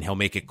 and he'll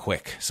make it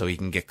quick so he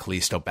can get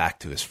Kalisto back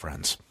to his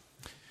friends.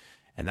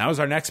 And that was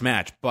our next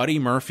match, Buddy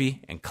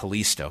Murphy and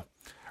Kalisto.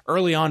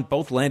 Early on,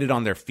 both landed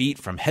on their feet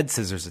from head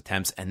scissors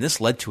attempts, and this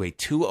led to a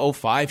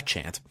 205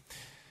 chant.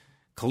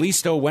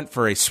 Kalisto went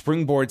for a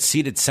springboard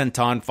seated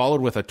senton,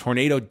 followed with a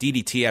tornado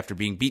DDT after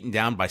being beaten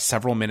down by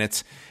several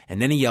minutes,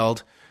 and then he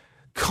yelled,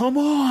 "Come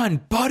on,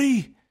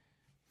 Buddy!"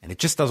 And it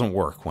just doesn't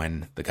work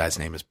when the guy's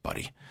name is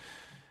Buddy.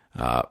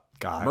 Guy.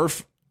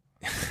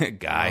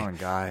 Guy. Come on,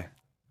 Guy.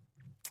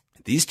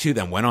 These two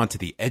then went on to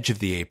the edge of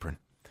the apron,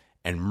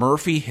 and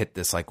Murphy hit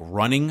this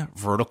running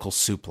vertical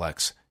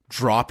suplex,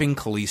 dropping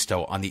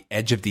Kalisto on the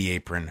edge of the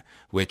apron,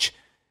 which,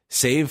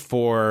 save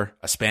for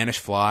a Spanish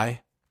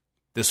fly,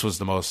 this was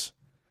the most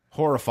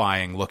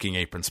horrifying looking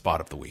apron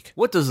spot of the week.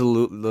 What does the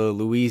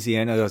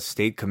Louisiana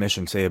State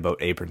Commission say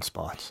about apron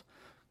spots?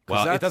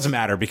 Well, it doesn't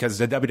matter because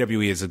the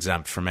WWE is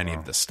exempt from any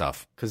of this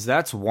stuff. Because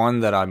that's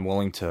one that I'm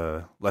willing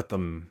to let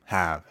them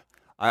have.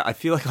 I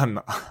feel like I'm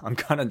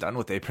kind of done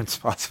with apron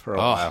spots for a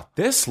while.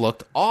 This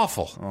looked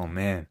awful. Oh,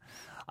 man.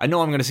 I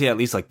know I'm going to see at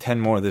least 10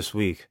 more this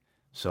week.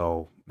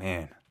 So,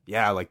 man.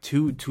 Yeah,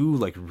 two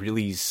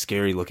really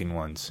scary looking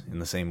ones in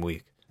the same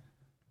week.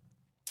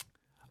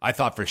 I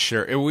thought for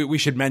sure. We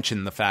should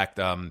mention the fact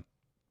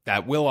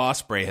that Will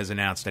Ospreay has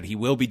announced that he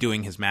will be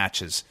doing his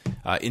matches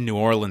in New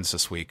Orleans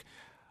this week.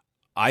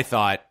 I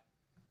thought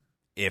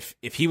if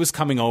he was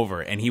coming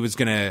over and he was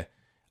going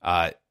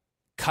to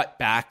cut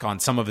back on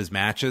some of his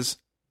matches,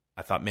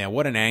 I thought, man,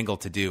 what an angle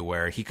to do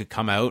where he could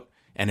come out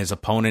and his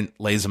opponent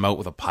lays him out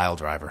with a pile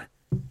driver.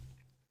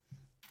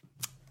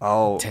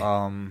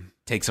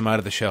 Takes him out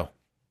of the show.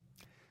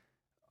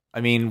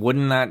 I mean,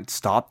 wouldn't that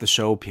stop the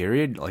show,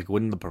 period?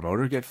 Wouldn't the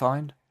promoter get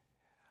fined?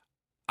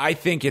 I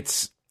think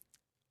it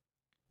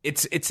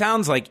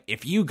sounds like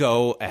if you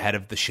go ahead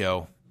of the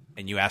show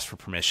and you ask for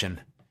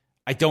permission,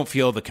 I don't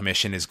feel the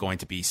commission is going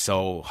to be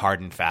so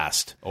hard and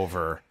fast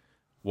over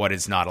what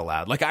is not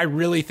allowed. I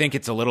really think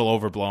it's a little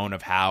overblown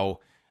of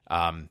how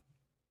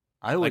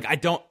I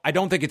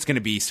don't think it's going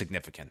to be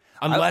significant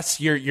unless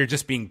you're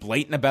just being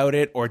blatant about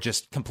it or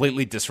just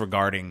completely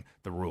disregarding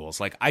the rules.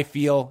 Like, I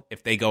feel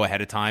if they go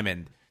ahead of time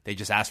and they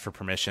just ask for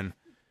permission.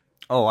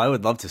 Oh, I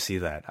would love to see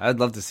that. I'd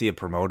love to see a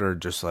promoter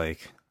just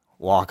like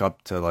walk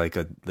up to like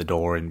the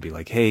door and be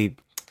like, hey,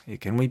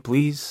 can we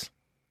please?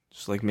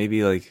 Just like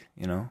maybe like,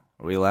 are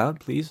we allowed,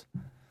 please?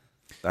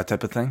 That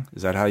type of thing.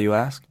 Is that how you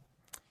ask?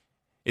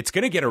 It's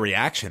going to get a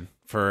reaction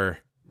for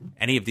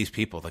any of these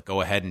people that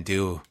go ahead and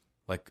do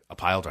like a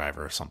pile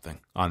driver or something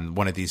on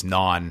one of these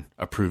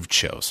non-approved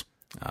shows.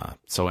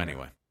 So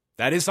anyway,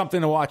 that is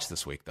something to watch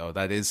this week, though.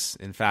 That is,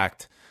 in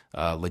fact,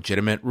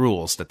 legitimate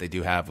rules that they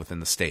do have within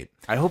the state.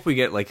 I hope we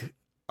get like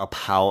a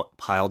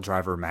pile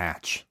driver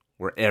match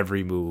where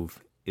every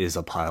move is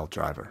a pile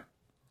driver.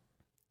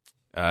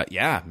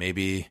 Yeah,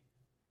 maybe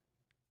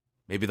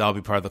that'll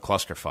be part of the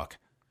clusterfuck.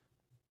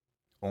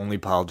 Only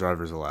pile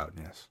drivers allowed,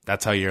 yes.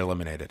 That's how you're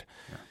eliminated.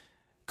 Yeah.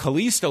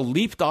 Kalisto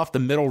leaped off the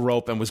middle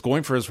rope and was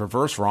going for his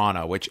reverse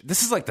Rana, which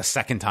this is like the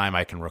second time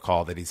I can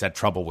recall that he's had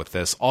trouble with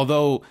this.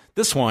 Although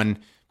this one,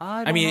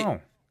 I mean,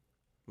 know.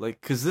 Like,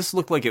 because this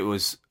looked like it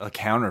was a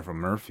counter from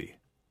Murphy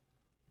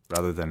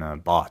rather than a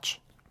botch.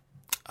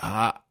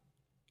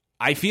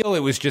 I feel it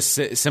was just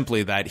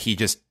simply that he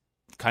just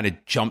kind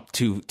of jumped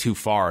too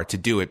far to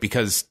do it,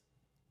 because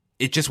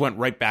it just went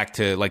right back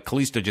to, like,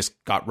 Kalisto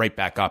just got right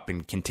back up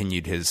and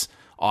continued his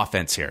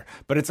offense here.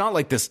 But it's not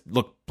like this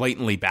looked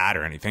blatantly bad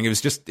or anything. It was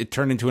just, it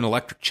turned into an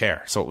electric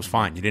chair, so it was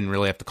fine. You didn't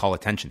really have to call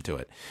attention to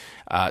it.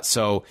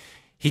 So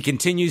he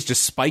continues,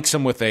 just spikes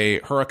him with a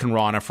Hurricane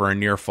Rana for a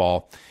near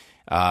fall.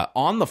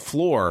 On the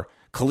floor,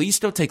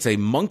 Kalisto takes a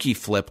monkey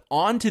flip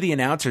onto the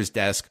announcer's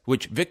desk,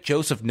 which Vic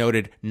Joseph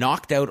noted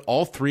knocked out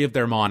all three of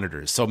their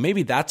monitors. So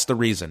maybe that's the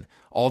reason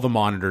all the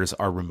monitors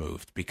are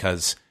removed,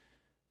 because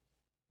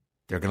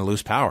they're going to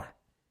lose power,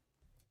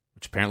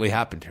 which apparently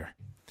happened here.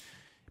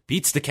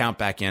 Beats the count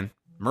back in.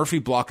 Murphy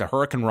blocked a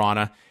Hurricane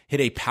Rana,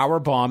 hit a power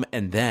bomb,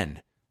 and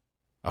then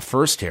a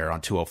first here on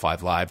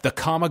 205 Live, the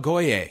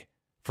Kamigoye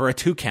for a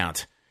 2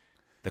 count.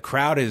 The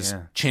crowd is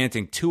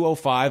chanting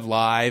 205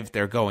 Live.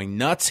 They're going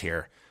nuts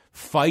here.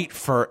 Fight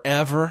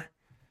forever.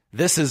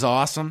 This is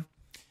awesome.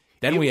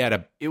 Then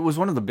it was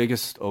one of the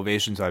biggest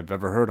ovations I've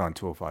ever heard on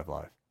 205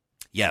 Live.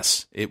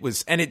 Yes, it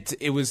was. And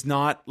it was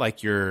not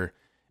like your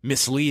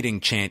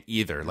misleading chant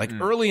either. Like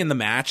early in the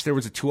match, there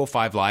was a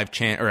 205 Live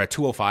chant, or a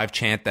 205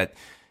 chant, that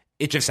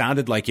it just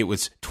sounded like it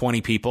was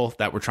 20 people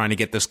that were trying to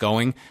get this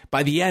going.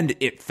 By the end,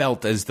 it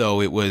felt as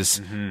though it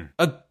was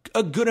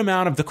a good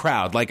amount of the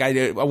crowd. Like,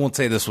 I won't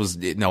say this was,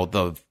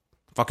 the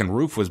fucking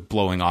roof was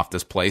blowing off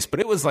this place, but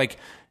it was like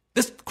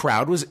this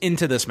crowd was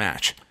into this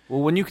match.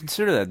 Well, when you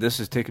consider that this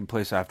is taking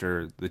place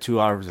after the 2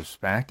 hours of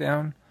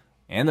SmackDown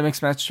and the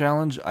Mixed Match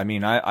Challenge, I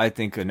mean, I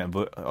think an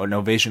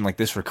ovation like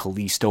this for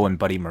Kalisto and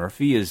Buddy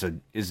Murphy is a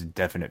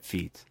definite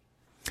feat.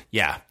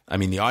 Yeah, I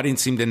mean, the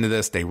audience seemed into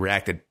this. They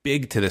reacted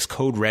big to this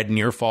Code Red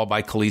near fall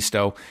by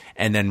Kalisto,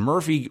 and then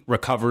Murphy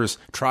recovers,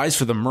 tries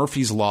for the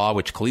Murphy's Law,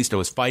 which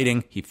Kalisto is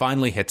fighting. He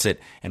finally hits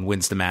it and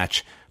wins the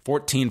match,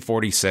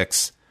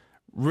 14-46.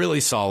 Really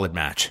solid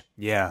match.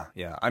 Yeah.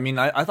 I mean,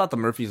 I thought the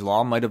Murphy's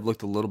Law might have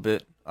looked a little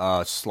bit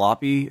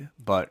sloppy,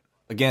 but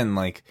again,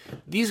 like,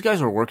 these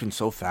guys are working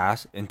so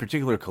fast. In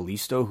particular,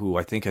 Kalisto, who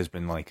I think has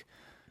been like,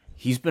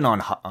 he's been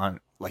on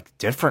like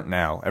different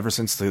now ever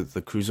since the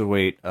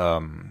Cruiserweight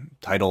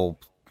title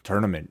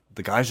tournament.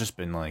 The guy's just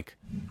been like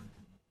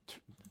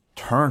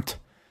turned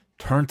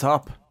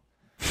up,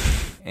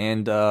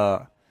 and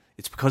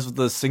it's because of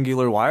the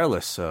Singular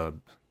Wireless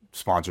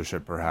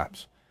sponsorship,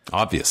 perhaps.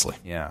 Obviously.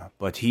 Yeah,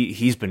 but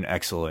he's been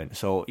excellent.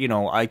 So,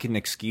 I can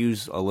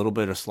excuse a little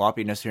bit of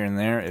sloppiness here and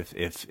there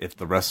if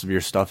the rest of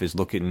your stuff is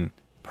looking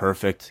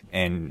perfect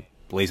and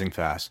blazing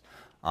fast.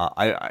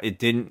 It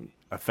didn't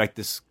affect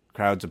this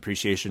crowd's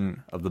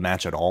appreciation of the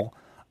match at all.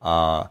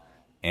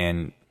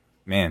 And,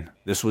 man,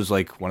 this was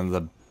like one of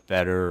the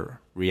better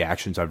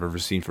reactions I've ever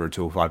seen for a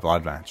 205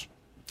 Live match.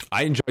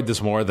 I enjoyed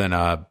this more than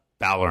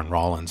Balor and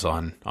Rollins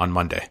on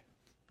Monday.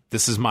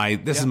 This is my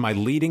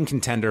leading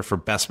contender for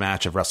best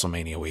match of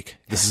WrestleMania week.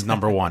 This is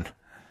number one.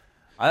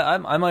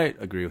 I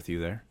might agree with you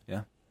there.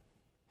 Yeah.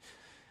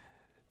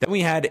 Then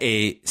we had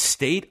a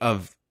State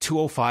of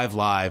 205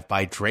 Live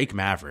by Drake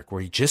Maverick,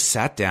 where he just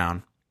sat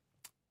down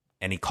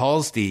and he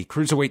calls the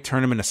Cruiserweight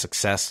tournament a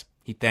success.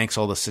 He thanks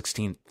all the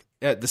 16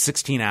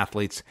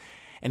 athletes,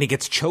 and he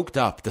gets choked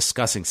up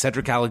discussing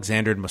Cedric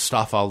Alexander and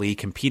Mustafa Ali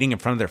competing in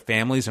front of their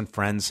families and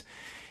friends.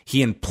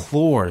 He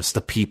implores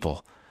the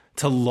people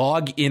to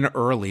log in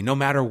early, no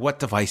matter what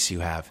device you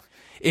have.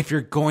 If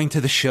you're going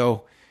to the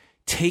show,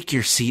 take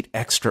your seat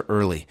extra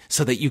early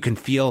so that you can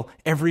feel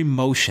every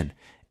motion,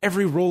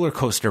 every roller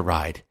coaster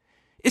ride.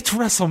 It's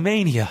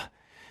WrestleMania.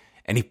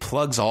 And he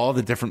plugs all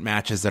the different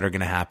matches that are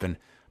going to happen,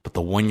 but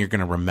the one you're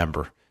going to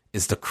remember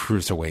is the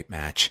Cruiserweight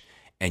match.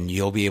 And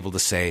you'll be able to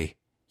say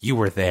you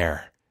were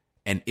there,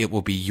 and it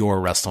will be your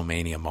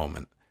WrestleMania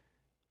moment.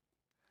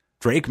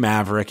 Drake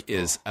Maverick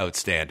is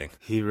outstanding.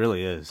 He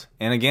really is.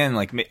 And again,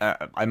 like,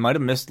 I might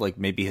have missed like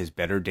maybe his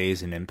better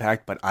days in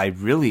Impact, but I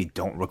really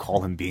don't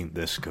recall him being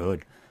this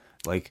good.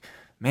 Like,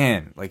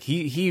 man, like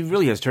he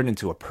really has turned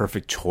into a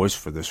perfect choice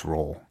for this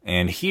role.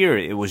 And here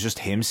it was just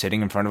him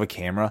sitting in front of a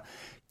camera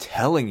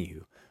telling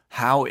you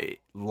how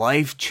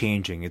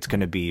life-changing it's going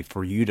to be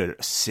for you to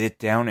sit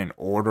down and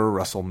order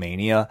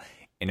WrestleMania,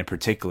 and in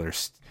particular,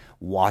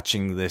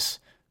 watching this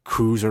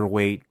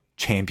Cruiserweight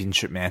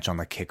Championship match on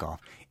the kickoff.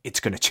 It's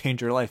going to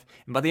change your life.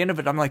 And by the end of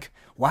it, I'm like,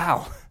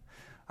 wow,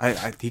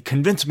 he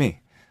convinced me.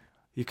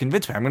 You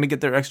convinced me. I'm going to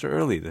get there extra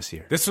early this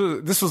year. This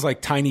was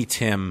like Tiny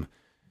Tim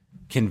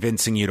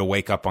convincing you to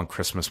wake up on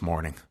Christmas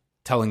morning,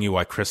 telling you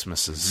why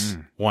Christmas is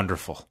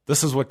wonderful.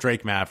 This is what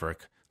Drake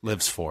Maverick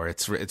lives for.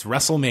 It's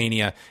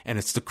WrestleMania, and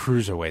it's the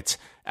Cruiserweights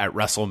at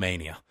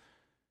WrestleMania.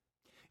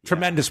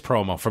 Tremendous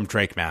promo from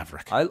Drake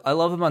Maverick. I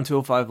love him on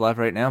 205 Live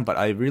right now, but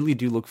I really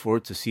do look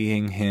forward to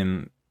seeing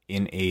him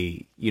in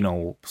a,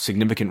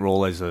 significant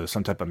role as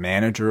some type of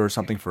manager or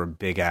something for a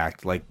big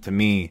act. Like, to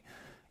me,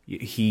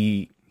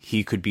 he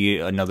could be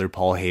another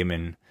Paul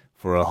Heyman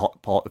for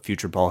a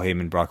future Paul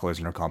Heyman Brock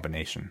Lesnar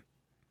combination.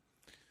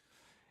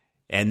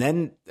 And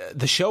then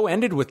the show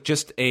ended with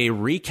just a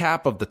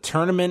recap of the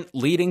tournament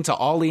leading to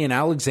Ali and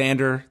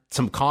Alexander.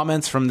 Some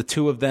comments from the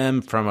two of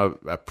them from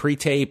a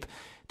pre-tape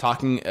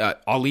talking.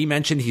 Ali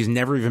mentioned he's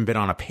never even been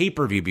on a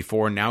pay-per-view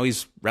before. Now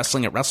he's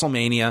wrestling at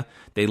WrestleMania.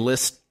 They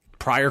list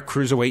prior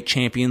Cruiserweight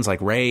champions like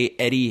Ray,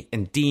 Eddie,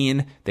 and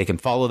Dean. They can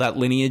follow that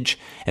lineage.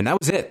 And that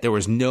was it. There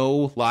was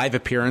no live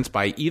appearance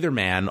by either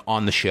man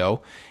on the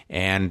show.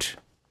 And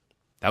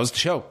that was the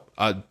show.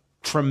 A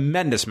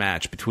tremendous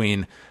match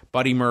between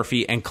Buddy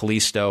Murphy and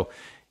Kalisto.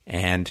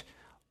 And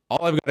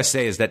all I've got to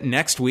say is that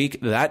next week,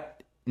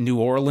 that New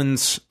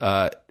Orleans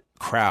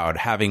crowd,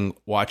 having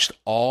watched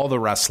all the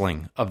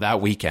wrestling of that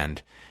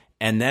weekend,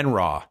 and then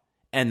Raw,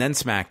 and then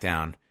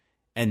SmackDown,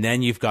 and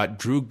then you've got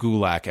Drew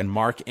Gulak and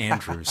Mark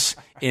Andrews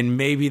in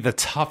maybe the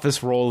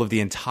toughest role of the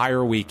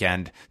entire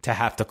weekend to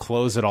have to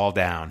close it all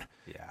down.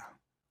 Yeah,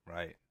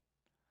 right.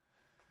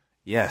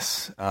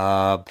 Yes.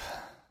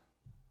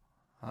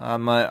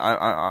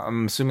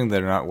 I'm assuming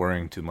they're not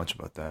worrying too much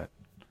about that.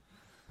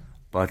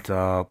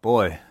 But,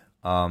 boy,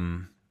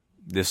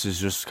 this is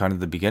just kind of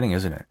the beginning,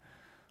 isn't it?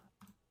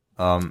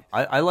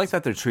 I like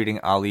that they're treating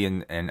Ali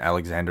and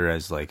Alexander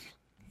as, like,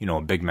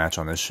 a big match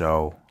on this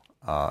show,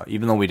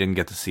 even though we didn't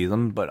get to see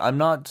them. But I'm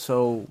not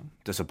so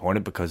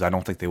disappointed because I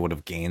don't think they would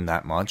have gained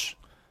that much.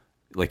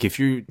 Like, if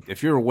you're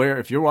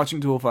watching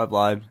 205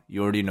 Live,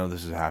 you already know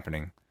this is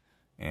happening.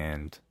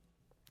 And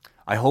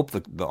I hope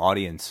the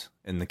audience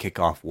in the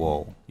kickoff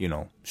will,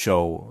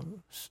 show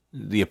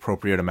the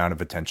appropriate amount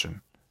of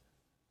attention.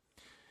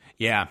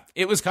 Yeah,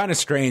 it was kind of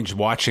strange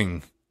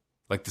watching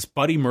like this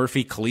Buddy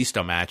Murphy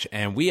Kalisto match,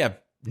 and we have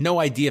no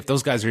idea if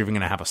those guys are even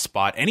going to have a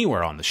spot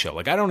anywhere on the show.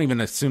 Like, I don't even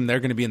assume they're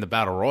going to be in the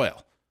Battle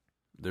Royal.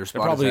 Their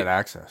spot is at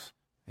Access.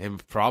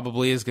 It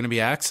probably is going to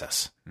be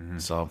Access. Mm-hmm.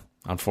 So,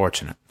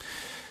 unfortunate.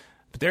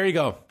 But there you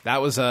go.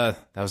 That was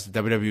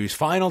WWE's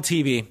final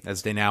TV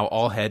as they now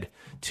all head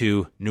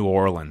to New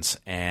Orleans.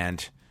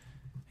 And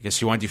I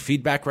guess you want to do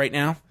feedback right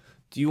now?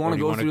 Do you want to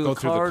go through the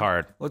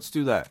card? Let's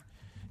do that.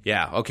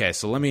 Yeah, okay.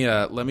 So let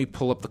me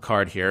pull up the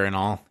card here and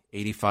all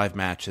 85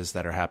 matches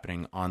that are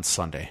happening on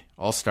Sunday.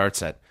 All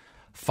starts at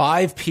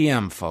 5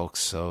 p.m., folks.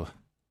 So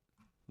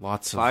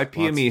lots of 5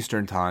 p.m.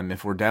 Eastern time.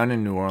 If we're down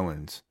in New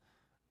Orleans,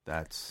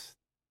 that's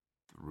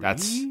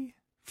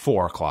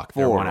 4 o'clock.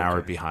 They're 1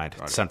 hour behind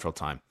Central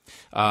Time.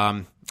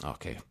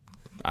 Okay.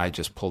 I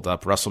just pulled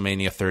up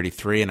WrestleMania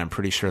 33, and I'm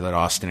pretty sure that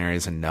Austin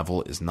Aries and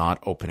Neville is not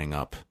opening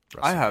up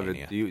WrestleMania. I have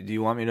it. Do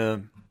you want me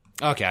to?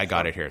 Okay, I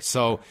got it here.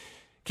 So,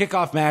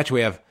 kickoff match,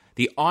 we have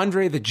the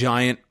Andre the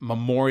Giant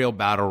Memorial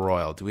Battle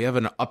Royal. Do we have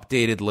an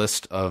updated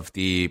list of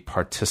the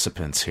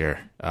participants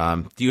here?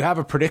 Do you have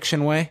a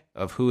prediction, Way,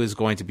 of who is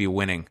going to be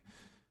winning?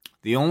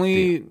 The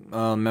only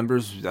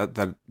members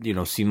that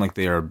seem like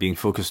they are being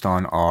focused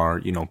on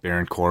are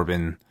Baron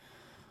Corbin.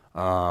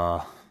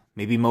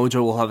 Maybe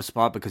Mojo will have a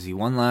spot because he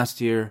won last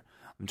year.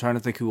 I'm trying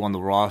to think who on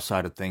the Raw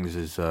side of things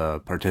is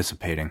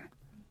participating.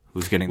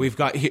 Who's getting? We've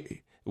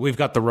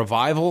got the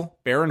Revival,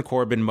 Baron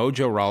Corbin,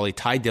 Mojo Rawley,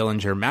 Ty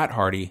Dillinger, Matt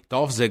Hardy,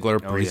 Dolph Ziggler,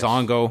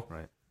 Breezango,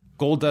 right.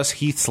 Goldust,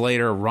 Heath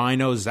Slater,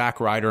 Rhino, Zack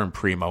Ryder, and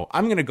Primo.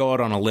 I'm going to go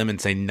out on a limb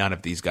and say none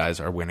of these guys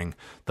are winning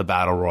the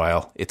Battle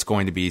Royal. It's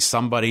going to be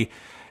somebody.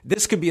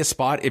 This could be a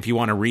spot if you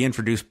want to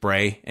reintroduce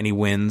Bray and he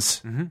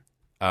wins.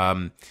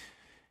 Mm-hmm.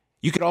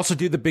 You could also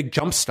do the big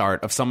jump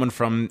start of someone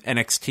from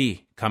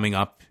NXT coming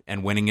up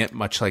and winning it,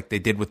 much like they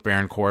did with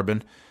Baron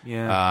Corbin.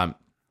 Yeah.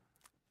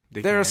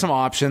 There are some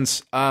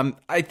options.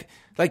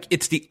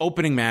 It's the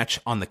opening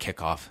match on the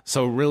kickoff.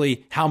 So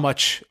really, how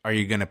much are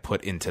you going to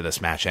put into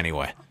this match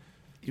anyway?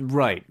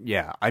 Right.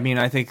 Yeah. I mean,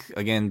 I think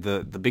again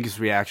the biggest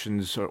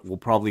reactions will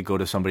probably go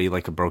to somebody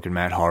like a broken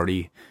Matt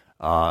Hardy.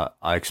 I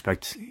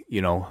expect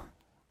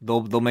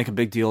they'll make a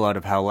big deal out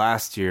of how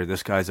last year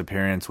this guy's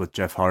appearance with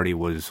Jeff Hardy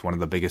was one of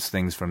the biggest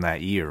things from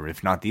that year,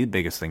 if not the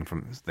biggest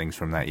things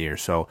from that year.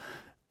 So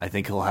I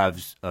think he'll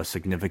have a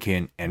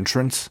significant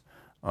entrance.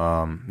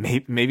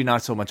 Maybe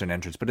not so much an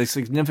entrance, but a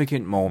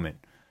significant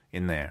moment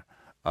in there.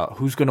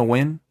 Who's going to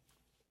win?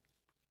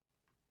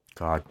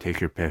 God, take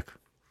your pick.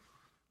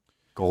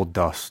 Gold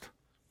Dust.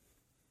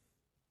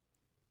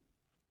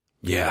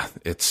 Yeah,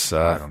 it's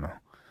I don't know.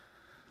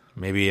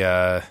 maybe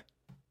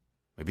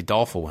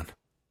Dolph will win.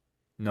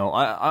 No,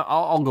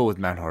 I'll go with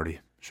Matt Hardy.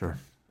 Sure,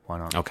 why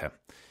not? Okay.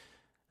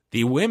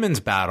 The women's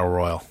battle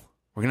royal.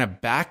 We're gonna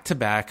have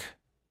back-to-back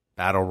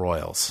battle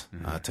royals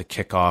to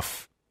kick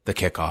off the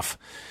kickoff.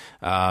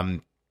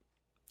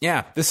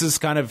 Yeah, this is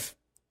kind of.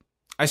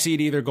 I see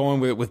it either going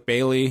with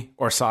Bayley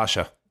or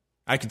Sasha.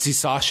 I could see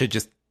Sasha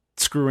just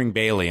screwing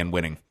Bayley and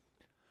winning.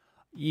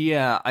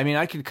 Yeah, I mean,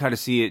 I could kind of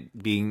see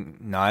it being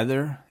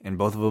neither, and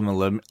both of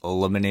them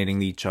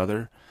eliminating each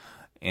other,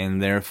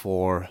 and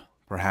therefore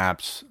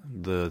perhaps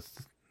the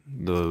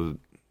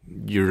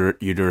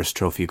uterus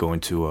trophy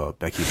going to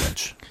Becky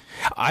Lynch.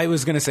 I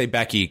was going to say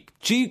Becky.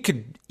 She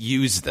could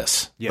use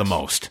this the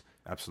most.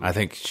 Absolutely. I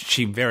think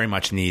she very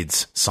much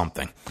needs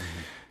something.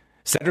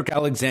 Cedric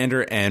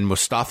Alexander and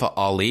Mustafa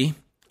Ali,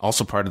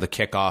 also part of the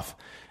kickoff.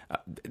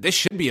 This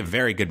should be a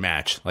very good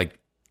match. Like,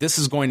 this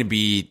is going to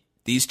be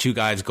these two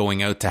guys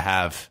going out to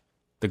have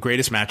the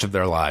greatest match of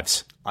their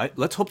lives.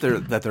 Let's hope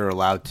that they're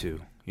allowed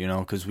to,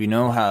 because we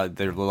know how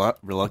their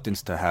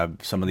reluctance to have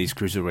some of these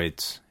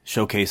cruiserweights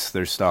showcase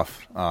their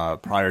stuff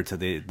prior to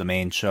the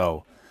main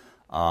show.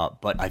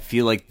 But I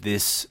feel like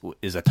this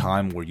is a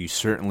time where you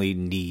certainly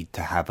need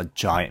to have a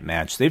giant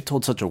match. They've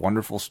told such a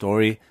wonderful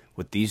story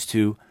with these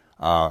two,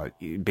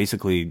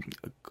 basically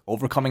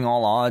overcoming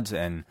all odds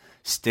and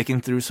sticking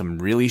through some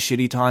really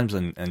shitty times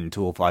in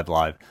 205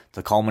 Live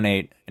to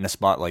culminate in a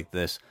spot like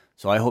this.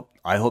 So I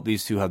hope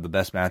these two have the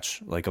best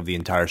match of the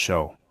entire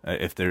show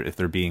if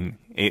they're being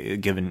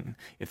given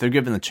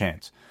the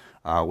chance,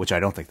 which I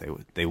don't think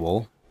they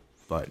will,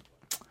 but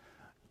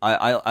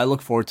I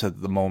look forward to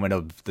the moment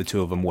of the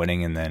two of them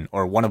winning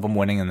or one of them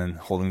winning and then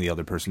holding the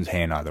other person's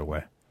hand either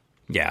way.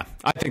 Yeah,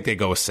 I think they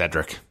go with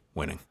Cedric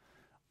winning.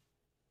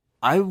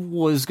 I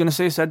was going to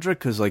say Cedric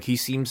because he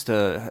seems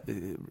to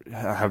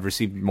have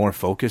received more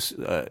focus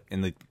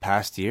in the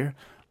past year.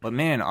 But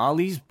man,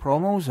 Ali's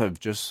promos have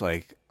just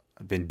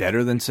been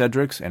better than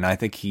Cedric's, and I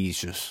think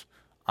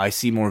I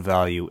see more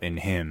value in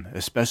him,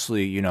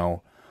 especially,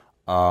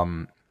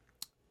 I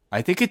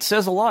think it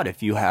says a lot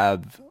if you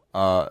have,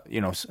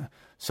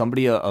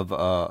 somebody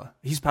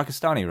he's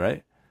Pakistani,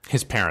 right?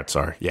 His parents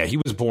are. Yeah, he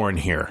was born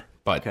here,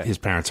 but his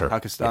parents are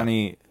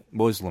Pakistani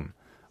Muslim.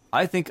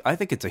 I think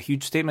it's a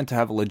huge statement to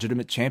have a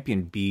legitimate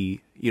champion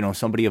be,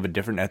 somebody of a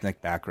different ethnic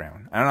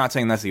background. And I'm not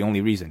saying that's the only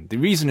reason. The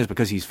reason is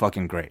because he's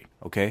fucking great,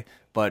 okay?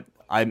 But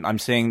I'm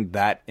saying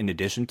that in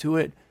addition to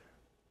it,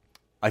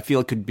 I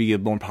feel it could be a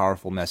more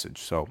powerful message.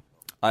 So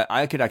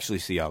I could actually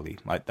see Ali.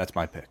 That's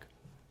my pick.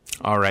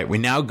 All right, we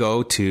now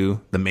go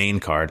to the main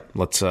card.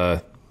 Let's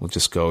we'll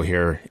just go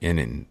here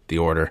in the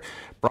order.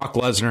 Brock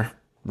Lesnar,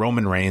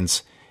 Roman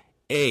Reigns.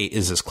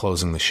 Is this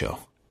closing the show?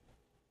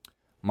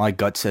 My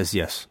gut says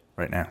yes.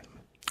 Right now,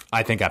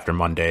 I think after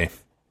Monday,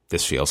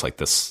 this feels like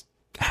this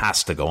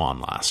has to go on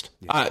last.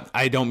 Yeah.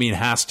 I don't mean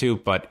has to,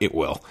 but it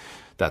will.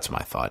 That's my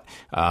thought.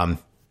 And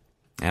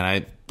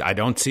I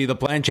don't see the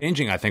plan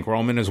changing. I think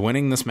Roman is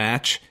winning this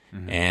match,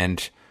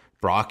 and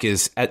Brock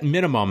is at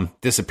minimum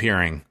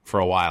disappearing for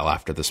a while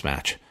after this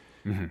match.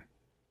 Mm-hmm.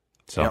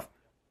 So,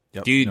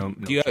 yep. Do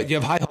you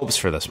have high hopes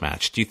for this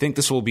match? Do you think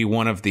this will be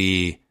one of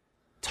the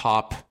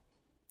top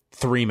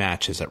 3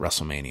 matches at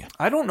WrestleMania?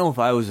 I don't know if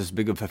I was as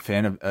big of a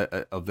fan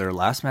of their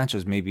last match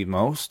as maybe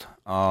most.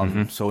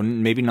 So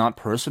maybe not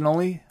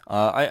personally.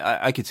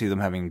 I could see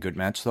them having a good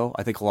match, though.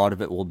 I think a lot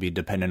of it will be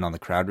dependent on the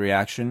crowd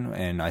reaction,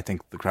 and I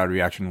think the crowd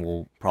reaction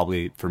will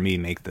probably, for me,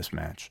 make this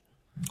match.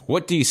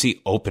 What do you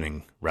see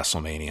opening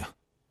WrestleMania?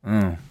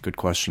 Good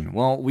question.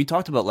 Well, we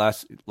talked about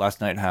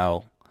last night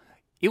how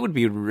it would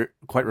be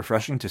quite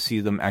refreshing to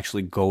see them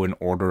actually go in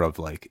order of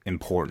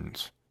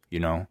importance,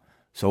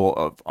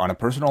 So on a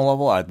personal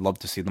level, I'd love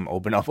to see them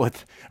open up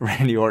with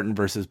Randy Orton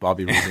versus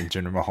Bobby Roode and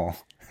Jinder Mahal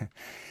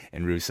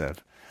and Rusev.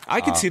 I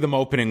could see them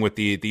opening with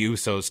the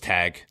Usos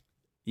tag.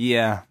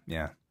 Yeah.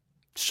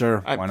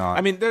 Sure, why not?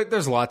 I mean,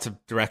 there's lots of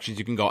directions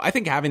you can go. I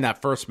think having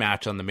that first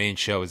match on the main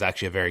show is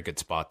actually a very good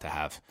spot to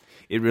have.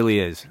 It really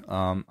is.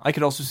 I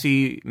could also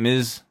see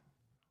Miz,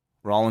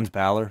 Rollins,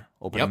 Balor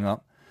opening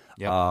up.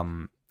 Yep.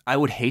 I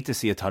would hate to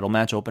see a title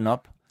match open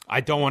up. I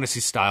don't want to see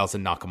Styles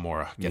and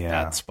Nakamura get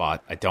that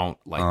spot. I don't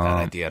like that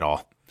idea at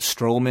all.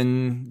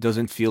 Strowman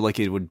doesn't feel like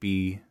it would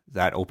be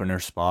that opener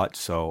spot,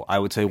 so I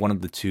would say one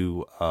of the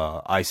two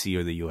IC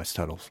or the US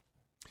titles.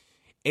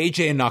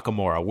 AJ and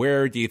Nakamura,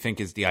 where do you think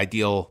is the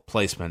ideal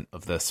placement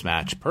of this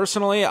match?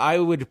 Personally, I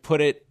would put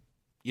it,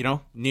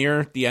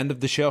 near the end of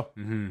the show.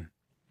 Mm-hmm.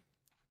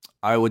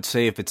 I would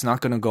say if it's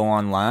not going to go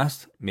on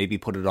last, maybe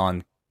put it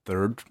on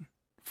third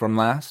from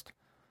last,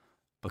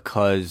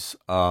 because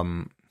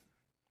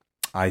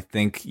I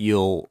think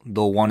they'll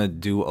want to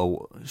do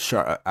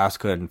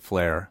Asuka and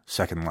Flair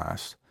second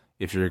last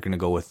if you're going to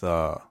go with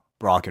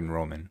Brock and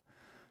Roman.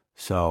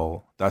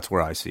 So that's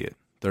where I see it,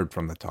 third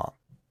from the top.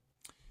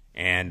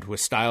 And with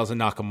Styles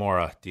and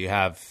Nakamura, do you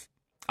have...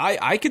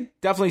 I could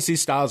definitely see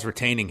Styles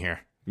retaining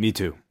here. Me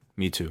too.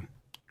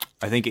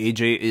 I think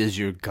AJ is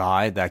your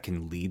guy that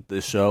can lead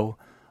the show.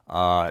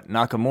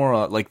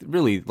 Nakamura, like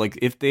really, like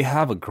if they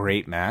have a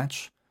great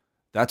match,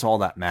 that's all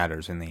that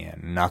matters in the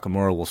end.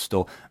 Nakamura will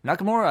still...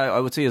 Nakamura, I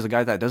would say, is a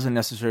guy that doesn't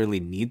necessarily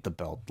need the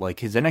belt.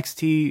 Like, his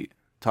NXT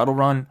title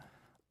run,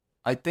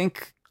 I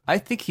think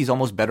he's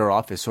almost better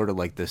off as sort of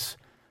like this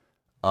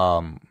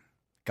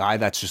guy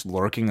that's just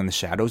lurking in the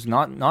shadows,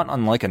 not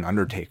unlike an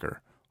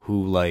Undertaker,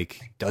 who,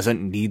 like,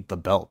 doesn't need the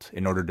belt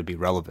in order to be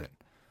relevant.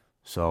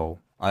 So,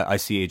 I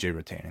see AJ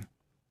retaining.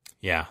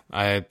 Yeah,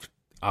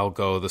 I'll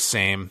go the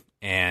same,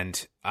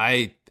 and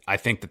I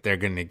think that they're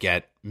going to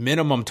get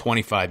minimum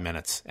 25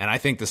 minutes, and I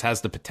think this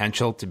has the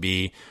potential to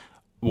be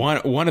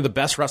one of the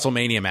best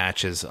WrestleMania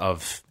matches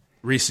of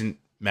recent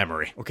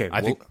memory. Okay,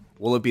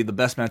 will it be the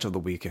best match of the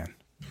weekend?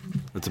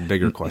 That's a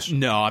bigger question.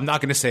 No, I'm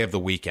not going to say of the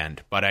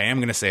weekend, but I am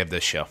going to say of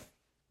this show.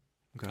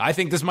 Okay. I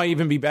think this might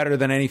even be better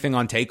than anything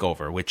on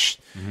TakeOver, which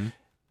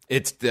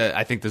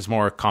I think there's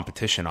more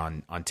competition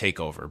on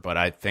TakeOver, but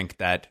I think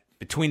that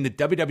between the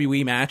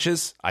WWE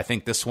matches, I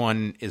think this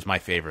one is my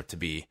favorite to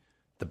be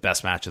the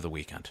best match of the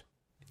weekend,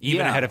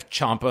 even ahead of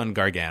Ciampa and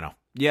Gargano.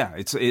 Yeah,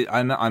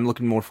 I'm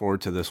looking more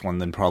forward to this one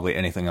than probably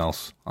anything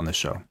else on this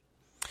show.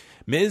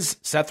 Miz,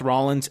 Seth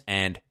Rollins,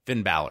 and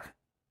Finn Balor.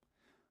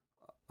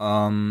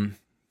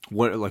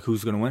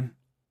 Who's going to win?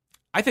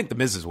 I think the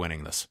Miz is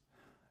winning this.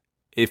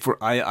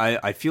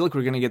 I feel like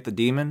we're going to get the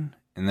Demon,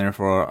 and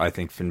therefore I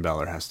think Finn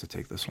Balor has to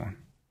take this one.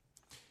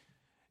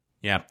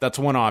 Yeah, that's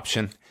one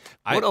option.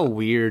 What a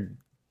weird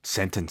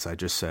sentence I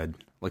just said.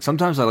 Like,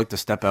 sometimes I like to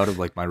step out of,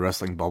 like, my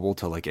wrestling bubble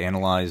to, like,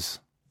 analyze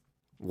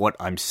what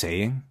I'm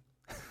saying.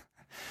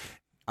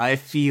 I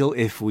feel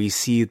if we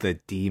see the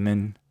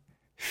Demon,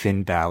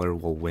 Finn Balor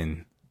will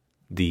win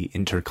the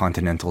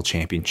Intercontinental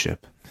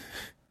Championship.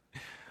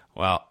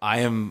 Well,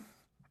 I'm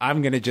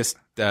going to just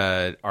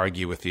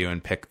argue with you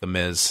and pick the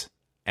Miz,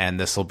 and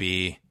this will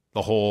be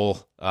the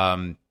whole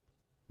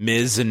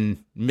Miz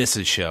and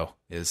Mrs. show.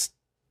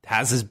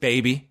 Has his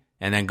baby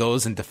and then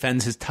goes and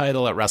defends his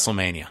title at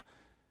WrestleMania.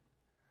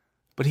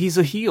 But he's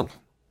a heel.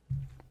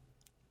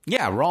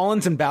 Yeah,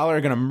 Rollins and Balor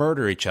are going to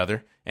murder each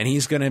other, and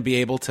he's going to be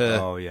able to...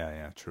 Oh,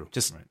 yeah, true.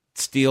 Just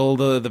steal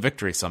the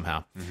victory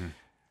somehow. Mm-hmm.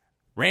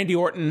 Randy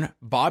Orton,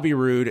 Bobby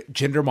Roode,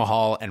 Jinder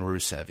Mahal, and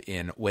Rusev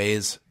in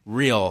Way's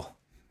real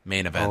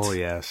main event. Oh,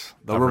 yes.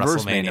 The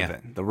reverse main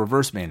event. The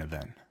reverse main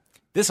event.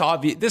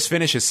 This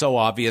finish is so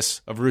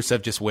obvious of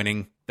Rusev just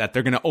winning that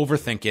they're going to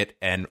overthink it,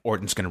 and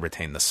Orton's going to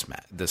retain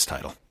this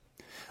title.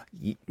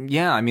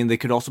 Yeah, I mean, they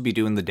could also be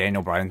doing the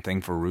Daniel Bryan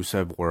thing for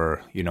Rusev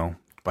where,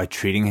 by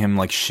treating him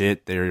like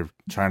shit, they're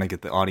trying to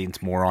get the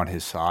audience more on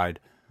his side.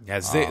 Yeah,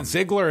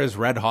 Ziggler is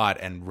red hot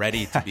and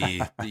ready to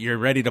be... you're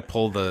ready to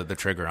pull the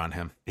trigger on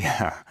him.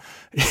 Yeah,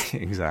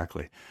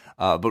 exactly.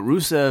 But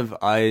Rusev,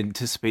 I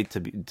anticipate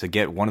to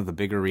get one of the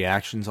bigger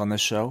reactions on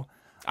this show.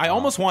 I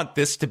almost want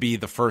this to be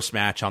the first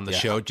match on the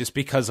show just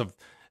because of...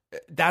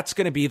 That's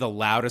going to be the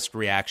loudest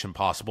reaction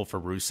possible for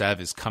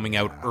Rusev, is coming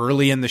out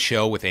early in the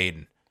show with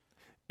Aiden.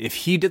 If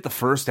he did the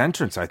first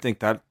entrance, I think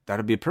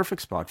that'd be a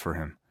perfect spot for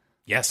him.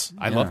 Yes,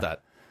 I love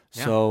that.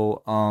 Yeah.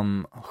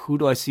 So, who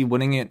do I see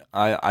winning it?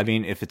 I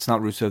mean, if it's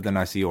not Rusev, then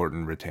I see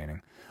Orton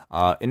retaining.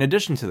 In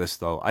addition to this,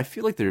 though, I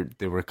feel like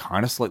they were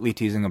kind of slightly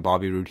teasing a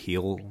Bobby Roode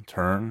heel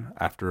turn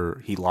after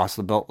he lost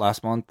the belt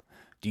last month.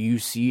 Do you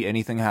see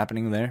anything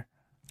happening there?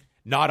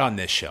 Not on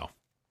this show.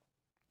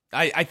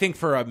 I think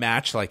for a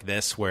match like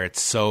this, where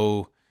it's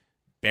so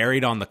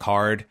buried on the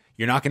card,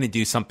 you're not going to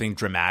do something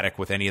dramatic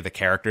with any of the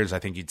characters. I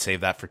think you'd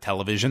save that for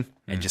television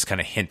and just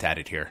kind of hint at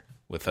it here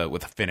with a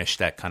finish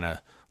that kind of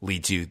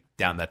leads you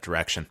down that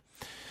direction.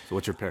 So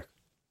what's your pick?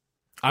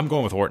 I'm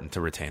going with Orton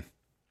to retain.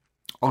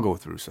 I'll go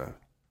with Rusev.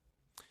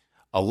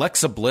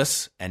 Alexa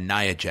Bliss and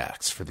Nia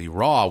Jax for the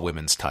Raw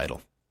Women's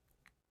title.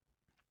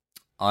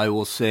 I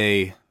will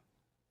say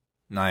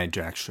Nia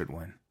Jax should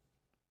win.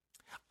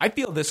 I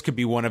feel this could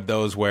be one of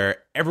those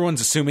where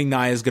everyone's assuming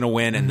Nia is going to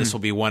win, and this will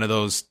be one of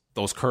those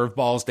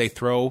curveballs they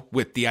throw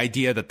with the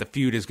idea that the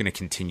feud is going to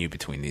continue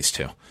between these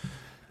two.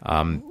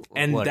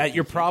 That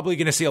you're probably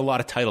going to see a lot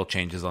of title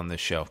changes on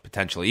this show,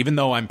 potentially, even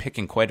though I'm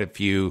picking quite a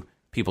few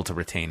people to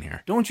retain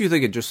here. Don't you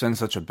think it just sends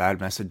such a bad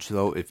message,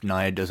 though, if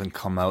Nia doesn't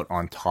come out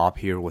on top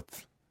here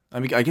with... I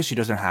mean, I guess she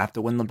doesn't have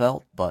to win the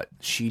belt, but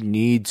she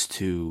needs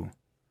to,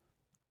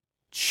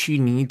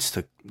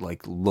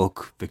 like,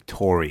 look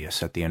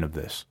victorious at the end of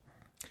this.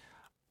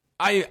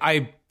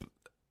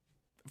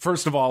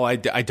 First of all, I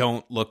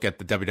don't look at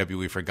the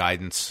WWE for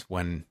guidance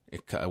when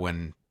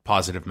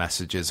positive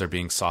messages are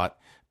being sought.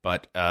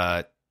 But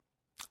I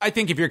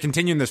think if you're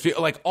continuing this,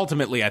 like,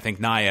 ultimately, I think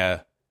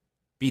Nia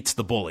beats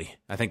the bully.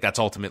 I think that's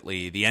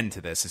ultimately the end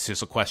to this. It's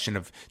just a question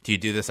of, do you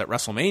do this at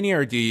WrestleMania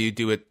or do you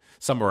do it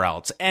somewhere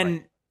else?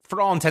 And for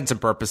all intents and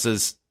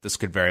purposes, this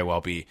could very well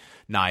be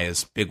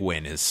Nia's big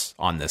win is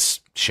on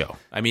this show.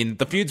 I mean,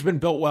 the feud's been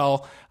built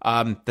well.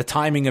 The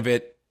timing of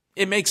it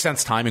makes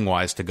sense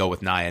timing-wise to go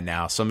with Nia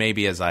now. So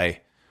maybe as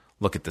I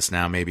look at this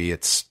now, maybe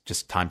it's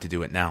just time to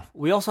do it now.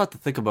 We also have to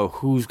think about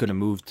who's going to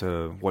move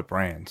to what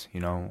brands.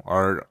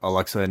 Are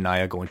Alexa and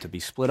Nia going to be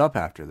split up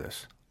after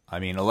this? I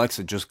mean,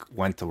 Alexa just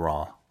went to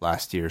Raw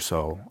last year,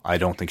 so I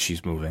don't think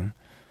she's moving.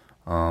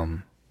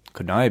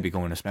 Could Nia be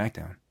going to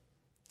SmackDown?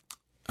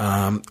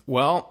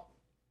 Well,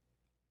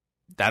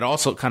 that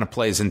also kind of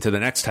plays into the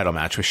next title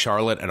match with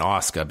Charlotte and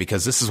Asuka,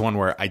 because this is one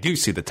where I do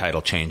see the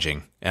title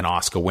changing and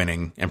Asuka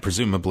winning, and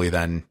presumably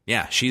then,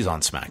 yeah, she's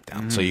on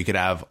SmackDown. So you could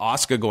have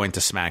Asuka going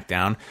to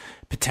SmackDown,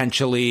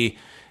 potentially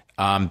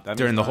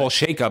during the whole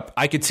shakeup.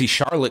 I could see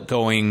Charlotte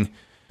going.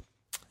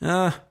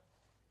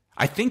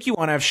 I think you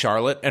want to have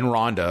Charlotte and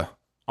Ronda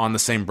on the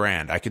same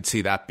brand. I could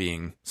see that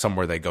being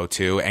somewhere they go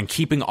to, and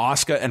keeping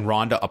Asuka and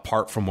Ronda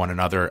apart from one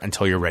another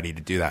until you're ready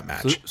to do that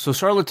match. So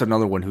Charlotte's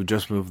another one who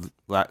just moved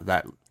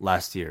that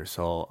last year.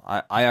 So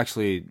I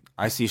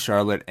see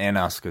Charlotte and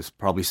Asuka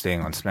probably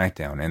staying on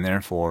SmackDown, and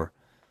therefore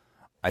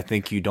I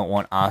think you don't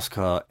want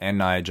Asuka and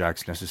Nia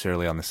Jax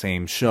necessarily on the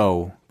same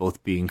show,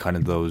 both being kind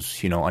of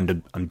those,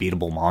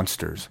 unbeatable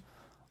monsters.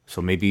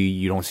 So maybe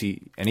you don't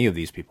see any of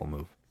these people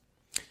move.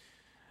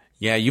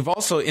 Yeah, you've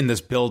also, in this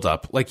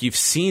build-up, like, you've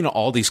seen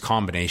all these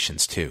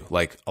combinations, too.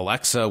 Like,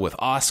 Alexa with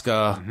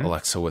Asuka,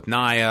 Alexa with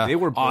Nia,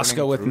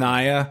 Asuka with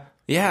Nia.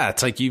 Yeah,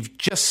 it's like you've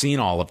just seen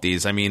all of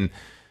these. I mean,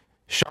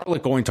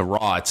 Charlotte going to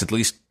Raw, it's at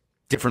least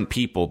different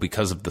people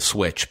because of the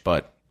switch,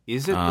 but...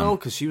 Is it, though?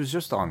 Because she was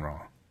just on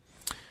Raw.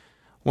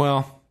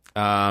 Well,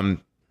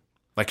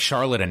 like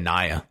Charlotte and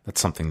Nia,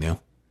 that's something new.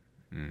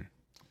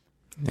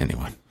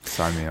 Anyway.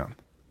 Sign me up.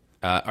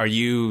 Are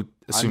you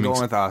assuming... I'm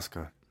going with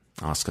Asuka.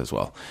 Asuka as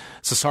well.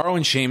 Cesaro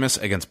and Sheamus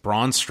against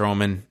Braun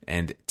Strowman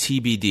and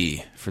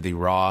TBD for the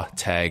Raw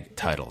Tag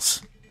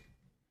titles.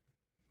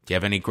 Do you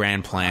have any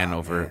grand plan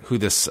over who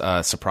this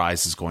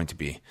surprise is going to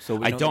be? So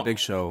we know Big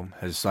Show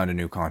has signed a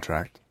new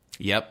contract.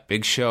 Yep,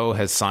 Big Show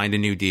has signed a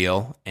new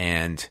deal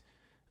and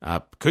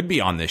could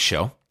be on this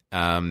show.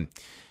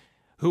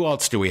 Who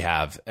else do we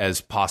have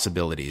as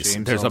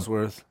possibilities? There's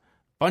Ellsworth.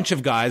 Bunch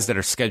of guys that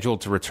are scheduled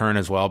to return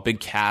as well.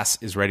 Big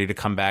Cass is ready to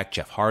come back.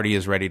 Jeff Hardy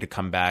is ready to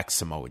come back.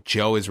 Samoa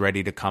Joe is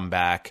ready to come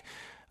back.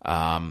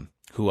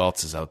 Who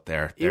else is out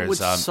there? It would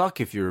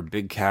suck if you're a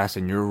Big Cass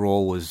and your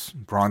role was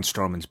Braun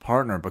Strowman's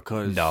partner,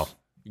 because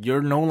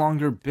you're no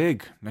longer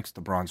big next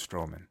to Braun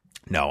Strowman.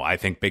 No, I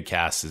think Big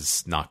Cass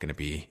is not going to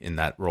be in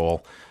that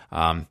role.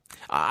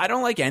 I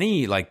don't like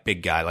any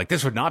big guy. Like,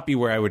 this would not be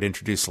where I would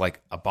introduce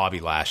like a Bobby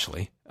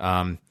Lashley.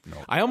 No.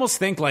 I almost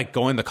think like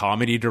going the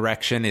comedy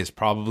direction is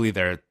probably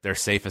their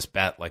safest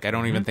bet. Like, I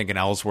don't even think an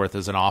Ellsworth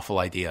is an awful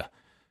idea.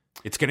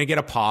 It's going to get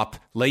a pop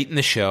late in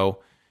the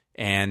show,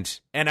 and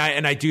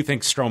I do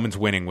think Strowman's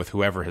winning with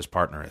whoever his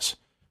partner is.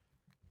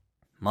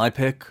 My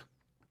pick,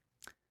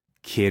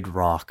 Kid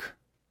Rock.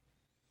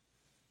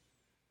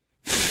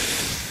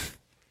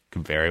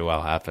 Could very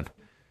well happen.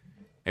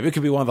 Maybe it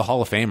could be one of the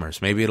Hall of Famers.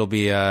 Maybe it'll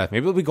be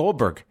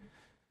Goldberg.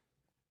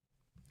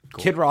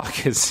 Kid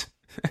Rock is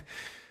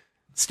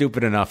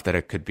stupid enough that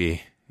it could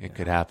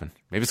happen.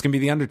 Maybe it's gonna be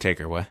the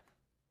Undertaker. What?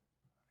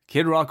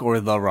 Kid Rock or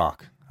The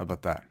Rock? How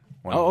about that?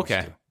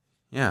 Okay.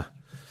 Yeah.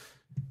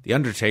 The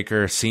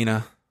Undertaker,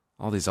 Cena,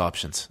 all these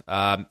options.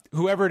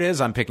 Whoever it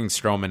is, I'm picking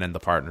Strowman and the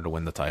partner to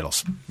win the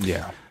titles.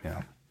 Yeah.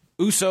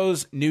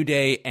 Usos, New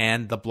Day,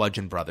 and the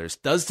Bludgeon Brothers.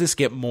 Does this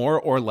get more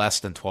or less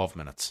than 12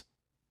 minutes?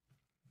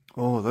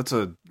 Oh, that's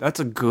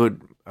a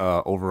good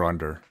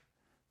over-under,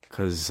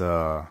 because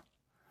hard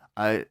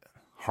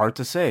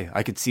to say.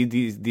 I could see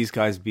these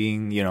guys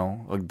being,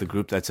 like the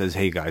group that says,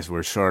 "Hey guys,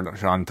 we're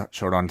short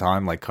on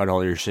time. Like, cut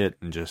all your shit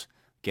and just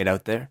get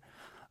out there."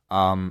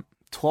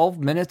 12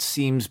 minutes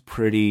seems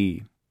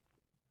pretty,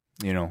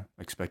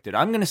 expected.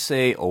 I'm gonna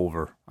say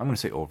over.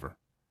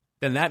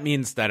 Then that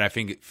means that I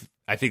think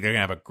they're gonna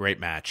have a great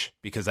match,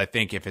 because I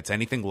think if it's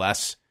anything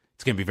less,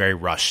 it's gonna be very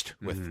rushed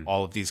with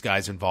all of these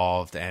guys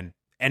involved and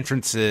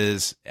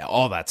entrances,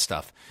 all that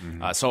stuff.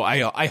 So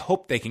I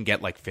hope they can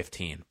get like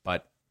 15,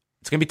 but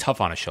it's gonna be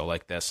tough on a show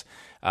like this.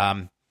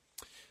 I'm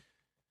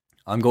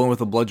going with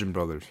the Bludgeon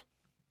Brothers.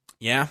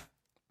 Yeah,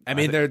 I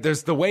mean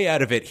there's the way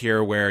out of it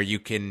here where you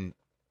can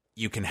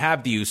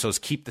have the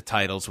Usos keep the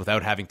titles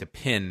without having to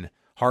pin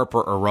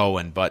Harper or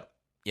Rowan, but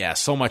yeah,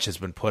 so much has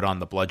been put on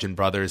the Bludgeon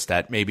Brothers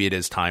that maybe it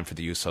is time for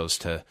the Usos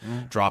to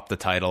drop the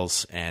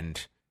titles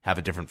and have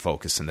a different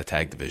focus in the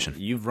tag division.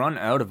 You've run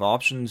out of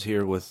options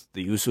here with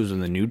the Usos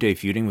and the New Day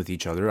feuding with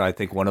each other. I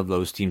think one of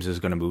those teams is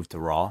going to move to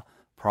Raw,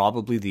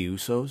 probably the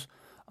Usos.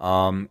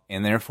 And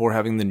therefore,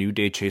 having the New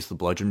Day chase the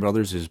Bludgeon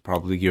Brothers is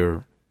probably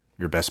your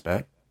best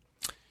bet.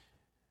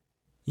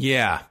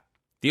 Yeah.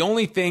 The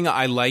only thing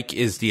I like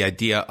is the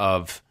idea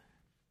of,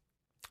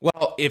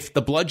 well, if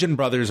the Bludgeon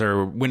Brothers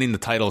are winning the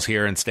titles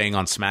here and staying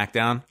on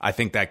SmackDown, I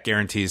think that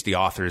guarantees the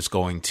Authors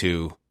going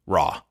to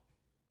Raw.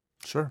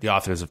 Sure. The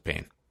Authors of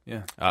Pain.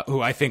 Yeah.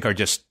 Who I think are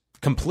just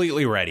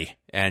completely ready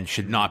and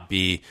should not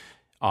be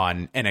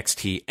on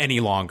NXT any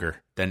longer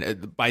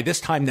than by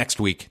this time next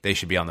week. They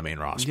should be on the main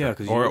roster,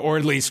 or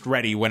at least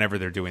ready whenever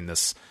they're doing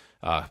this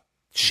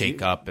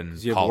shake up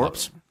and call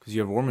ups. Because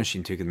you have War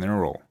Machine taking their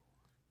role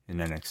in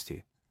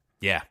NXT.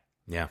 Yeah.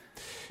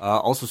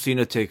 Also,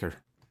 Cena Taker.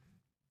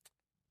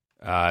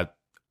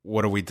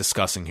 What are we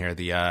discussing here?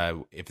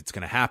 The if it's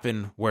going to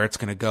happen, where it's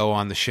going to go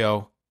on the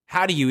show,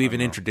 How do you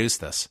even introduce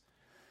this?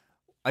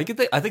 I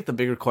think the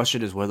bigger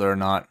question is whether or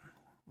not.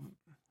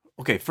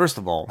 Okay, first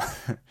of all,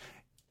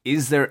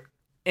 is there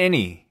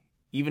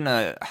even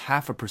a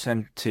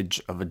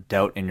 0.5% of a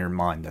doubt in your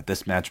mind that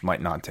this match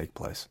might not take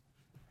place?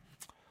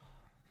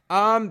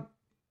 Oh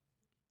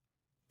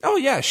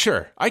yeah,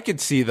 sure. I could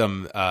see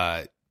them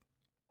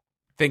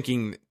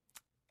thinking.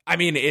 I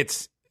mean,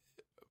 it's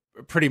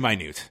pretty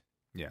minute.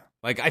 Yeah.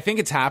 Like, I think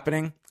it's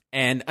happening,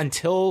 and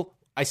until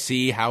I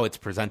see how it's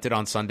presented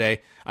on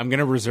Sunday, I'm going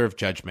to reserve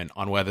judgment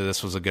on whether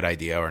this was a good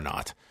idea or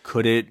not.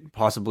 Could it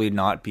possibly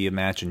not be a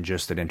match and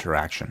just an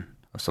interaction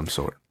of some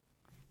sort?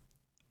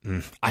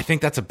 I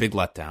think that's a big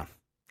letdown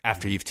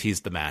after you've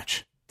teased the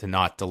match to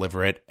not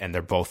deliver it, and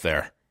they're both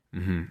there.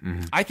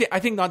 I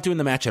think not doing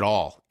the match at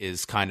all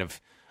is kind of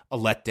a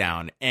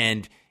letdown.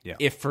 And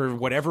if for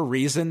whatever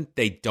reason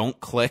they don't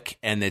click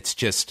and it's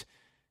just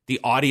the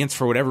audience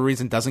for whatever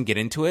reason doesn't get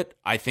into it,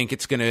 I think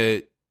it's going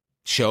to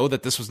show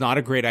that this was not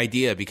a great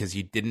idea because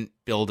you didn't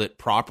build it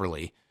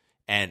properly.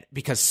 And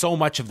because so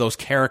much of those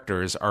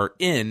characters are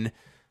in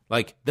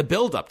like the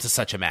build up to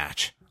such a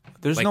match.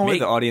 There's like, no way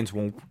the audience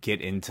won't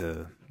get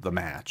into the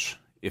match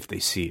if they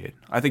see it.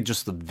 I think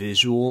just the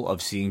visual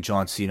of seeing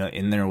John Cena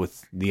in there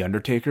with The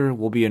Undertaker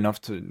will be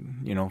enough to,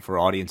 for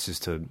audiences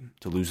to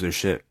lose their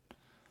shit.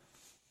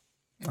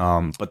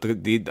 But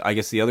I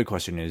guess the other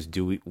question is,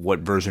 what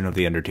version of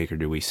The Undertaker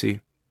do we see?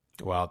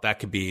 Well,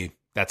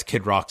 that's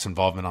Kid Rock's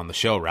involvement on the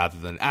show rather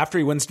than after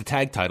he wins the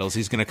tag titles,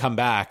 he's going to come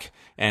back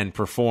and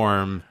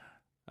perform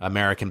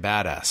American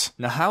Badass.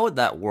 Now, how would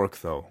that work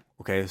though?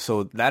 Okay,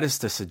 so that is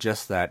to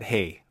suggest that,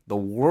 hey, the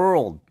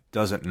world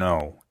doesn't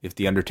know if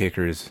The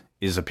Undertaker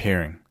is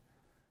appearing,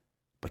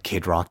 but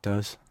Kid Rock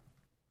does.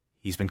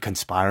 He's been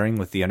conspiring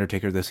with The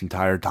Undertaker this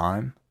entire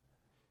time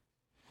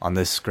on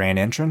this grand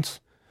entrance.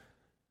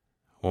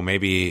 Well,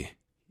 maybe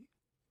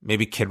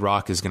Kid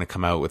Rock is going to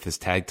come out with his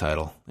tag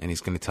title, and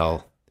he's going to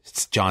tell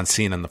John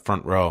Cena in the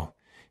front row,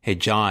 "Hey,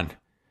 John,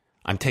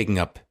 I'm taking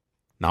up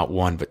not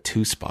one but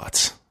 2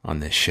 spots on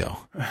this show,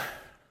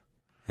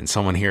 and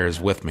someone here is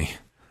with me."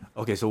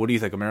 Okay, so what do you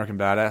think, American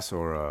Badass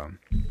or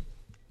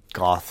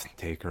Goth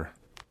Taker?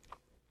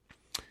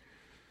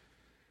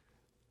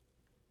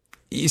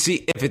 You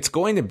see, if it's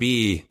going to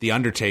be The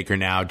Undertaker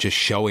now just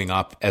showing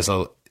up as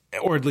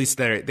or at least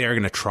they're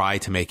going to try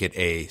to make it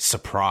a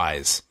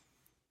surprise.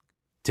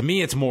 To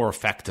me, it's more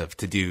effective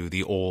to do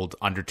the old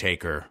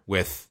Undertaker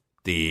with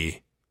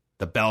the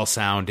bell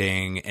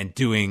sounding and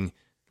doing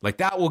like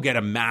that will get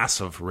a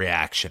massive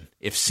reaction.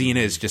 If Cena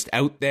is just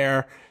out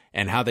there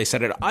and how they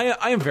set it,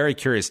 I am very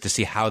curious to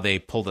see how they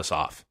pull this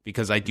off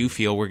because I do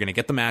feel we're going to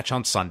get the match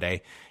on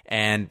Sunday,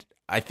 and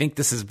I think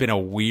this has been a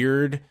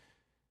weird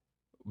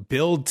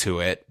build to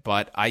it,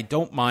 but I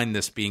don't mind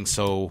this being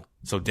so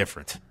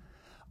different.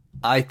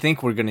 I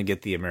think we're going to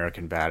get the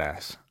American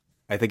Badass.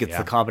 I think it's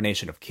the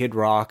combination of Kid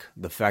Rock,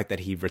 the fact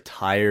that he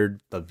retired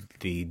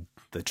the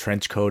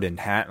trench coat and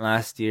hat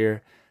last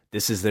year.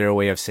 This is their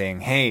way of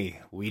saying,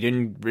 hey, we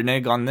didn't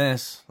renege on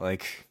this.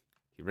 Like,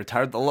 he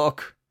retired the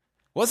look.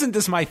 Wasn't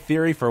this my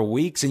theory for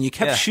weeks and you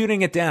kept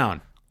shooting it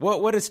down?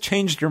 What has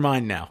changed your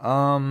mind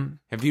now?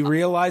 Have you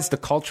realized the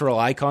cultural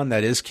icon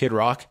that is Kid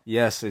Rock?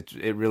 Yes, it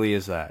really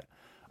is that.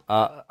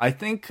 I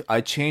think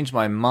I changed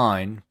my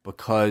mind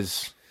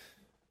because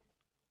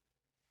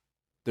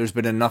there's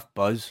been enough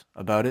buzz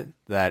about it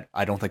that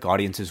I don't think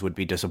audiences would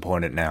be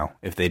disappointed now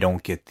if they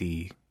don't get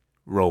the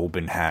robe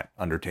and hat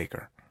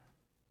Undertaker.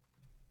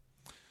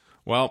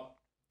 Well,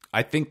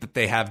 I think that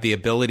they have the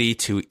ability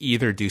to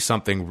either do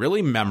something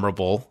really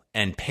memorable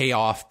and pay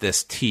off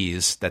this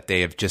tease that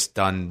they have just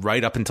done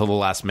right up until the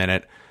last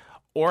minute,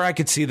 or I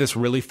could see this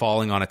really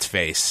falling on its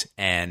face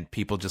and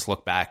people just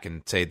look back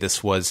and say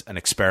this was an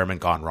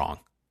experiment gone wrong.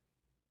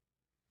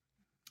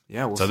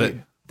 Yeah, we'll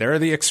see. There are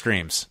the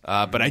extremes,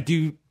 but I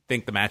do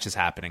think the match is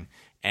happening,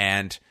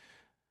 and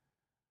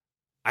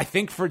I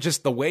think for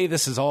just the way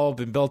this has all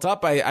been built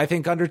up, I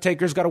think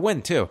Undertaker's got to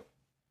win too.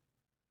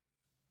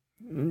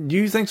 Do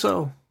you think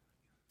so?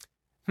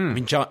 I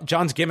mean,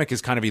 John's gimmick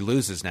is kind of he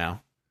loses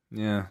now.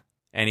 Yeah.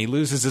 And he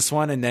loses this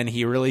one, and then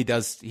he really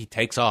does, he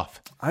takes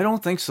off. I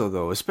don't think so,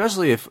 though,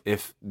 especially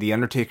if The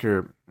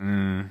Undertaker,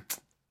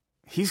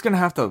 he's going to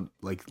have to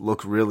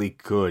look really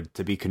good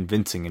to be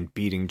convincing in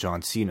beating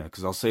John Cena,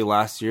 because I'll say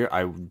last year,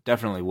 I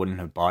definitely wouldn't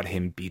have bought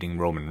him beating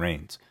Roman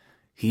Reigns.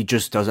 He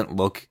just doesn't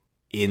look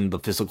in the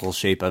physical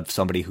shape of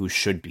somebody who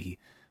should be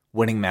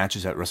winning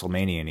matches at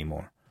WrestleMania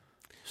anymore.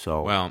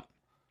 So, well,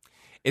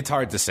 it's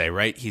hard to say,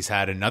 right? He's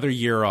had another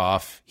year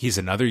off. He's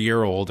another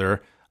year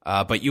older.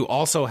 But you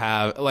also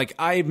have,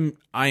 I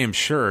am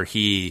sure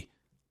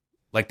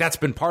that's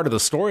been part of the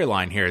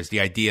storyline here is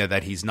the idea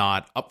that he's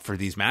not up for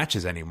these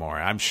matches anymore.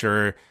 I'm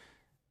sure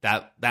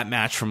that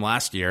match from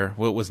last year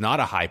was not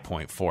a high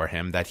point for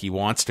him, that he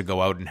wants to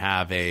go out and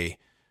have a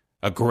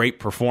great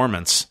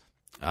performance.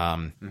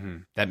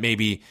 That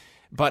maybe,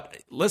 but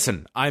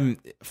listen,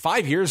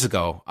 5 years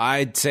ago,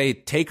 I'd say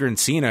Taker and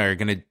Cena are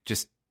going to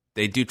just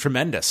they do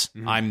tremendous.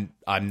 I'm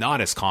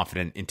not as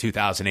confident in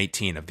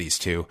 2018 of these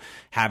two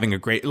having a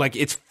great, like,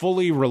 it's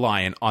fully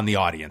reliant on the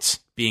audience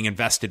being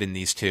invested in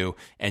these two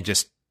and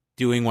just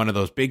doing one of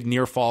those big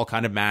near fall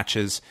kind of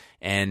matches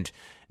and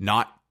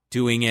not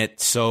doing it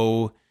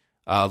so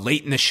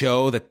late in the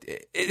show that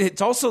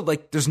it's also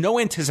like there's no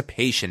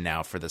anticipation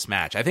now for this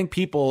match. I think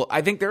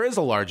there is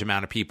a large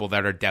amount of people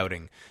that are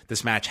doubting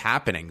this match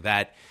happening,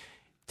 that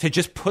to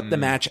just put the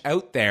match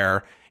out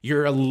there,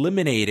 you're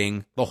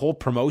eliminating the whole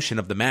promotion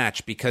of the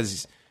match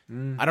because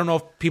I don't know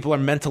if people are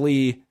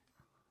mentally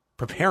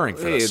preparing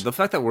for this. The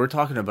fact that we're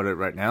talking about it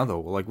right now,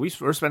 though, like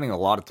we're spending a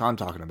lot of time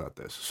talking about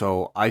this.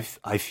 So I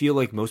feel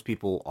like most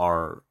people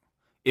are,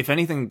 if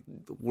anything,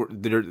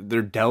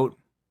 their doubt,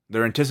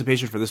 their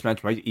anticipation for this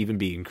match might even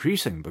be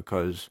increasing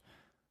because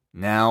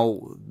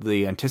now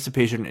the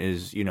anticipation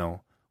is,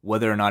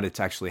 whether or not it's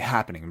actually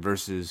happening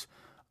versus,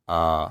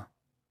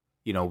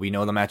 we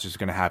know the match is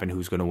going to happen,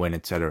 who's going to win,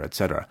 et cetera, et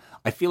cetera.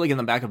 I feel like in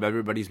the back of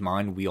everybody's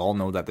mind, we all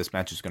know that this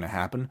match is going to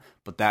happen,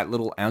 but that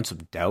little ounce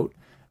of doubt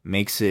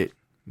makes it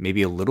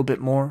maybe a little bit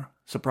more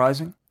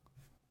surprising.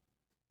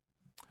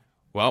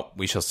 Well,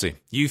 we shall see.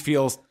 You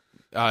feel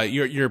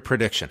your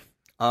prediction?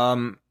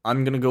 I'm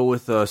gonna go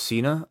with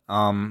Cena.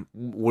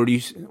 Where do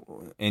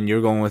you? And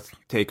you're going with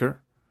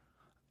Taker.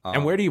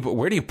 And where do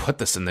you put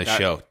this in this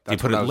show? Do you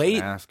put it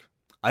late?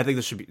 I think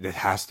it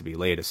has to be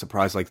late. A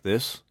surprise like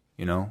this,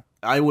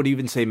 I would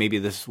even say maybe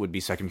this would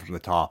be second from the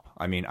top.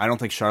 I mean, I don't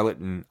think Charlotte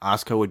and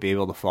Asuka would be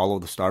able to follow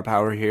the star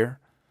power here,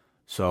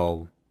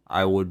 so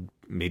I would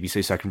maybe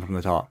say second from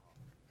the top.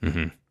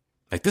 Mm-hmm.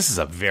 Like, this is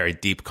a very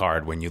deep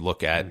card when you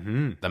look at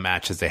the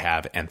matches they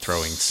have and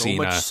throwing Cena.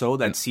 So much so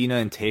that Cena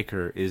and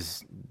Taker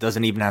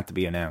doesn't even have to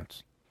be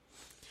announced.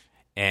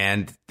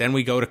 And then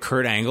we go to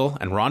Kurt Angle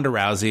and Ronda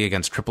Rousey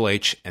against Triple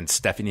H and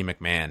Stephanie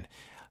McMahon.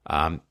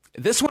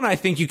 This one I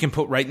think you can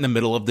put right in the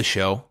middle of the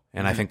show,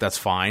 and I think that's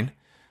fine.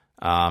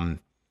 There's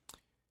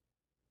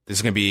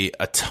going to be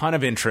a ton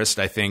of interest,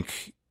 I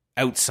think,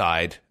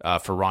 outside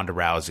for Ronda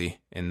Rousey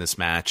in this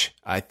match.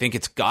 I think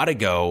it's got to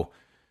go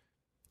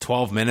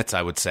 12 minutes,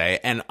 I would say.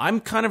 And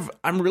I'm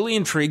really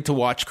intrigued to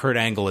watch Kurt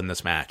Angle in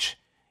this match.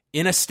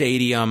 In a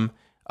stadium,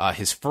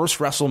 his first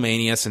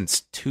WrestleMania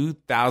since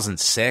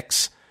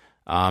 2006.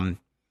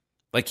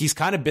 He's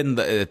kind of been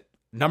the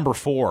number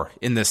 4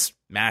 in this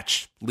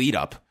match lead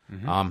up.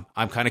 I'm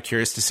kind of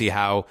curious to see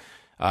how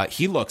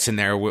he looks in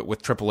there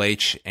with Triple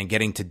H and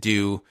getting to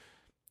do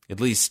at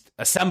least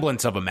a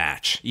semblance of a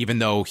match, even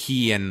though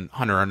he and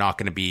Hunter are not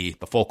going to be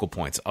the focal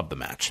points of the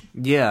match.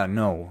 Yeah,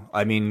 no.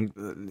 I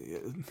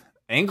mean,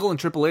 Angle and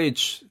Triple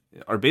H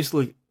are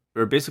basically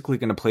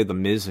going to play The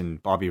Miz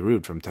and Bobby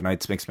Roode from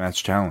tonight's Mixed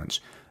Match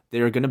Challenge.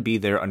 They're going to be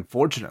there,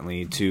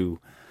 unfortunately, to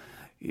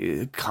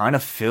kind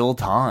of fill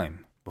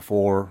time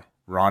before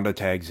Ronda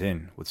tags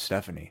in with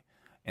Stephanie.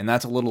 And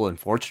that's a little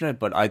unfortunate,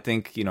 but I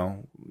think,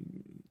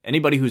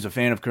 anybody who's a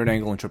fan of Kurt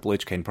Angle and Triple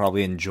H can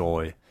probably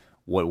enjoy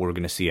what we're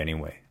going to see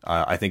anyway.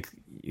 I think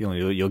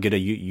you'll get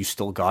you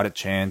still got it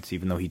chance,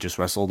 even though he just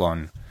wrestled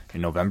in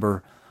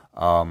November.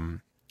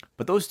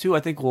 But those two, I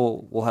think,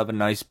 will have a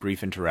nice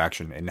brief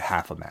interaction in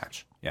half a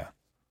match. Yeah.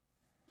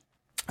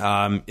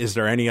 Is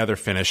there any other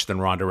finish than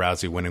Ronda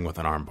Rousey winning with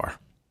an armbar?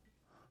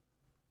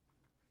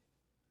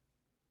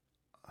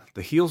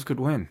 The heels could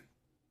win.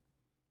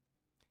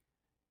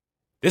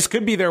 This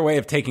could be their way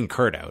of taking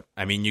Kurt out.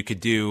 I mean, you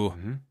could do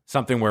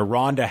something where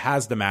Ronda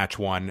has the match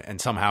won and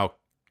somehow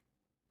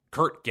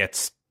Kurt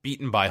gets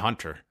beaten by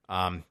Hunter.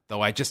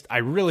 Though I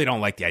really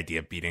don't like the idea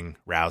of beating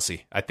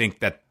Rousey. I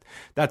think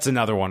that's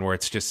another one where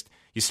it's just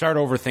you start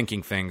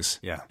overthinking things.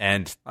 Yeah,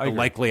 and the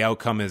likely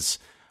outcome is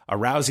a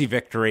Rousey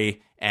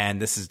victory, and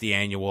this is the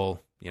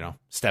annual,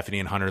 Stephanie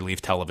and Hunter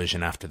leave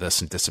television after this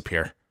and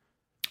disappear.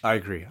 I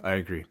agree.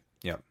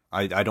 Yeah,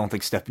 I don't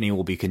think Stephanie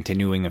will be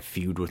continuing a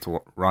feud with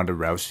Ronda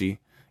Rousey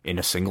in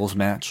a singles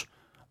match.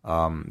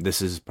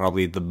 This is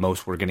probably the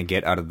most we're going to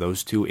get out of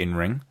those two in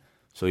ring.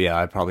 So yeah,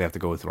 I'd probably have to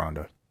go with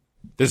Ronda.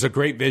 There's a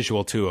great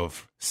visual too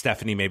of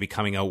Stephanie maybe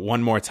coming out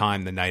one more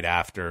time the night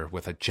after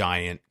with a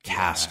giant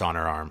cast on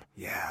her arm.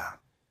 Yeah.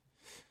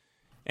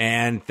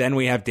 And then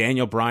we have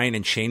Daniel Bryan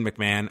and Shane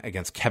McMahon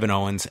against Kevin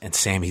Owens and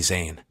Sami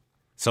Zayn.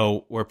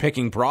 So we're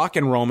picking Brock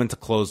and Roman to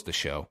close the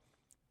show.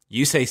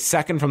 You say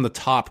second from the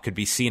top could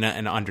be Cena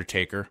and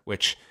Undertaker,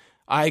 which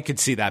I could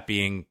see that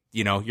being,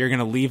 you're going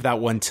to leave that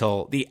one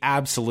till the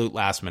absolute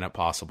last minute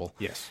possible.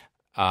 Yes.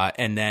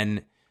 And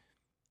then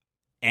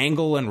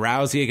Angle and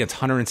Rousey against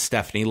Hunter and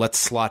Stephanie. Let's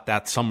slot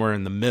that somewhere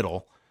in the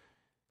middle.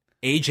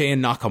 AJ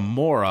and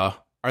Nakamura,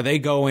 are they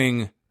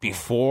going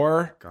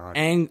before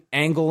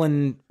Angle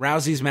and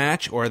Rousey's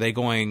match, or are they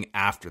going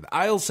after that?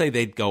 I'll say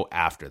they'd go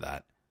after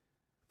that.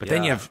 But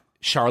then you have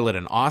Charlotte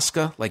and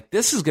Asuka. Like,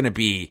 this is going to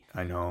be...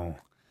 I know.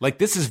 Like,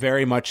 this is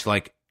very much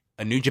like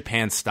a New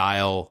Japan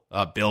style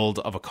build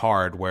of a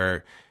card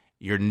where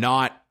you're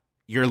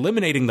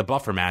eliminating the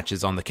buffer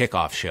matches on the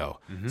kickoff show.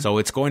 So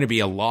it's going to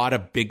be a lot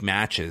of big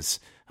matches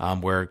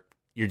where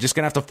you're just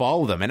going to have to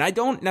follow them. And I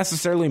don't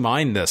necessarily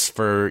mind this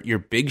for your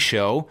big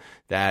show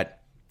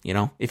that you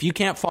know, if you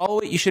can't follow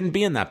it, you shouldn't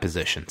be in that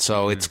position.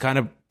 So it's kind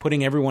of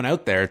putting everyone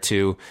out there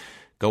to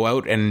go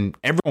out, and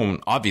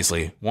everyone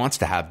obviously wants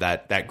to have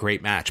that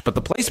great match. But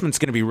the placement's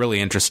going to be really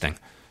interesting.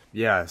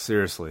 Yeah,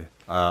 seriously.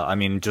 I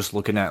mean, just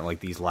looking at like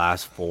these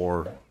last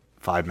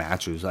 4-5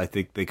 matches, I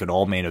think they could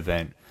all main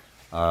event.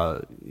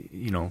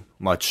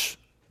 Much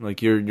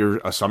like you're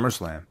a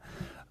SummerSlam.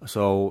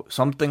 So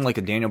something like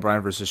a Daniel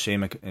Bryan versus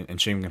Shane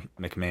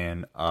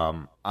McMahon.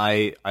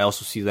 I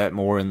also see that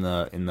more in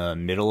the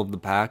middle of the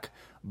pack.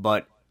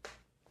 But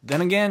then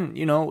again,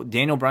 you know,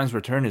 Daniel Bryan's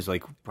return is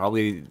like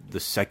probably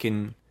the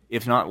second,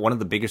 if not one of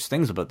the biggest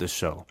things about this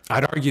show.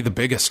 I'd argue the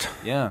biggest.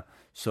 Yeah.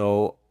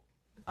 So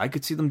I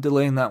could see them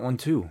delaying that one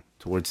too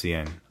towards the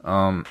end.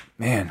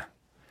 Man.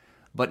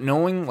 But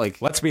knowing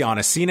like, let's be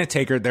honest, Cena,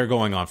 Taker, they're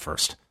going on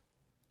first.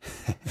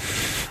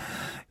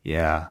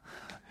 Yeah.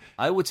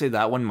 I would say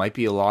that one might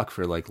be a lock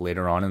for like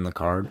later on in the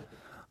card.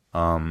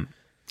 I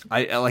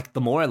like,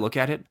 the more I look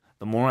at it,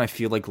 the more I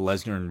feel like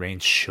Lesnar and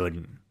Reigns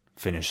shouldn't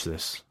finish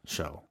this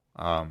show.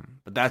 But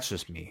that's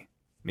just me.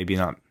 Maybe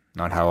not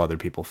how other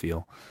people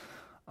feel.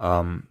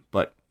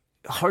 But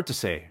hard to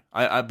say.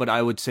 But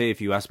I would say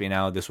if you ask me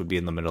now, this would be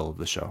in the middle of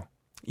the show.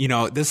 You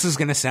know, this is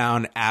going to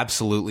sound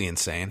absolutely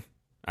insane.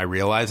 I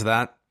realize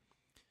that.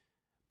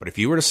 But if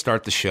you were to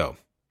start the show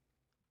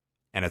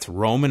and it's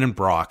Roman and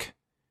Brock,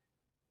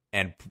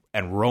 and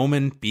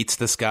Roman beats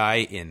this guy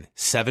in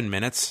 7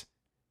 minutes,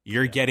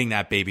 you're getting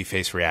that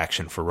babyface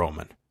reaction for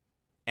Roman.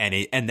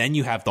 And then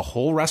you have the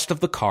whole rest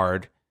of the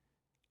card.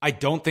 I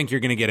don't think you're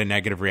going to get a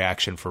negative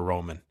reaction for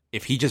Roman.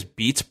 If he just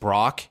beats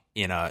Brock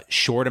in a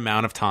short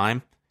amount of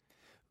time,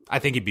 I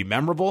think it'd be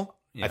memorable.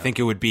 Yeah. I think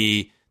it would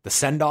be the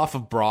send-off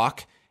of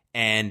Brock,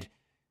 and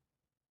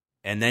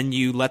then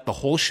you let the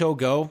whole show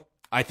go.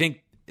 I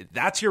think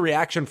that's your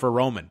reaction for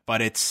Roman,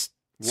 but it's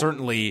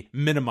certainly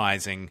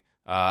minimizing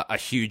a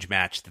huge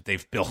match that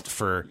they've built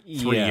for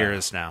 3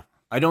 years now.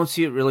 I don't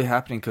see it really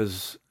happening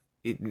because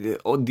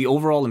the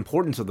overall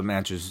importance of the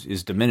match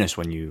is diminished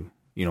when you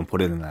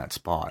put it in that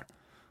spot.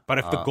 But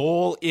if the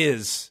goal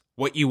is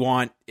what you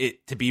want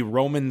it to be,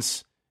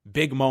 Roman's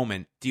big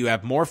moment, do you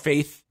have more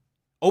faith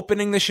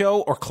opening the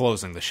show or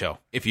closing the show,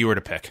 if you were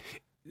to pick?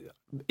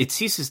 It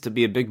ceases to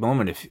be a big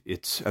moment if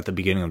it's at the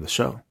beginning of the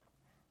show.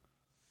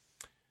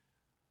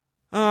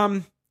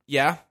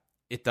 Yeah,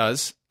 it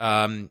does.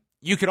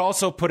 You could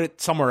also put it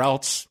somewhere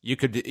else. You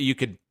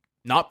could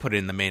not put it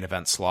in the main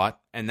event slot,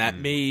 and that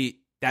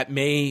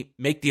may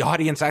make the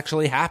audience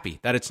actually happy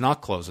that it's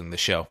not closing the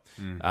show.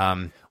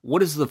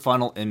 What is the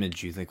final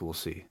image you think we'll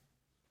see?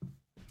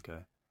 Okay,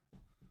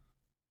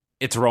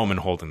 it's Roman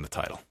holding the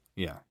title.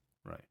 Yeah,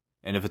 right.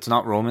 And if it's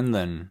not Roman,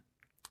 then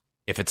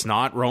if it's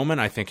not Roman,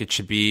 I think it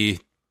should be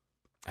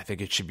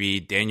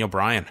Daniel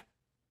Bryan.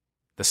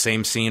 The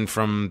same scene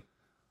from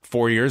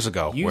 4 years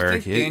ago. You where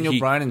think Daniel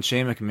Bryan and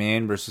Shane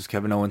McMahon versus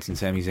Kevin Owens and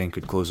Sami Zayn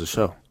could close the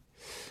show?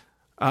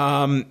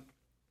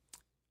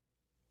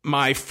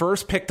 My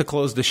first pick to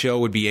close the show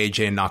would be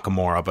AJ and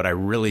Nakamura, but I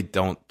really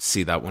don't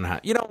see that one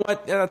happen. You know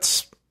what?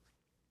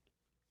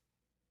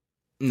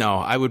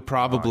 I would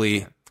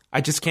probably... I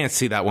just can't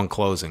see that one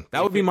closing.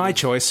 That would be my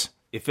choice.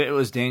 If it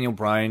was Daniel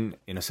Bryan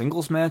in a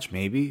singles match,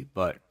 maybe,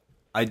 but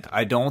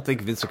I don't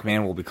think Vince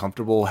McMahon will be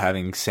comfortable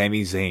having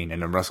Sami Zayn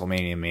in a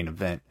WrestleMania main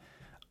event.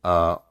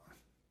 From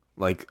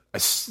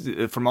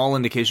all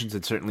indications,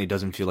 it certainly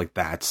doesn't feel like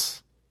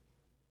that's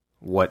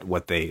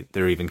what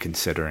they're even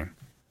considering.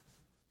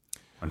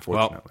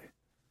 Unfortunately,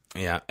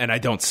 well, yeah, and I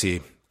don't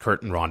see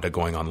Kurt and Ronda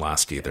going on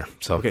last either.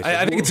 So, okay,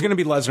 I think it's going to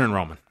be Lesnar and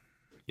Roman.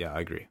 Yeah, I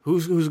agree.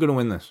 Who's going to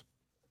win this?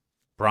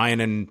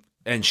 Bryan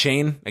and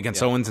Shane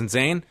against Owens and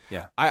Zayn.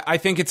 Yeah, I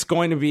think it's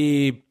going to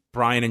be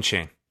Bryan and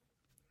Shane.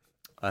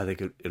 I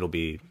think it'll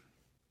be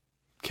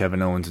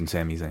Kevin Owens and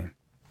Sami Zayn.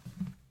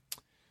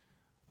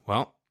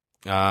 Well,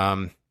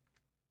 it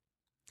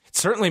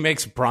certainly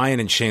makes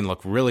Bryan and Shane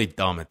look really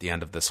dumb at the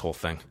end of this whole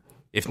thing,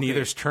 if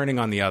neither's turning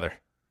on the other.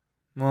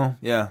 Well,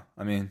 yeah,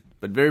 I mean,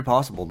 but very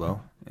possible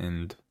though,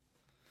 and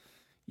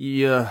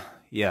yeah.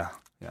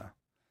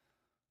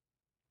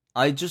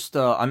 I just,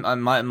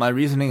 my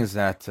reasoning is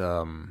that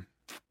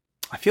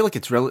I feel like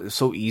it's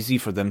so easy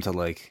for them to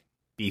like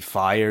be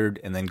fired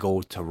and then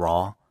go to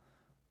Raw.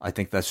 I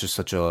think that's just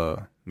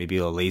maybe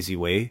a lazy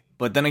way.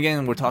 But then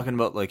again, we're talking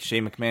about like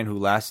Shane McMahon, who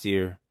last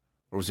year,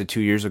 or was it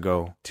 2 years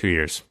ago? 2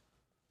 years.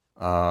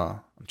 I'm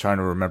trying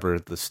to remember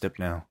the stip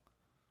now.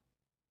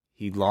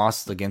 He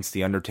lost against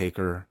The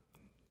Undertaker.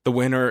 The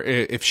winner,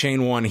 if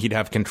Shane won, he'd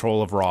have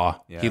control of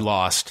Raw. Yeah. He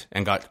lost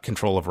and got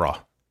control of Raw.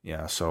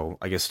 Yeah, so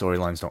I guess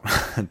storylines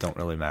don't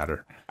really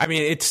matter. I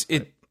mean,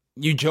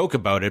 you joke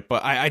about it,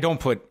 but I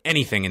don't put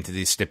anything into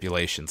these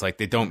stipulations. Like,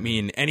 they don't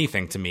mean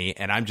anything to me,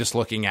 and I'm just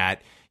looking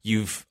at,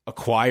 you've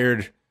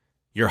acquired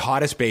your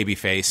hottest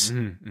babyface.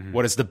 Mm-hmm.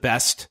 What is the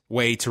best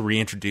way to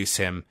reintroduce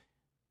him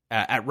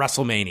at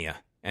WrestleMania?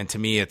 And to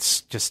me,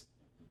 it's just,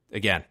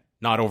 again,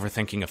 not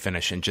overthinking a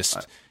finish and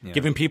just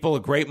giving people a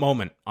great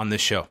moment on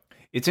this show.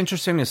 It's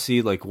interesting to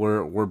see like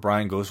where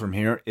Bryan goes from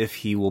here, if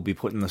he will be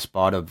put in the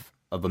spot of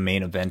a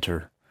main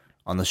eventer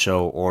on the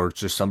show, or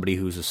just somebody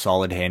who's a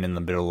solid hand in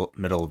the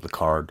middle of the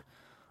card?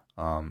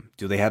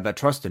 Do they have that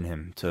trust in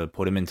him to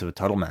put him into the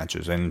title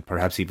matches and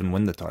perhaps even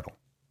win the title?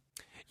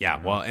 Yeah,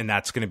 well, and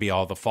that's going to be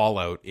all the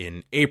fallout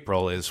in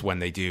April is when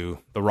they do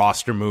the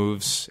roster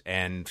moves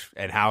and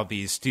how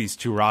these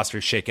two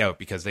rosters shake out,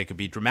 because they could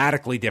be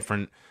dramatically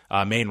different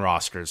main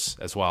rosters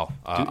as well.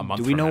 A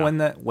month do we from know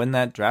now. when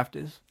that draft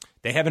is?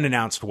 They haven't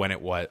announced when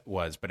it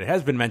was, but it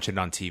has been mentioned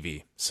on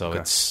TV. So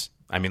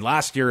Okay.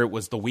 Last year it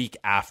was the week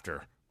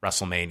after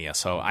WrestleMania.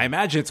 So I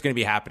imagine it's going to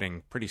be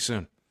happening pretty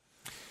soon.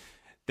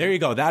 There you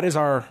go. That is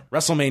our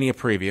WrestleMania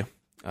preview.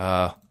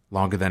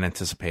 Longer than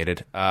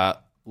anticipated.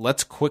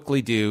 Let's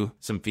quickly do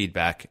some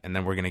feedback, and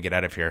then we're going to get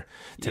out of here.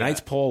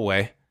 Tonight's poll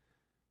way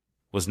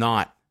was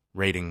not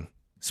rating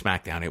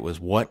SmackDown. It was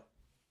what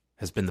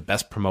has been the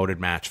best promoted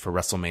match for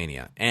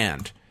WrestleMania.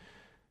 And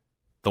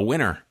the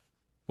winner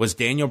was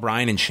Daniel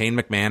Bryan and Shane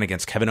McMahon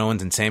against Kevin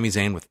Owens and Sami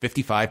Zayn with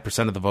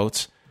 55% of the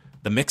votes.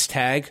 The mixed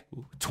tag,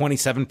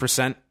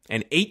 27%,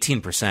 and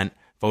 18%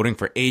 voting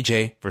for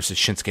AJ versus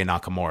Shinsuke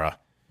Nakamura.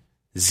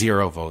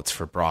 0 votes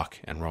for Brock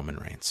and Roman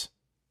Reigns.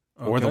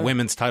 Or the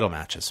women's title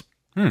matches,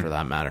 for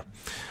that matter.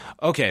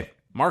 Okay,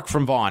 Mark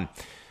from Vaughn.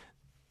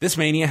 This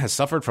Mania has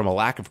suffered from a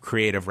lack of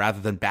creative rather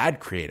than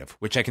bad creative,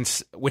 which I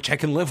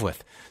can live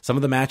with. Some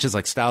of the matches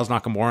like Styles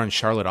Nakamura and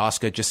Charlotte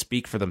Asuka just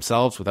speak for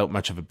themselves without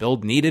much of a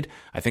build needed.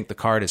 I think the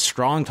card is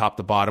strong top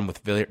to bottom with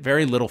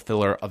very little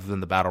filler other than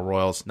the Battle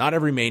Royals. Not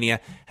every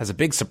Mania has a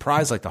big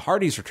surprise like the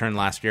Hardys return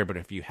last year, but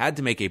if you had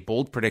to make a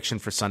bold prediction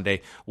for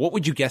Sunday, what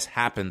would you guess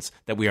happens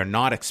that we are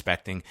not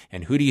expecting,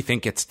 and who do you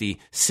think gets the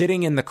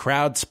sitting in the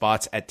crowd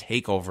spots at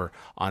TakeOver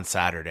on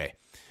Saturday?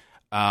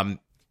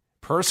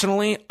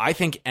 Personally, I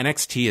think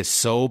NXT is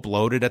so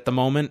bloated at the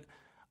moment.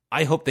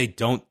 I hope they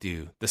don't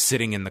do the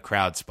sitting in the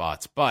crowd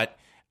spots. But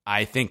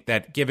I think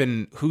that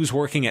given who's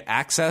working at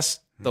Access,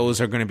 those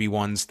are going to be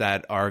ones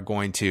that are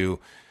going to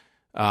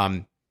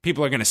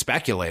people are going to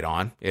speculate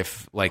on.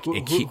 If like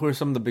who are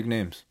some of the big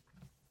names?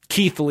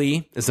 Keith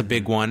Lee is a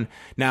big one.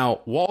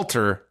 Now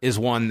Walter is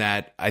one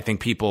that I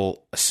think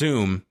people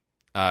assume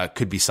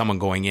could be someone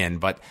going in,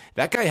 but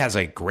that guy has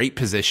a great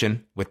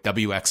position with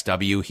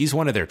WXW. He's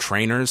one of their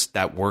trainers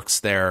that works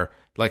there,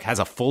 like has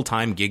a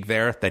full-time gig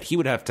there, that he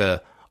would have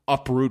to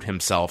uproot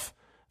himself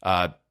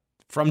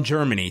from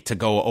Germany to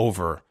go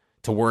over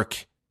to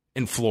work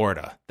in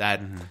Florida.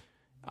 That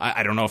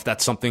I don't know if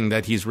that's something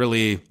that he's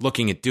really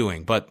looking at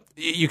doing, but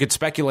you could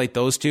speculate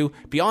those two.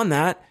 Beyond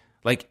that,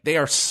 like they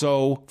are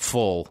so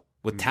full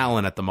with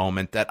talent at the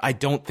moment that I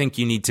don't think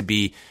you need to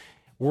be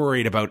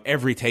worried about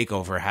every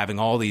takeover having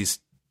all these,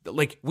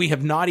 like we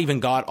have not even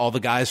got all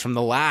the guys from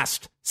the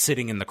last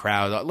sitting in the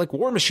crowd. Like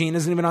War Machine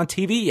isn't even on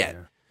TV yet.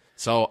 Yeah.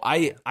 So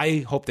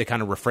I hope they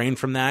kind of refrain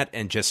from that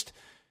and just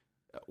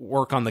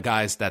work on the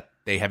guys that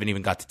they haven't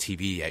even got to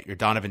TV yet. Your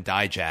Donovan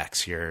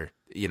Dijaks,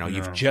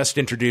 you've just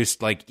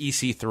introduced like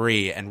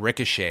EC3 and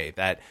Ricochet,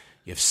 that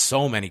you have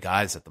so many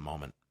guys at the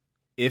moment.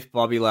 If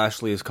Bobby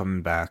Lashley is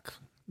coming back,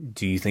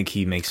 do you think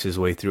he makes his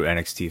way through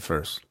NXT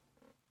first?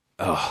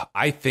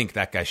 I think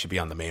that guy should be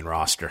on the main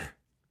roster.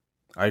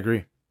 I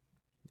agree.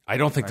 I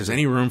don't think there's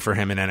any room for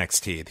him in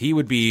NXT.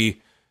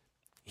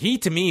 He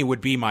to me would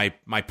be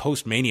my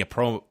post-Mania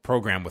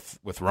program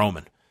with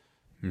Roman.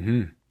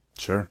 Mm-hmm.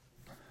 Sure.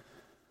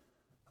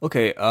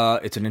 Okay,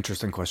 it's an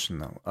interesting question,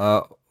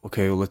 though.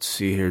 Okay, let's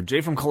see here.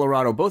 Jay from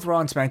Colorado. Both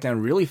Raw and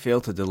SmackDown really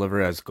failed to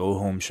deliver as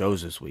go-home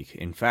shows this week.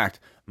 In fact,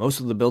 most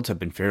of the builds have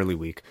been fairly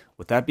weak.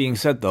 With that being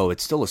said, though,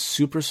 it's still a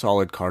super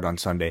solid card on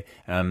Sunday,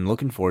 and I'm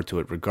looking forward to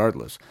it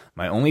regardless.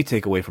 My only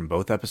takeaway from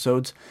both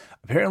episodes,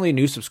 apparently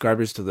new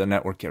subscribers to the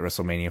network get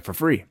WrestleMania for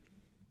free.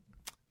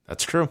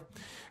 That's true.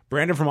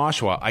 Brandon from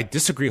Oshawa. I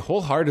disagree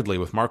wholeheartedly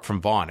with Mark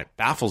from Vaughn. It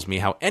baffles me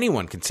how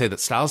anyone can say that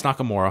Styles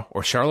Nakamura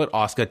or Charlotte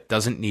Asuka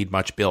doesn't need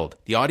much build.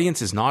 The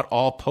audience is not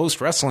all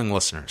post-wrestling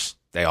listeners.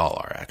 They all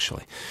are,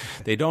 actually.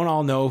 They don't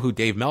all know who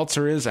Dave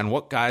Meltzer is and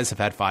what guys have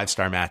had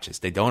 5-star matches.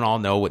 They don't all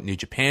know what New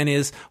Japan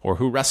is or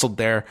who wrestled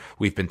there.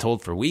 We've been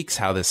told for weeks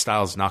how this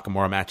Styles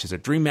Nakamura match is a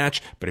dream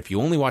match, but if you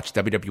only watch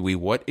WWE,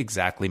 what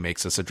exactly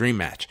makes this a dream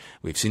match?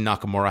 We've seen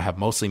Nakamura have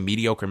mostly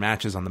mediocre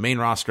matches on the main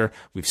roster.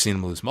 We've seen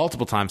him lose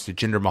multiple times to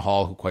Jinder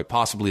Mahal, who quite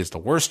possibly is the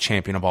worst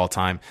champion of all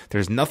time.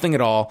 There's nothing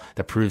at all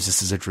that proves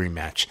this is a dream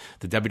match.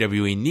 The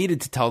WWE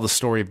needed to tell the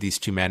story of these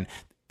two men.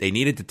 They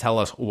needed to tell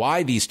us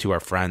why these two are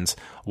friends.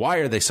 Why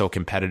are they so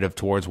competitive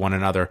towards one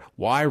another?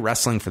 Why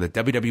wrestling for the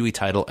WWE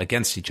title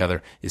against each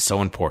other is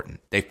so important.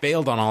 They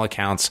failed on all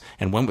accounts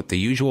and went with the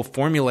usual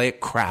formulaic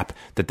crap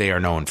that they are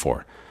known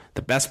for.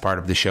 The best part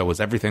of the show was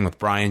everything with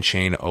Bryan,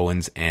 Shane,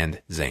 Owens, and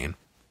Zayn.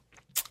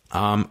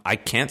 I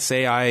can't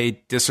say I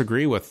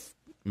disagree with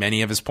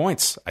many of his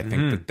points. I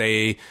think that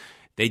they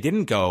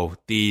didn't go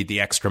the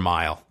extra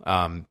mile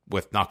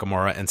with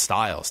Nakamura and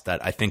Styles.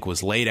 That I think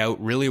was laid out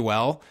really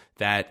well,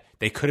 that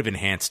they could have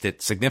enhanced it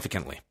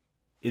significantly.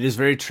 It is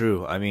very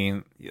true. I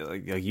mean,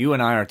 you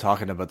and I are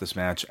talking about this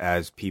match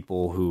as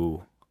people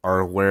who are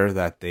aware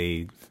that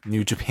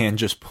New Japan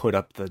just put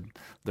up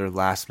their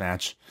last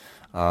match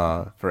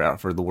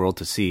for the world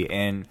to see.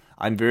 And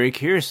I'm very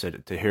curious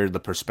to hear the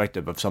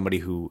perspective of somebody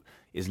who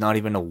is not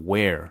even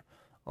aware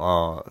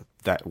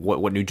that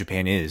what New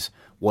Japan is,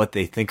 what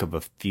they think of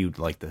a feud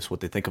like this, what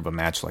they think of a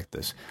match like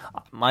this.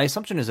 My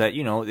assumption is that,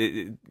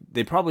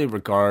 they probably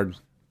regard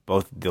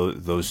both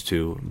those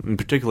two, in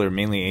particular,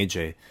 mainly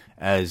AJ,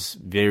 as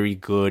very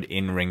good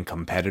in-ring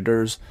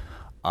competitors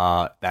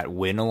that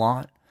win a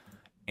lot.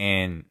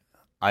 And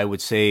I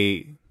would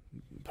say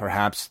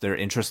perhaps their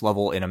interest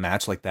level in a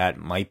match like that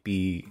might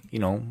be,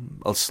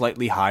 a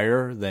slightly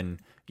higher than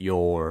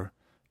your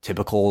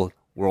typical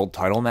world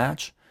title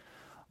match.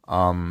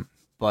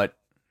 But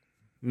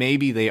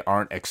maybe they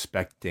aren't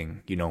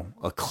expecting,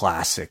 a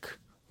classic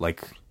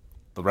like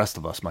the rest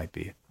of us might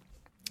be.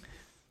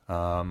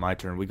 My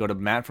turn. We go to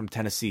Matt from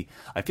Tennessee.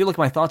 I feel like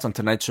my thoughts on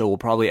tonight's show will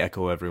probably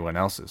echo everyone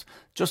else's.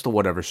 Just a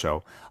whatever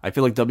show. I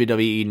feel like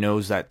WWE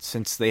knows that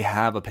since they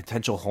have a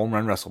potential home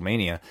run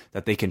WrestleMania,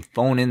 that they can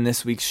phone in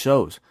this week's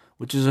shows,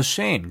 which is a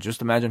shame.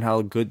 Just imagine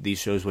how good these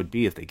shows would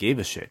be if they gave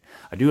a shit.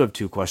 I do have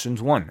 2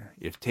 questions. 1,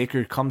 if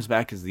Taker comes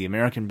back as the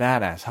American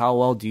Badass, how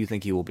well do you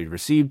think he will be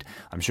received?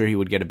 I'm sure he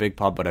would get a big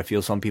pop, but I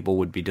feel some people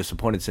would be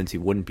disappointed since he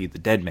wouldn't be the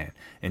dead man.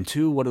 And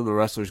 2, what are the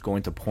wrestlers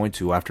going to point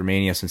to after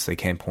Mania since they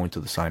can't point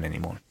to the sign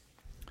anymore?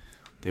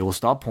 They will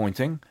stop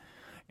pointing.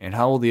 And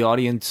how will the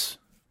audience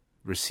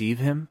receive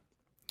him?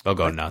 They'll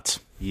go nuts.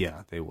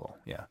 Yeah, they will.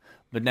 Yeah.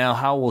 But now,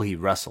 how will he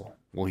wrestle?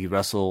 Will he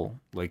wrestle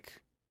like...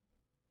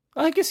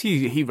 I guess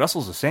he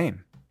wrestles the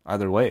same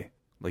either way.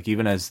 Like,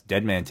 even as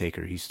Deadman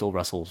Taker, he still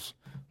wrestles.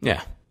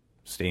 Yeah.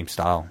 Same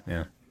style.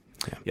 Yeah.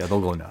 Yeah,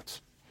 they'll go nuts.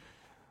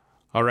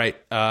 All right.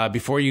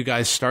 Before you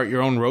guys start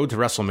your own road to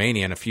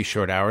WrestleMania in a few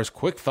short hours,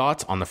 quick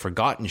thoughts on the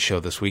Forgotten show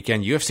this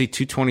weekend. UFC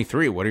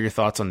 223. What are your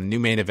thoughts on the new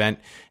main event?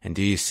 And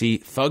do you see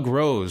Thug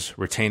Rose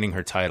retaining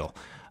her title?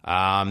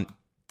 I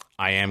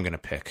am going to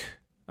pick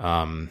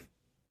Nami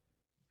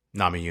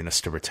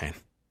Yunus to retain.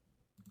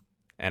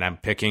 And I'm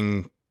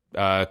picking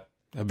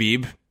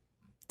Habib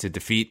to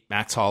defeat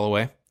Max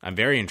Holloway. I'm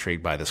very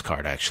intrigued by this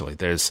card, actually.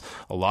 There's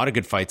a lot of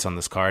good fights on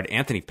this card.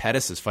 Anthony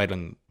Pettis is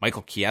fighting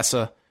Michael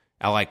Chiesa.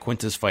 Ally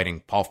Quinta's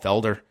fighting Paul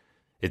Felder.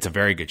 It's a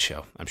very good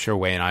show. I'm sure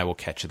Way and I will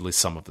catch at least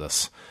some of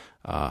this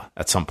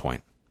at some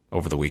point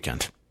over the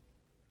weekend.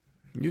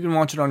 You can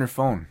watch it on your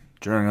phone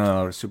during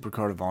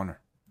Supercard of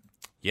Honor.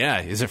 Yeah,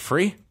 is it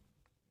free?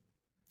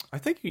 I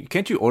think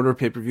can't you order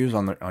pay-per-views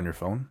on your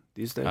phone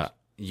these days?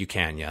 You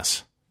can,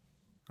 yes.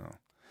 Oh.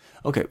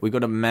 Okay, we go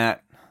to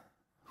Matt,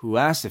 who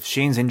asked if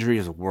Shane's injury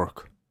is a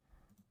work.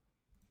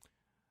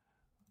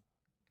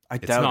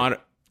 It's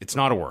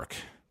not a work,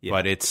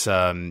 but it's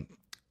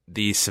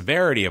the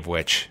severity of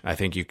which I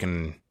think you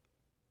can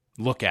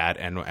look at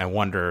and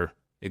wonder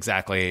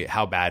exactly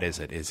how bad is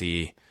it? Is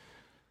he?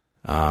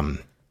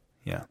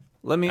 Yeah.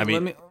 Let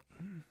me.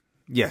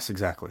 Yes,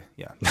 exactly.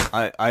 Yeah.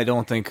 I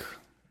don't think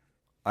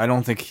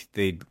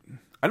they'd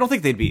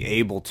be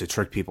able to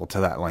trick people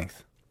to that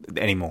length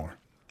anymore.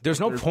 There's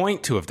no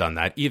point to have done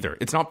that either.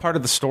 It's not part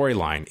of the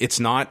storyline. It's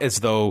not as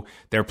though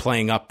they're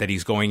playing up that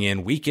he's going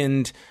in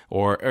weakened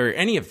or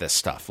any of this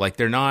stuff. Like,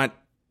 they're not.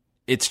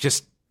 It's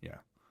just.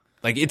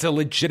 Like, it's a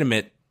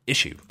legitimate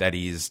issue that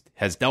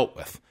has dealt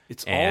with.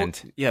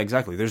 Yeah,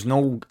 exactly. There's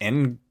no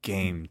end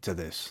game to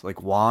this.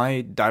 Like,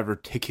 why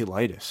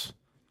diverticulitis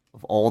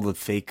of all the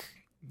fake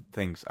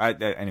things?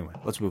 Anyway,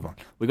 let's move on.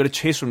 We got a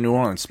Chase from New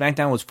Orleans.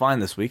 SmackDown was fine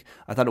this week.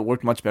 I thought it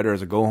worked much better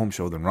as a go-home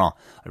show than Raw.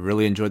 I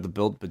really enjoyed the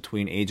build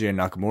between AJ and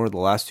Nakamura the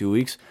last 2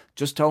 weeks.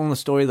 Just telling the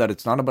story that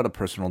it's not about a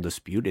personal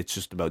dispute. It's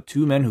just about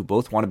 2 men who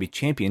both want to be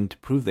champion to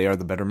prove they are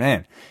the better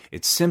man.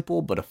 It's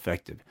simple but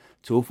effective.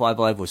 205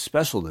 Live was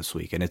special this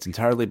week, and it's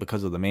entirely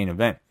because of the main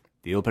event.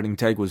 The opening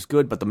tag was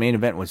good, but the main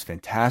event was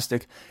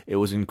fantastic. It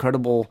was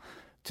incredible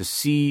to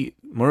see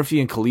Murphy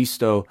and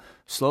Kalisto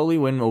slowly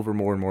win over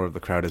more and more of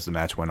the crowd as the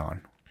match went on.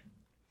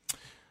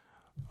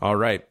 All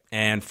right,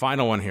 and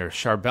final one here.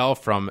 Charbel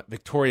from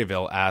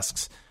Victoriaville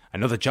asks, I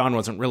know that John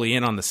wasn't really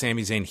in on the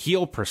Sami Zayn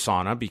heel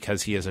persona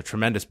because he is a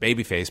tremendous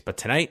babyface, but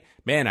tonight,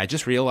 man, I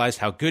just realized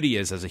how good he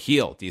is as a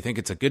heel. Do you think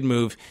it's a good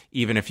move,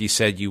 even if you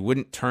said you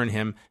wouldn't turn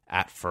him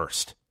at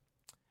first?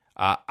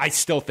 I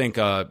still think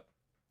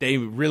they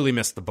really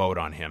missed the boat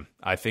on him.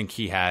 I think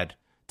he had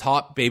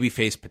top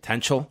babyface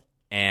potential,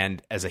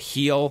 and as a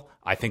heel,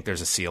 I think there's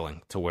a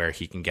ceiling to where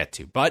he can get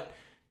to. But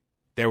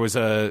there was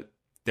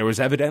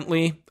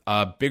evidently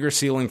a bigger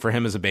ceiling for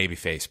him as a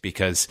babyface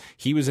because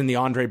he was in the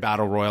Andre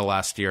Battle Royal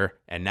last year,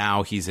 and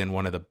now he's in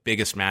one of the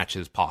biggest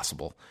matches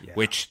possible,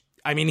 which,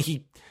 I mean,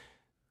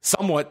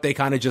 they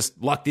kind of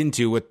just lucked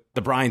into with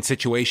the Bryan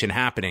situation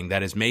happening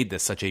that has made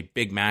this such a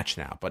big match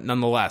now. But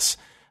nonetheless,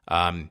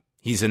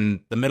 he's in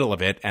the middle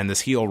of it, and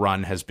this heel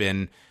run has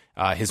been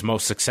his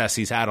most success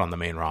he's had on the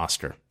main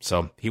roster.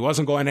 So he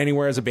wasn't going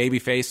anywhere as a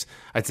babyface.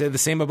 I'd say the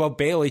same about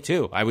Bayley,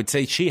 too. I would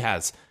say she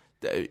has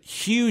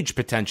huge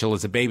potential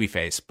as a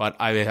babyface, but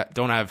I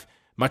don't have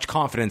much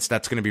confidence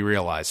that's going to be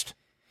realized.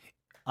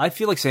 I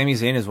feel like Sami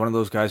Zayn is one of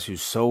those guys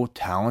who's so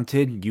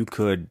talented, you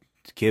could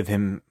give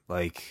him,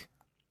 like,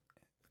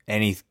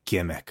 any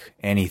gimmick,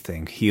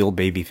 anything, heel,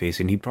 babyface,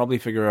 and he'd probably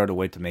figure out a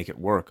way to make it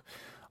work.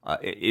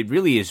 it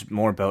really is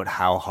more about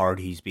how hard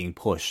he's being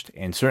pushed.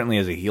 And certainly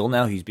as a heel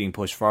now, he's being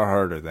pushed far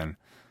harder than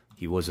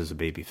he was as a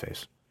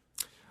babyface.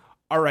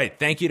 All right.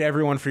 Thank you to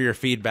everyone for your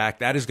feedback.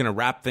 That is going to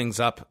wrap things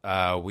up.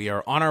 We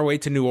are on our way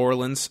to New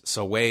Orleans.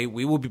 So we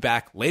will be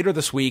back later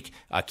this week.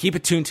 Keep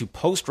it tuned to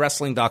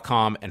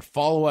postwrestling.com and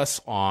follow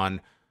us on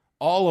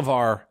all of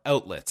our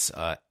outlets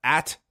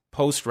at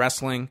Post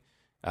Wrestling,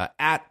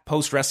 at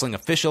Post Wrestling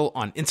Official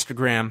on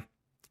Instagram,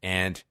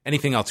 and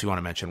anything else you want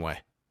to mention, Way?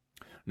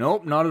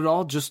 Nope, not at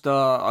all. Just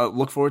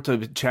look forward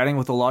to chatting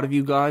with a lot of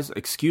you guys.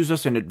 Excuse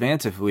us in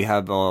advance if we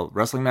have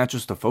wrestling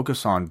matches to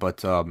focus on,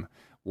 but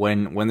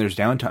when there's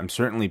downtime,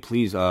 certainly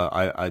please.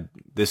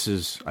 This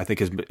is, I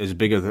think, as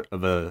big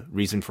of a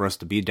reason for us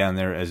to be down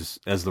there as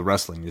the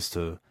wrestling is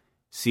to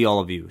see all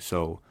of you.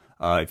 So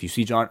if you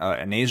see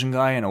an Asian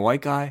guy and a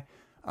white guy,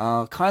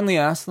 kindly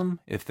ask them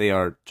if they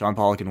are John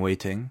Pollock and Wei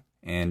Ting,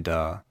 and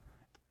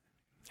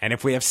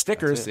if we have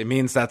stickers, it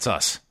means that's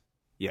us.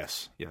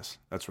 Yes,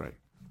 that's right.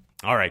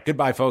 All right,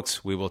 goodbye,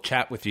 folks. We will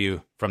chat with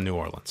you from New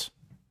Orleans.